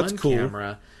 It was one cool.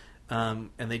 camera.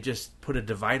 And they just put a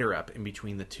divider up in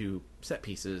between the 2 set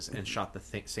pieces and shot the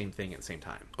same thing at the same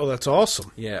time. Oh, that's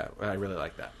awesome. Yeah, I really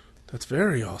like that. That's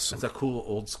very awesome. That's a cool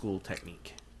old school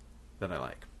technique that I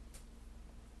like.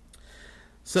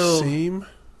 So same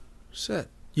set.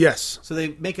 Yes. So they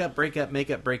make up, break up,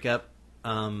 make up, break up.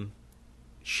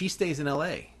 She stays in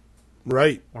L.A.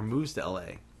 Right. Or moves to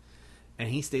L.A. And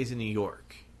he stays in New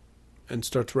York. And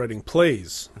starts writing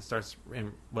plays. He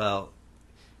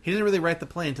doesn't really write the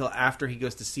play until after he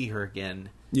goes to see her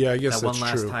again. Yeah, I guess that's one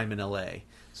last true. time in L.A.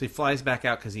 So he flies back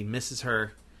out because he misses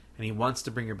her, and he wants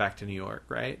to bring her back to New York,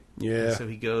 right? Yeah. And so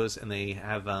he goes, and they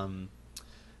have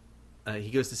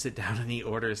he goes to sit down, and he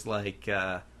orders, like,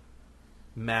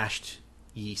 mashed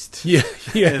yeast. Yeah.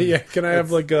 Can I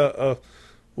have, like, a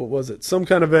what was it? Some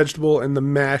kind of vegetable and the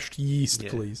mashed yeast,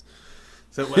 please.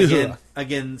 So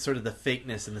again, sort of the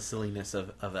fakeness and the silliness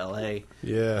of L.A.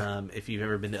 Yeah. If you've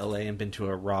ever been to L.A. and been to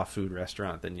a raw food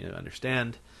restaurant, then you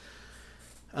understand.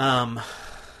 I'm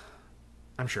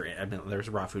sure. I mean, there's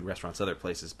raw food restaurants other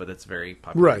places, but it's very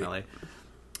popular in L.A.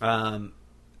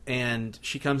 And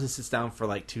she comes and sits down for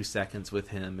like 2 seconds with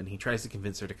him, and he tries to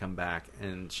convince her to come back,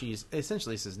 and she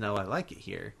essentially says, "No, I like it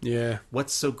here. Yeah.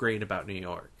 What's so great about New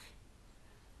York?"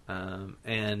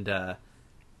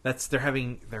 They're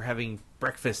having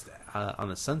breakfast on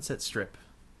the Sunset Strip.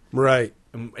 Right.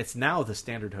 It's now the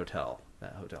Standard Hotel.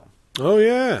 That hotel. Oh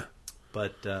yeah.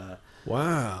 But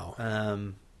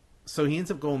wow. So he ends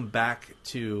up going back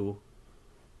to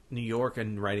New York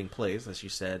and writing plays, as you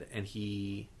said, and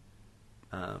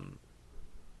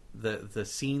the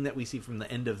scene that we see from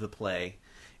the end of the play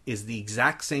is the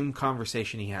exact same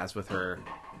conversation he has with her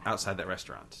outside that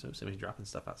restaurant. So somebody's dropping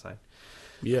stuff outside.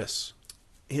 Yes.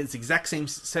 His exact same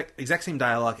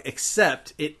dialogue,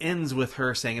 except it ends with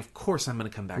her saying, "Of course, I'm going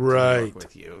to come back to New Right. York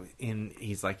with you." And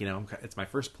he's like, "It's my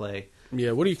first play.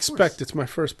 Yeah, what do you expect? It's my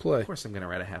first play. Of course, I'm going to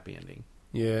write a happy ending."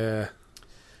 Yeah.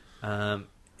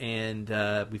 And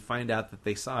we find out that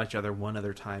they saw each other one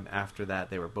other time after that.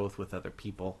 They were both with other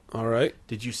people. All right.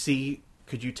 Could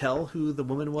you tell who the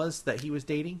woman was that he was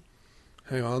dating?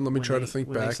 Hang on, let me try to think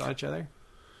when back. they saw each other?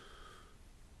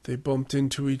 They bumped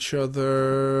into each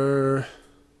other.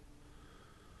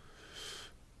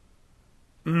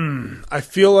 I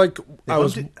feel like They I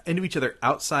was bumped into each other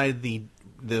outside the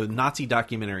Nazi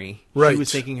documentary. Right. She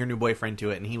was taking her new boyfriend to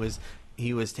it, and he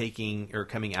was taking or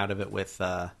coming out of it with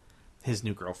his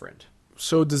new girlfriend.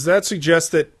 So does that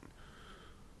suggest that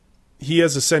he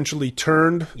has essentially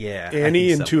turned Yeah, I Annie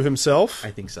think so. into himself?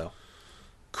 I think so.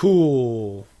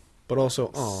 Cool. But also,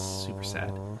 aw. Super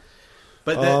sad.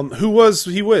 But who was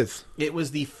he with? it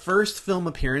was the first film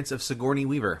appearance of Sigourney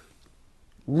Weaver.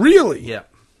 Really? Yeah.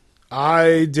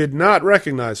 I did not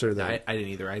recognize her then. I didn't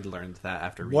either. I learned that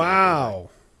after reading Wow.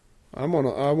 I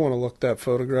wanna look that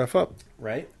photograph up. it.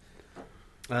 Right?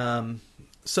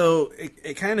 So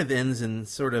it kind of ends in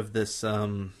sort of this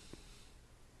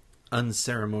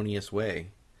unceremonious way.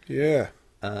 Yeah.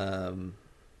 The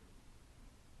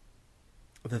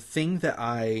thing that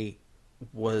I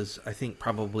think,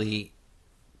 probably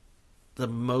the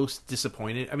most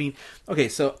disappointed. I mean, okay,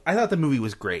 so I thought the movie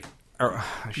was great. Or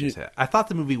I should say, I thought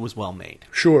the movie was well made.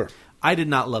 Sure. I did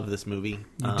not love this movie.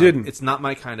 You didn't. It's not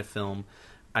my kind of film.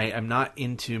 I'm not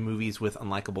into movies with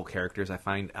unlikable characters. I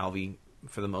find Alvy,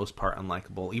 for the most part,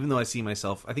 unlikable. Even though I see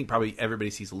myself, I think probably everybody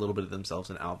sees a little bit of themselves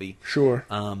in Alvy. Sure.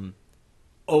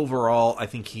 Overall, I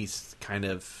think he's kind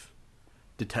of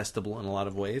detestable in a lot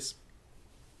of ways.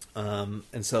 And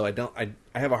so I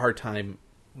have a hard time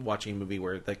watching a movie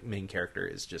where the main character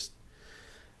is just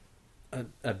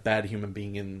a bad human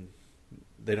being and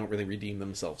they don't really redeem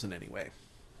themselves in any way.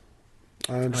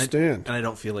 I understand. And I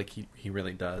don't feel like he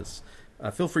really does.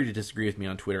 Feel free to disagree with me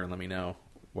on Twitter and let me know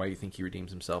why you think he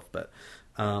redeems himself. But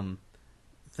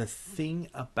the thing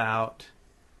about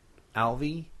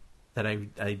Alvy that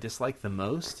I dislike the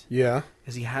most Yeah.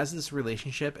 is he has this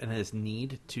relationship and his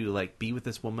need to like be with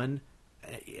this woman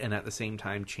and at the same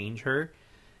time change her.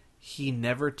 He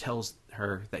never tells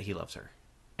her that he loves her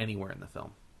anywhere in the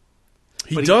film.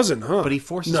 He doesn't, huh? But he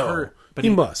forces No, her. But he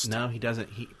must. No, he doesn't.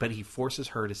 But he forces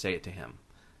her to say it to him.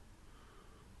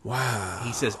 Wow.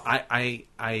 He says, "I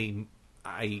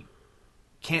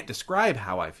can't describe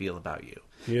how I feel about you."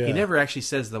 Yeah. He never actually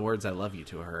says the words "I love you"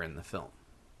 to her in the film,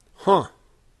 Huh.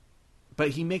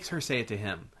 but he makes her say it to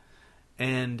him,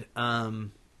 and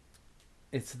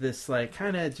it's this like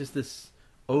kind of just this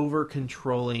over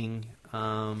controlling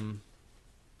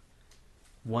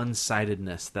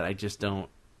one-sidedness that I just don't.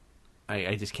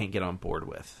 I just can't get on board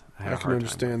with. I have a I can hard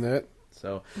understand time with. that.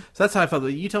 So that's how I felt.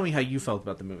 You tell me how you felt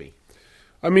about the movie.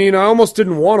 I mean, I almost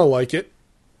didn't want to like it,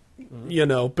 you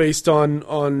know, based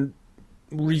on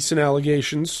recent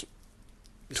allegations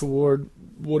toward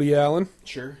Woody Allen.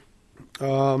 Sure.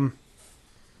 But,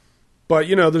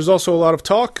 you know, there's also a lot of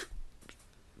talk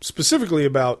specifically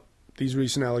about these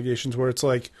recent allegations where it's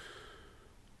like,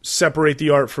 separate the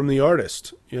art from the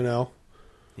artist, you know?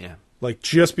 Yeah. Like,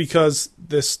 just because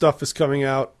this stuff is coming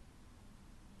out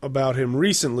about him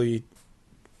recently,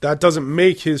 that doesn't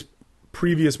make his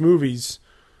previous movies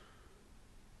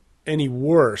any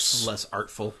worse. Less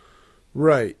artful.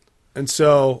 Right. And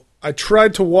so I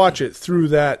tried to watch it through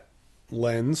that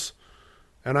lens,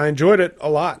 and I enjoyed it a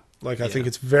lot. Like, I think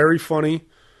it's very funny.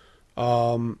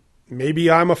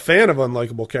 Maybe I'm a fan of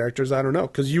unlikable characters. I don't know.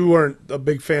 Because you weren't a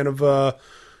big fan of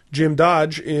Jim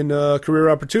Dodge in Career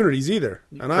Opportunities either.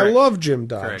 And I Correct. love Jim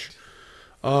Dodge.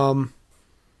 Correct.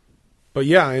 But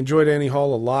yeah, I enjoyed Annie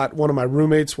Hall a lot. One of my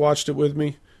roommates watched it with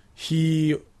me.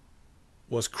 He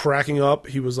was cracking up.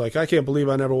 He was like, I can't believe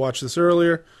I never watched this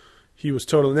earlier. He was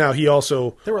totally... Now, he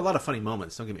also There were a lot of funny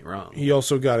moments, don't get me wrong.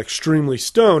 got extremely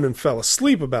stoned and fell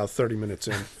asleep about 30 minutes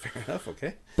in. Fair enough,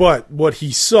 okay. But what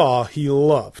he saw, he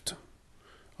loved.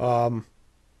 And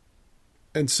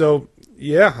so,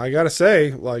 yeah, I gotta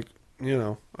say, like, you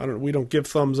know, we don't give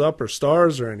thumbs up or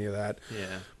stars or any of that.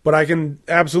 Yeah. But I can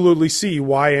absolutely see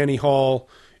why Annie Hall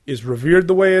is revered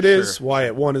the way it is, Sure. why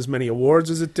it won as many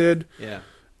awards as it did. Yeah.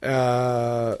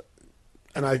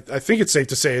 And I think it's safe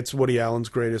to say it's Woody Allen's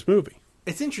greatest movie.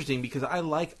 It's interesting because I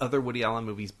like other Woody Allen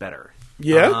movies better.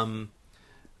 Yeah?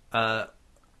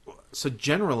 So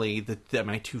generally,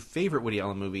 my two favorite Woody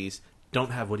Allen movies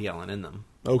don't have Woody Allen in them.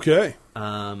 Okay.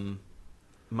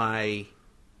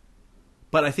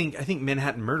 But I think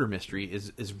Manhattan Murder Mystery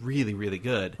is really, really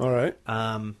good. All right.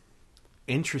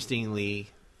 Interestingly,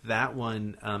 that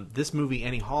one, this movie,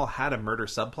 Annie Hall, had a murder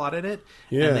subplot in it,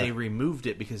 Yeah. and they removed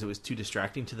it because it was too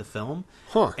distracting to the film,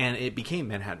 Huh. and it became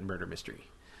Manhattan Murder Mystery.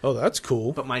 Oh, that's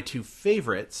cool. But my two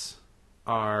favorites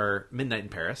are Midnight in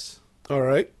Paris, All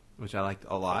right. which I liked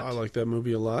a lot. I like that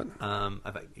movie a lot. I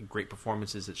thought great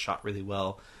performances. It's shot really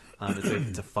well.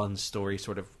 It's a fun story,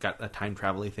 sort of got a time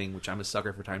travel-y thing, which I'm a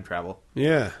sucker for time travel.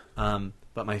 Yeah.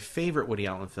 But my favorite Woody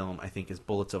Allen film, I think, is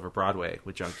Bullets Over Broadway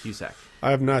with John Cusack.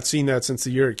 I have not seen that since the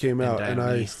year it came out, and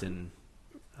Diane East and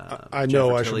I know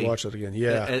Jennifer I Tilly. should watch that again.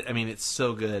 Yeah. I mean, it's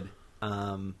so good,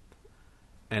 and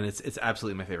it's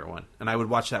absolutely my favorite one. And I would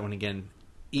watch that one again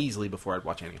easily before I'd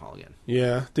watch Annie Hall again.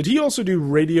 Yeah. Did he also do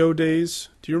Radio Days?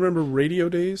 Do you remember Radio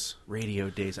Days? Radio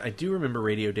Days. I do remember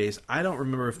Radio Days. I don't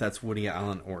remember if that's Woody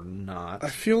Allen or not. I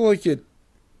feel like it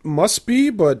must be,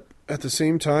 but at the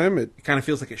same time, It kind of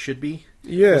feels like it should be.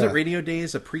 Yeah. Was it Radio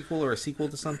Days, a prequel or a sequel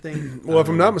to something? Well, if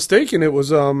I'm not mistaken, it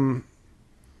was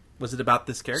Was it about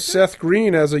this character? Seth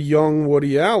Green as a young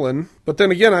Woody Allen. But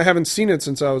then again, I haven't seen it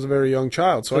since I was a very young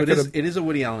child, so I it could is, have. it is a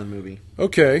Woody Allen movie.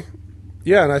 Okay.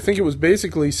 Yeah, and I think it was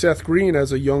basically Seth Green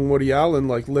as a young Woody Allen,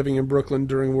 like living in Brooklyn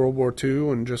during World War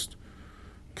II, and just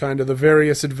kind of the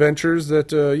various adventures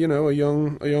that a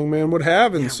young man would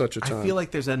have in such a time. I feel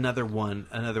like there's another one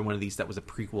of these that was a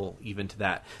prequel even to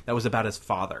that. That was about his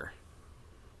father.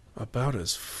 About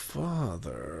his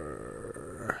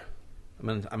father.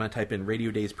 I'm gonna type in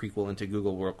Radio Days prequel into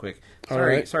Google real quick. All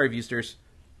Sorry, right. sorry, Viewsters.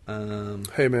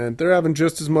 Hey man, they're having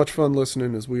just as much fun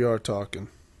listening as we are talking.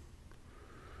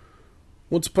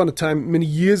 Once upon a time, many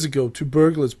years ago, two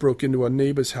burglars broke into our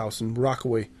neighbor's house in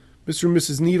Rockaway. Mr. and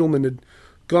Mrs. Needleman had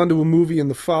gone to a movie and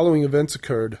the following events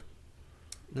occurred.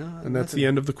 No, And that's the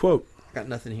end of the quote. Got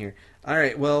nothing here. All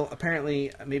right. Well,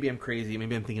 apparently, maybe I'm crazy.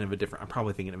 Maybe I'm thinking of a different. I'm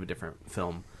probably thinking of a different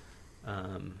film.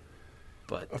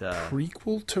 But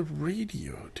Prequel to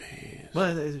Radio Days.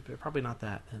 well, it's probably not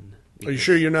that. Are you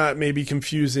sure you're not maybe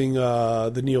confusing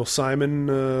the Neil Simon,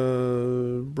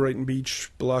 Brighton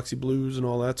Beach, Biloxi Blues, and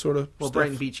all that sort of Well, stuff?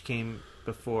 Brighton Beach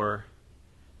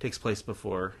takes place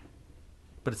before,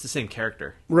 but it's the same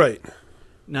character. Right.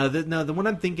 No, the one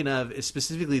I'm thinking of is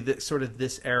specifically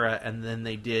this era, and then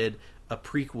they did a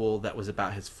prequel that was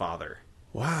about his father,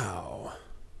 Wow.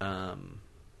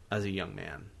 as a young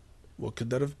man. What could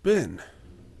that have been?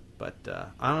 But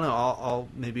I don't know.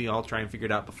 I'll try and figure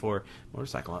it out before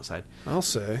motorcycle outside. I'll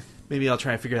say. Maybe I'll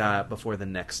try and figure it out before the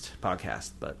next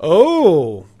podcast. But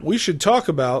Oh, we should talk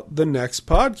about the next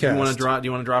podcast. do you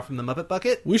want to draw from the Muppet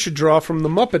Bucket? We should draw from the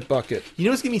Muppet Bucket. You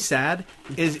know what's gonna be sad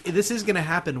is this is gonna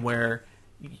happen where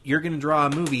you're gonna draw a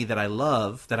movie that I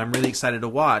love that I'm really excited to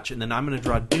watch, and then I'm gonna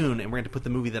draw Dune, and we're gonna put the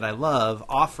movie that I love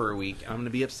off for a week. I'm gonna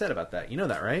be upset about that. You know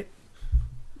that, right?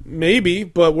 Maybe,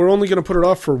 but we're only going to put it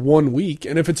off for 1 week.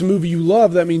 And if it's a movie you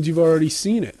love, that means you've already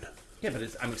seen it. Yeah, but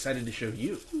I'm excited to show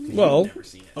you. 'Cause Well, you've never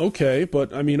seen it. okay,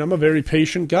 but I mean, I'm a very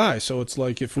patient guy, so it's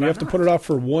like if we But have I'm to not. put it off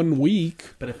for 1 week,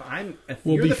 But if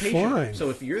We'll you're be the patient, fine.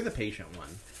 so if you're the patient one,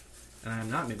 and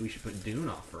I'm not, maybe we should put Dune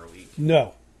off for a week.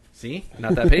 no. See,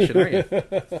 not that patient,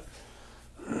 are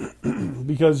you?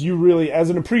 Because you really, as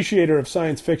an appreciator of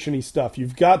science fiction-y stuff,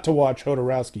 you've got to watch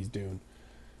Jodorowsky's Dune.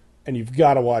 And you've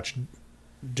got to watch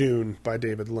Dune by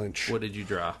David Lynch. What did you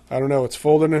draw? I don't know, it's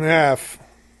folded in half.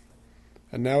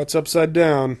 And now it's upside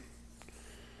down.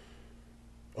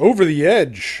 Over the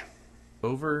edge.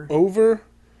 Over Over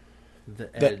the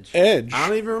the edge. edge. I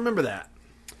don't even remember that.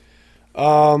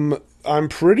 I'm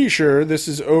pretty sure this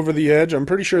is Over the Edge. I'm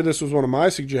pretty sure this was one of my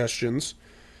suggestions.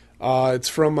 It's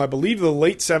from, I believe, the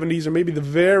late 70s or maybe the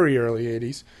very early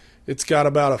 80s. It's got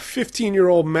about a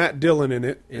 15-year-old Matt Dillon in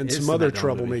it and is some the other Matt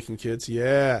Dillon movie. troublemaking kids.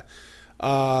 Yeah.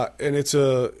 And it's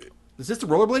a... Is this the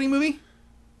rollerblading movie?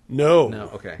 No. No,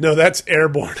 okay. No, that's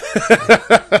Airborne.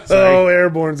 Oh,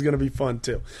 Airborne's going to be fun,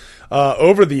 too.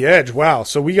 Over the Edge. Wow.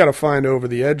 So we got to find Over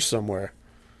the Edge somewhere.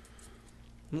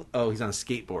 Oh, he's on a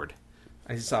skateboard.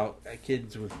 I saw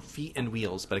kids with feet and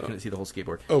wheels, but I couldn't see the whole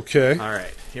skateboard. Okay. All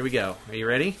right, here we go. Are you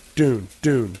ready? Dune,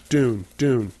 Dune, Dune,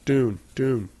 Dune, Dune,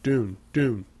 Dune, Dune,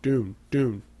 Dune, Dune,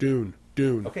 Dune, Dune,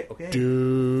 Dune. Okay.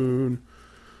 Dune.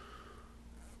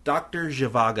 Dr.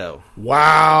 Zhivago.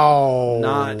 Wow.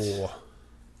 Not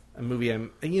a movie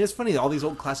and it's funny, all these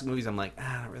old classic movies, I'm like,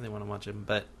 I don't really want to watch them,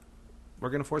 but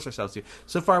we're going to force ourselves to.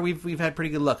 So far, we've had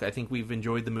pretty good luck. I think we've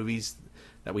enjoyed the movies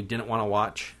that we didn't want to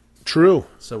watch. True.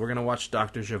 So we're going to watch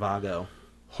Dr. Zhivago.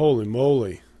 Holy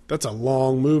moly. That's a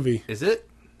long movie. Is it?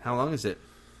 How long is it?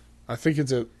 I think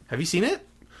it's a... Have you seen it?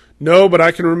 No, but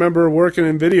I can remember working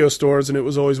in video stores, and it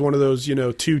was always one of those,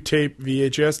 2-tape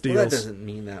VHS deals. Well, that doesn't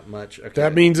mean that much. Okay.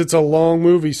 That means it's a long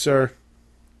movie, sir.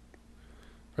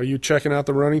 Are you checking out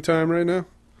the running time right now?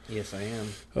 Yes, I am.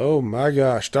 Oh, my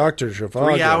gosh. Dr.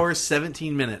 Zhivago. 3 hours,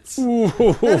 17 minutes.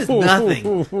 That is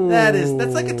nothing.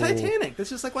 That's like a Titanic.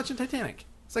 That's just like watching Titanic.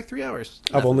 It's like 3 hours.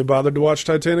 I've only bothered to watch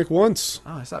Titanic once.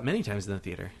 Oh, I saw it many times in the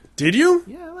theater. Did you?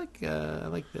 Yeah, I like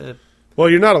the... Well,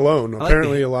 you're not alone. like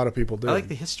Apparently, a lot of people do. I like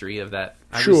the history of that.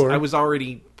 Sure. I was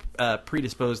already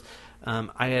predisposed.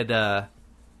 I had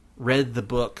read the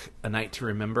book A Night to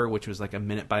Remember, which was like a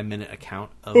minute-by-minute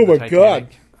account of the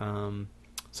Titanic.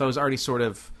 So I was already sort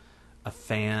of a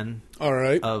fan All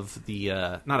right. of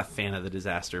the... not a fan of the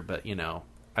disaster, but,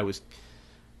 I was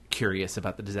curious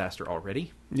about the disaster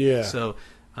already. Yeah. So,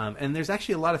 and there's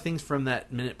actually a lot of things from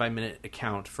that minute-by-minute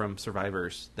account from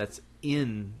survivors that's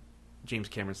in James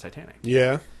Cameron's Titanic.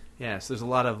 Yeah. Yeah, so there's a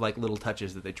lot of like little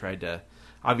touches that they tried to.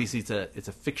 Obviously, it's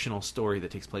a fictional story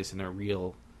that takes place in a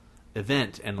real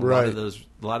event, and a lot of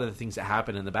the things that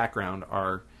happen in the background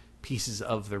are pieces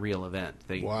of the real event. I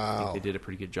think they did a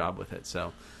pretty good job with it.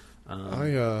 So,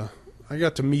 I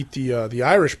got to meet the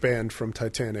Irish band from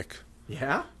Titanic.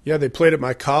 Yeah. Yeah, they played at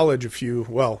my college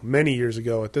many years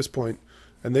ago at this point,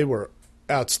 and they were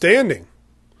outstanding.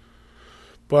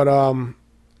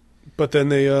 But then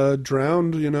they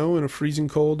drowned, in a freezing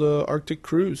cold Arctic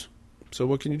cruise. So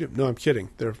what can you do? No, I'm kidding.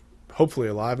 They're hopefully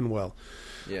alive and well.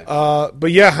 Yeah.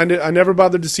 But yeah, I never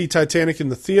bothered to see Titanic in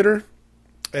the theater.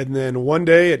 And then one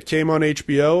day it came on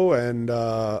HBO, and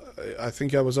I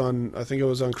think I was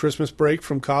on Christmas break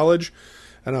from college,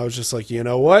 and I was just like, you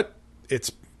know what?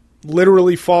 It's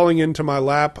literally falling into my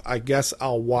lap. I guess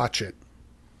I'll watch it.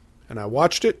 And I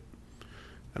watched it,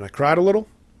 and I cried a little,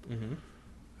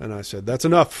 and I said, that's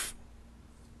enough.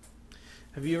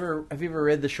 Have you ever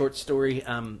read the short story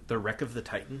 "The Wreck of the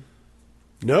Titan"?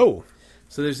 No.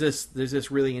 So there's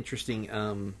this really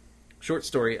interesting short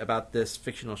story about this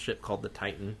fictional ship called the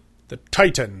Titan. The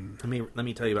Titan. Let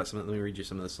me tell you about some. Let me read you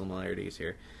some of the similarities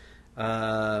here.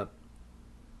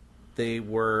 They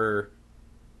were.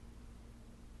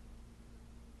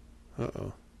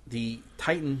 The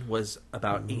Titan was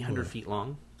about 800 feet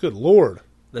long. Good Lord.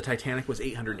 The Titanic was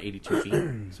 882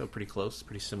 feet, so pretty close,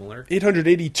 pretty similar.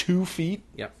 882 feet?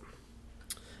 Yep.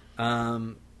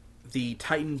 The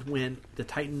Titan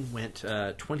went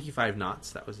 25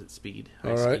 knots. That was its speed.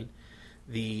 High speed.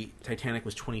 The Titanic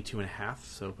was 22.5,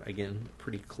 so again,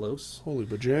 pretty close. Holy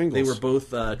bajangles. They were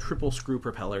both triple screw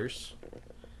propellers.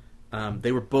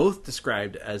 They were both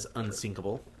described as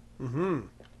unsinkable.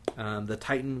 Mm-hmm. The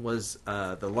Titan was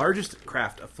the largest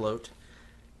craft afloat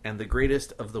and the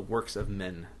greatest of the works of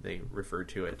men, they referred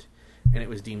to it. And it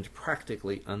was deemed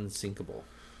practically unsinkable.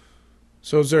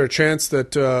 So is there a chance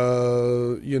that,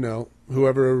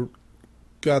 whoever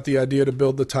got the idea to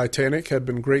build the Titanic had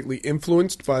been greatly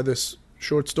influenced by this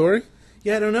short story?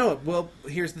 Yeah, I don't know. Well,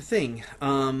 here's the thing.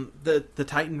 The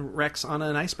Titan wrecks on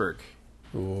an iceberg.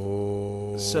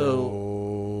 Oh.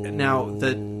 So now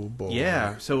boy.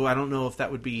 Yeah. So I don't know if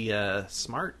that would be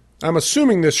smart. I'm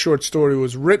assuming this short story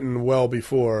was written well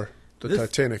before the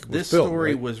Titanic was built. This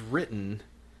story right? was written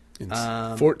in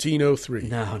 1403.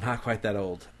 No, not quite that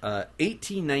old.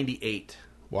 1898.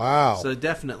 Wow. So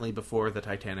definitely before the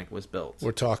Titanic was built.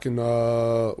 We're talking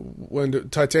when the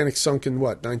Titanic sunk in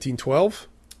what, 1912?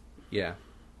 Yeah.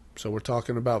 So we're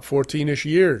talking about 14-ish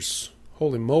years.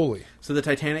 Holy moly. So the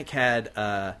Titanic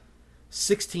had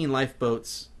 16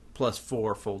 lifeboats plus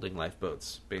 4 folding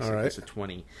lifeboats, basically, right. So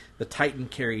 20. The Titan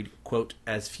carried, quote,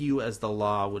 as few as the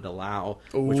law would allow,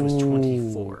 which was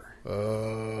 24.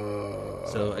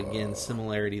 So again,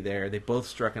 similarity there. They both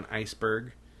struck an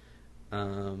iceberg.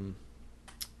 The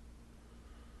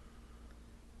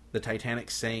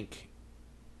Titanic sank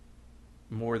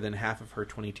more than half of her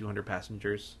 2,200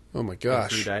 passengers. Oh my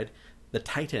gosh. And 3 died. The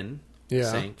Titan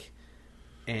sank,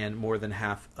 and more than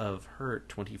half of her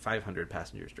 2,500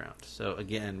 passengers drowned. So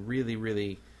again, really,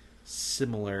 really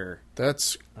similar.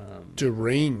 That's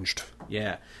deranged.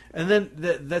 Yeah, and then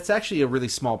that's actually a really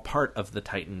small part of the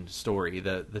Titan story.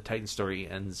 The Titan story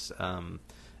ends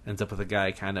up with a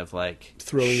guy kind of like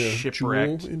throwing a jewel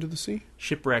into the sea,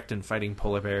 shipwrecked and fighting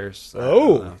polar bears.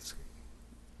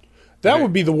 That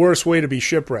would be the worst way to be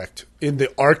shipwrecked, in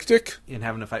the Arctic, in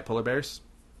having to fight polar bears.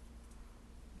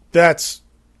 That's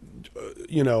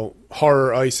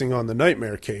horror icing on the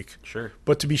nightmare cake. Sure.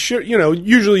 But to be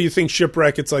usually you think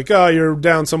shipwreck, it's like, oh, you're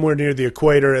down somewhere near the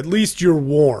equator. At least you're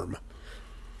warm.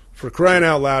 For crying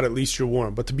out loud, at least you're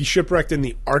warm. But to be shipwrecked in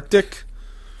the Arctic,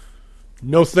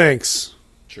 no thanks.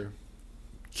 Sure.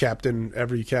 Captain,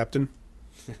 every captain.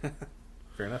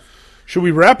 Fair enough. Should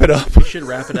we wrap it up? We should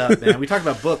wrap it up, man. We talked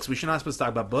about books. We should not supposed to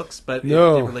talk about books, but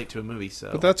No. it did relate to a movie. So,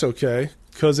 But that's okay,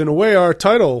 because in a way, our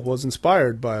title was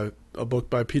inspired by a book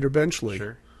by Peter Benchley.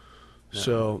 sure. No,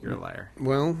 So, you're a liar.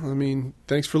 well, I mean,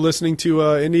 thanks for listening to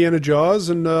Indiana Jaws,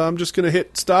 and I'm just going to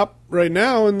hit stop right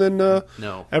now, and then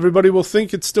No. everybody will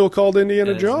think it's still called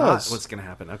Indiana That is Jaws. not what's going to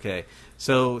happen. Okay.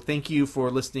 So thank you for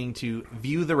listening to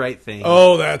View the Right Thing.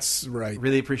 Oh, that's right.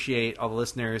 Really appreciate all the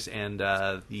listeners and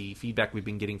the feedback we've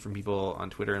been getting from people on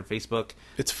Twitter and Facebook.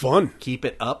 It's fun. Keep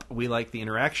it up. We like the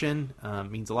interaction.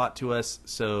 It means a lot to us,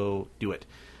 so do it.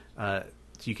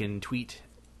 You can tweet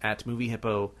at Movie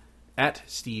Hippo, at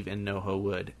Steve and NoHo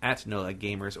Wood, at No Lag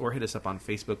Gamers, or hit us up on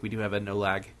Facebook. We do have a No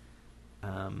Lag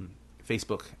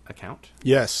Facebook account.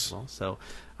 Yes. Well, so,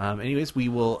 anyways, we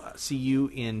will see you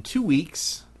in 2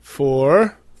 weeks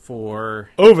For for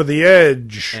Over the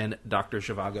Edge. and Dr.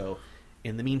 Zhivago.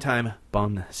 In the meantime,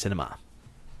 bon cinema.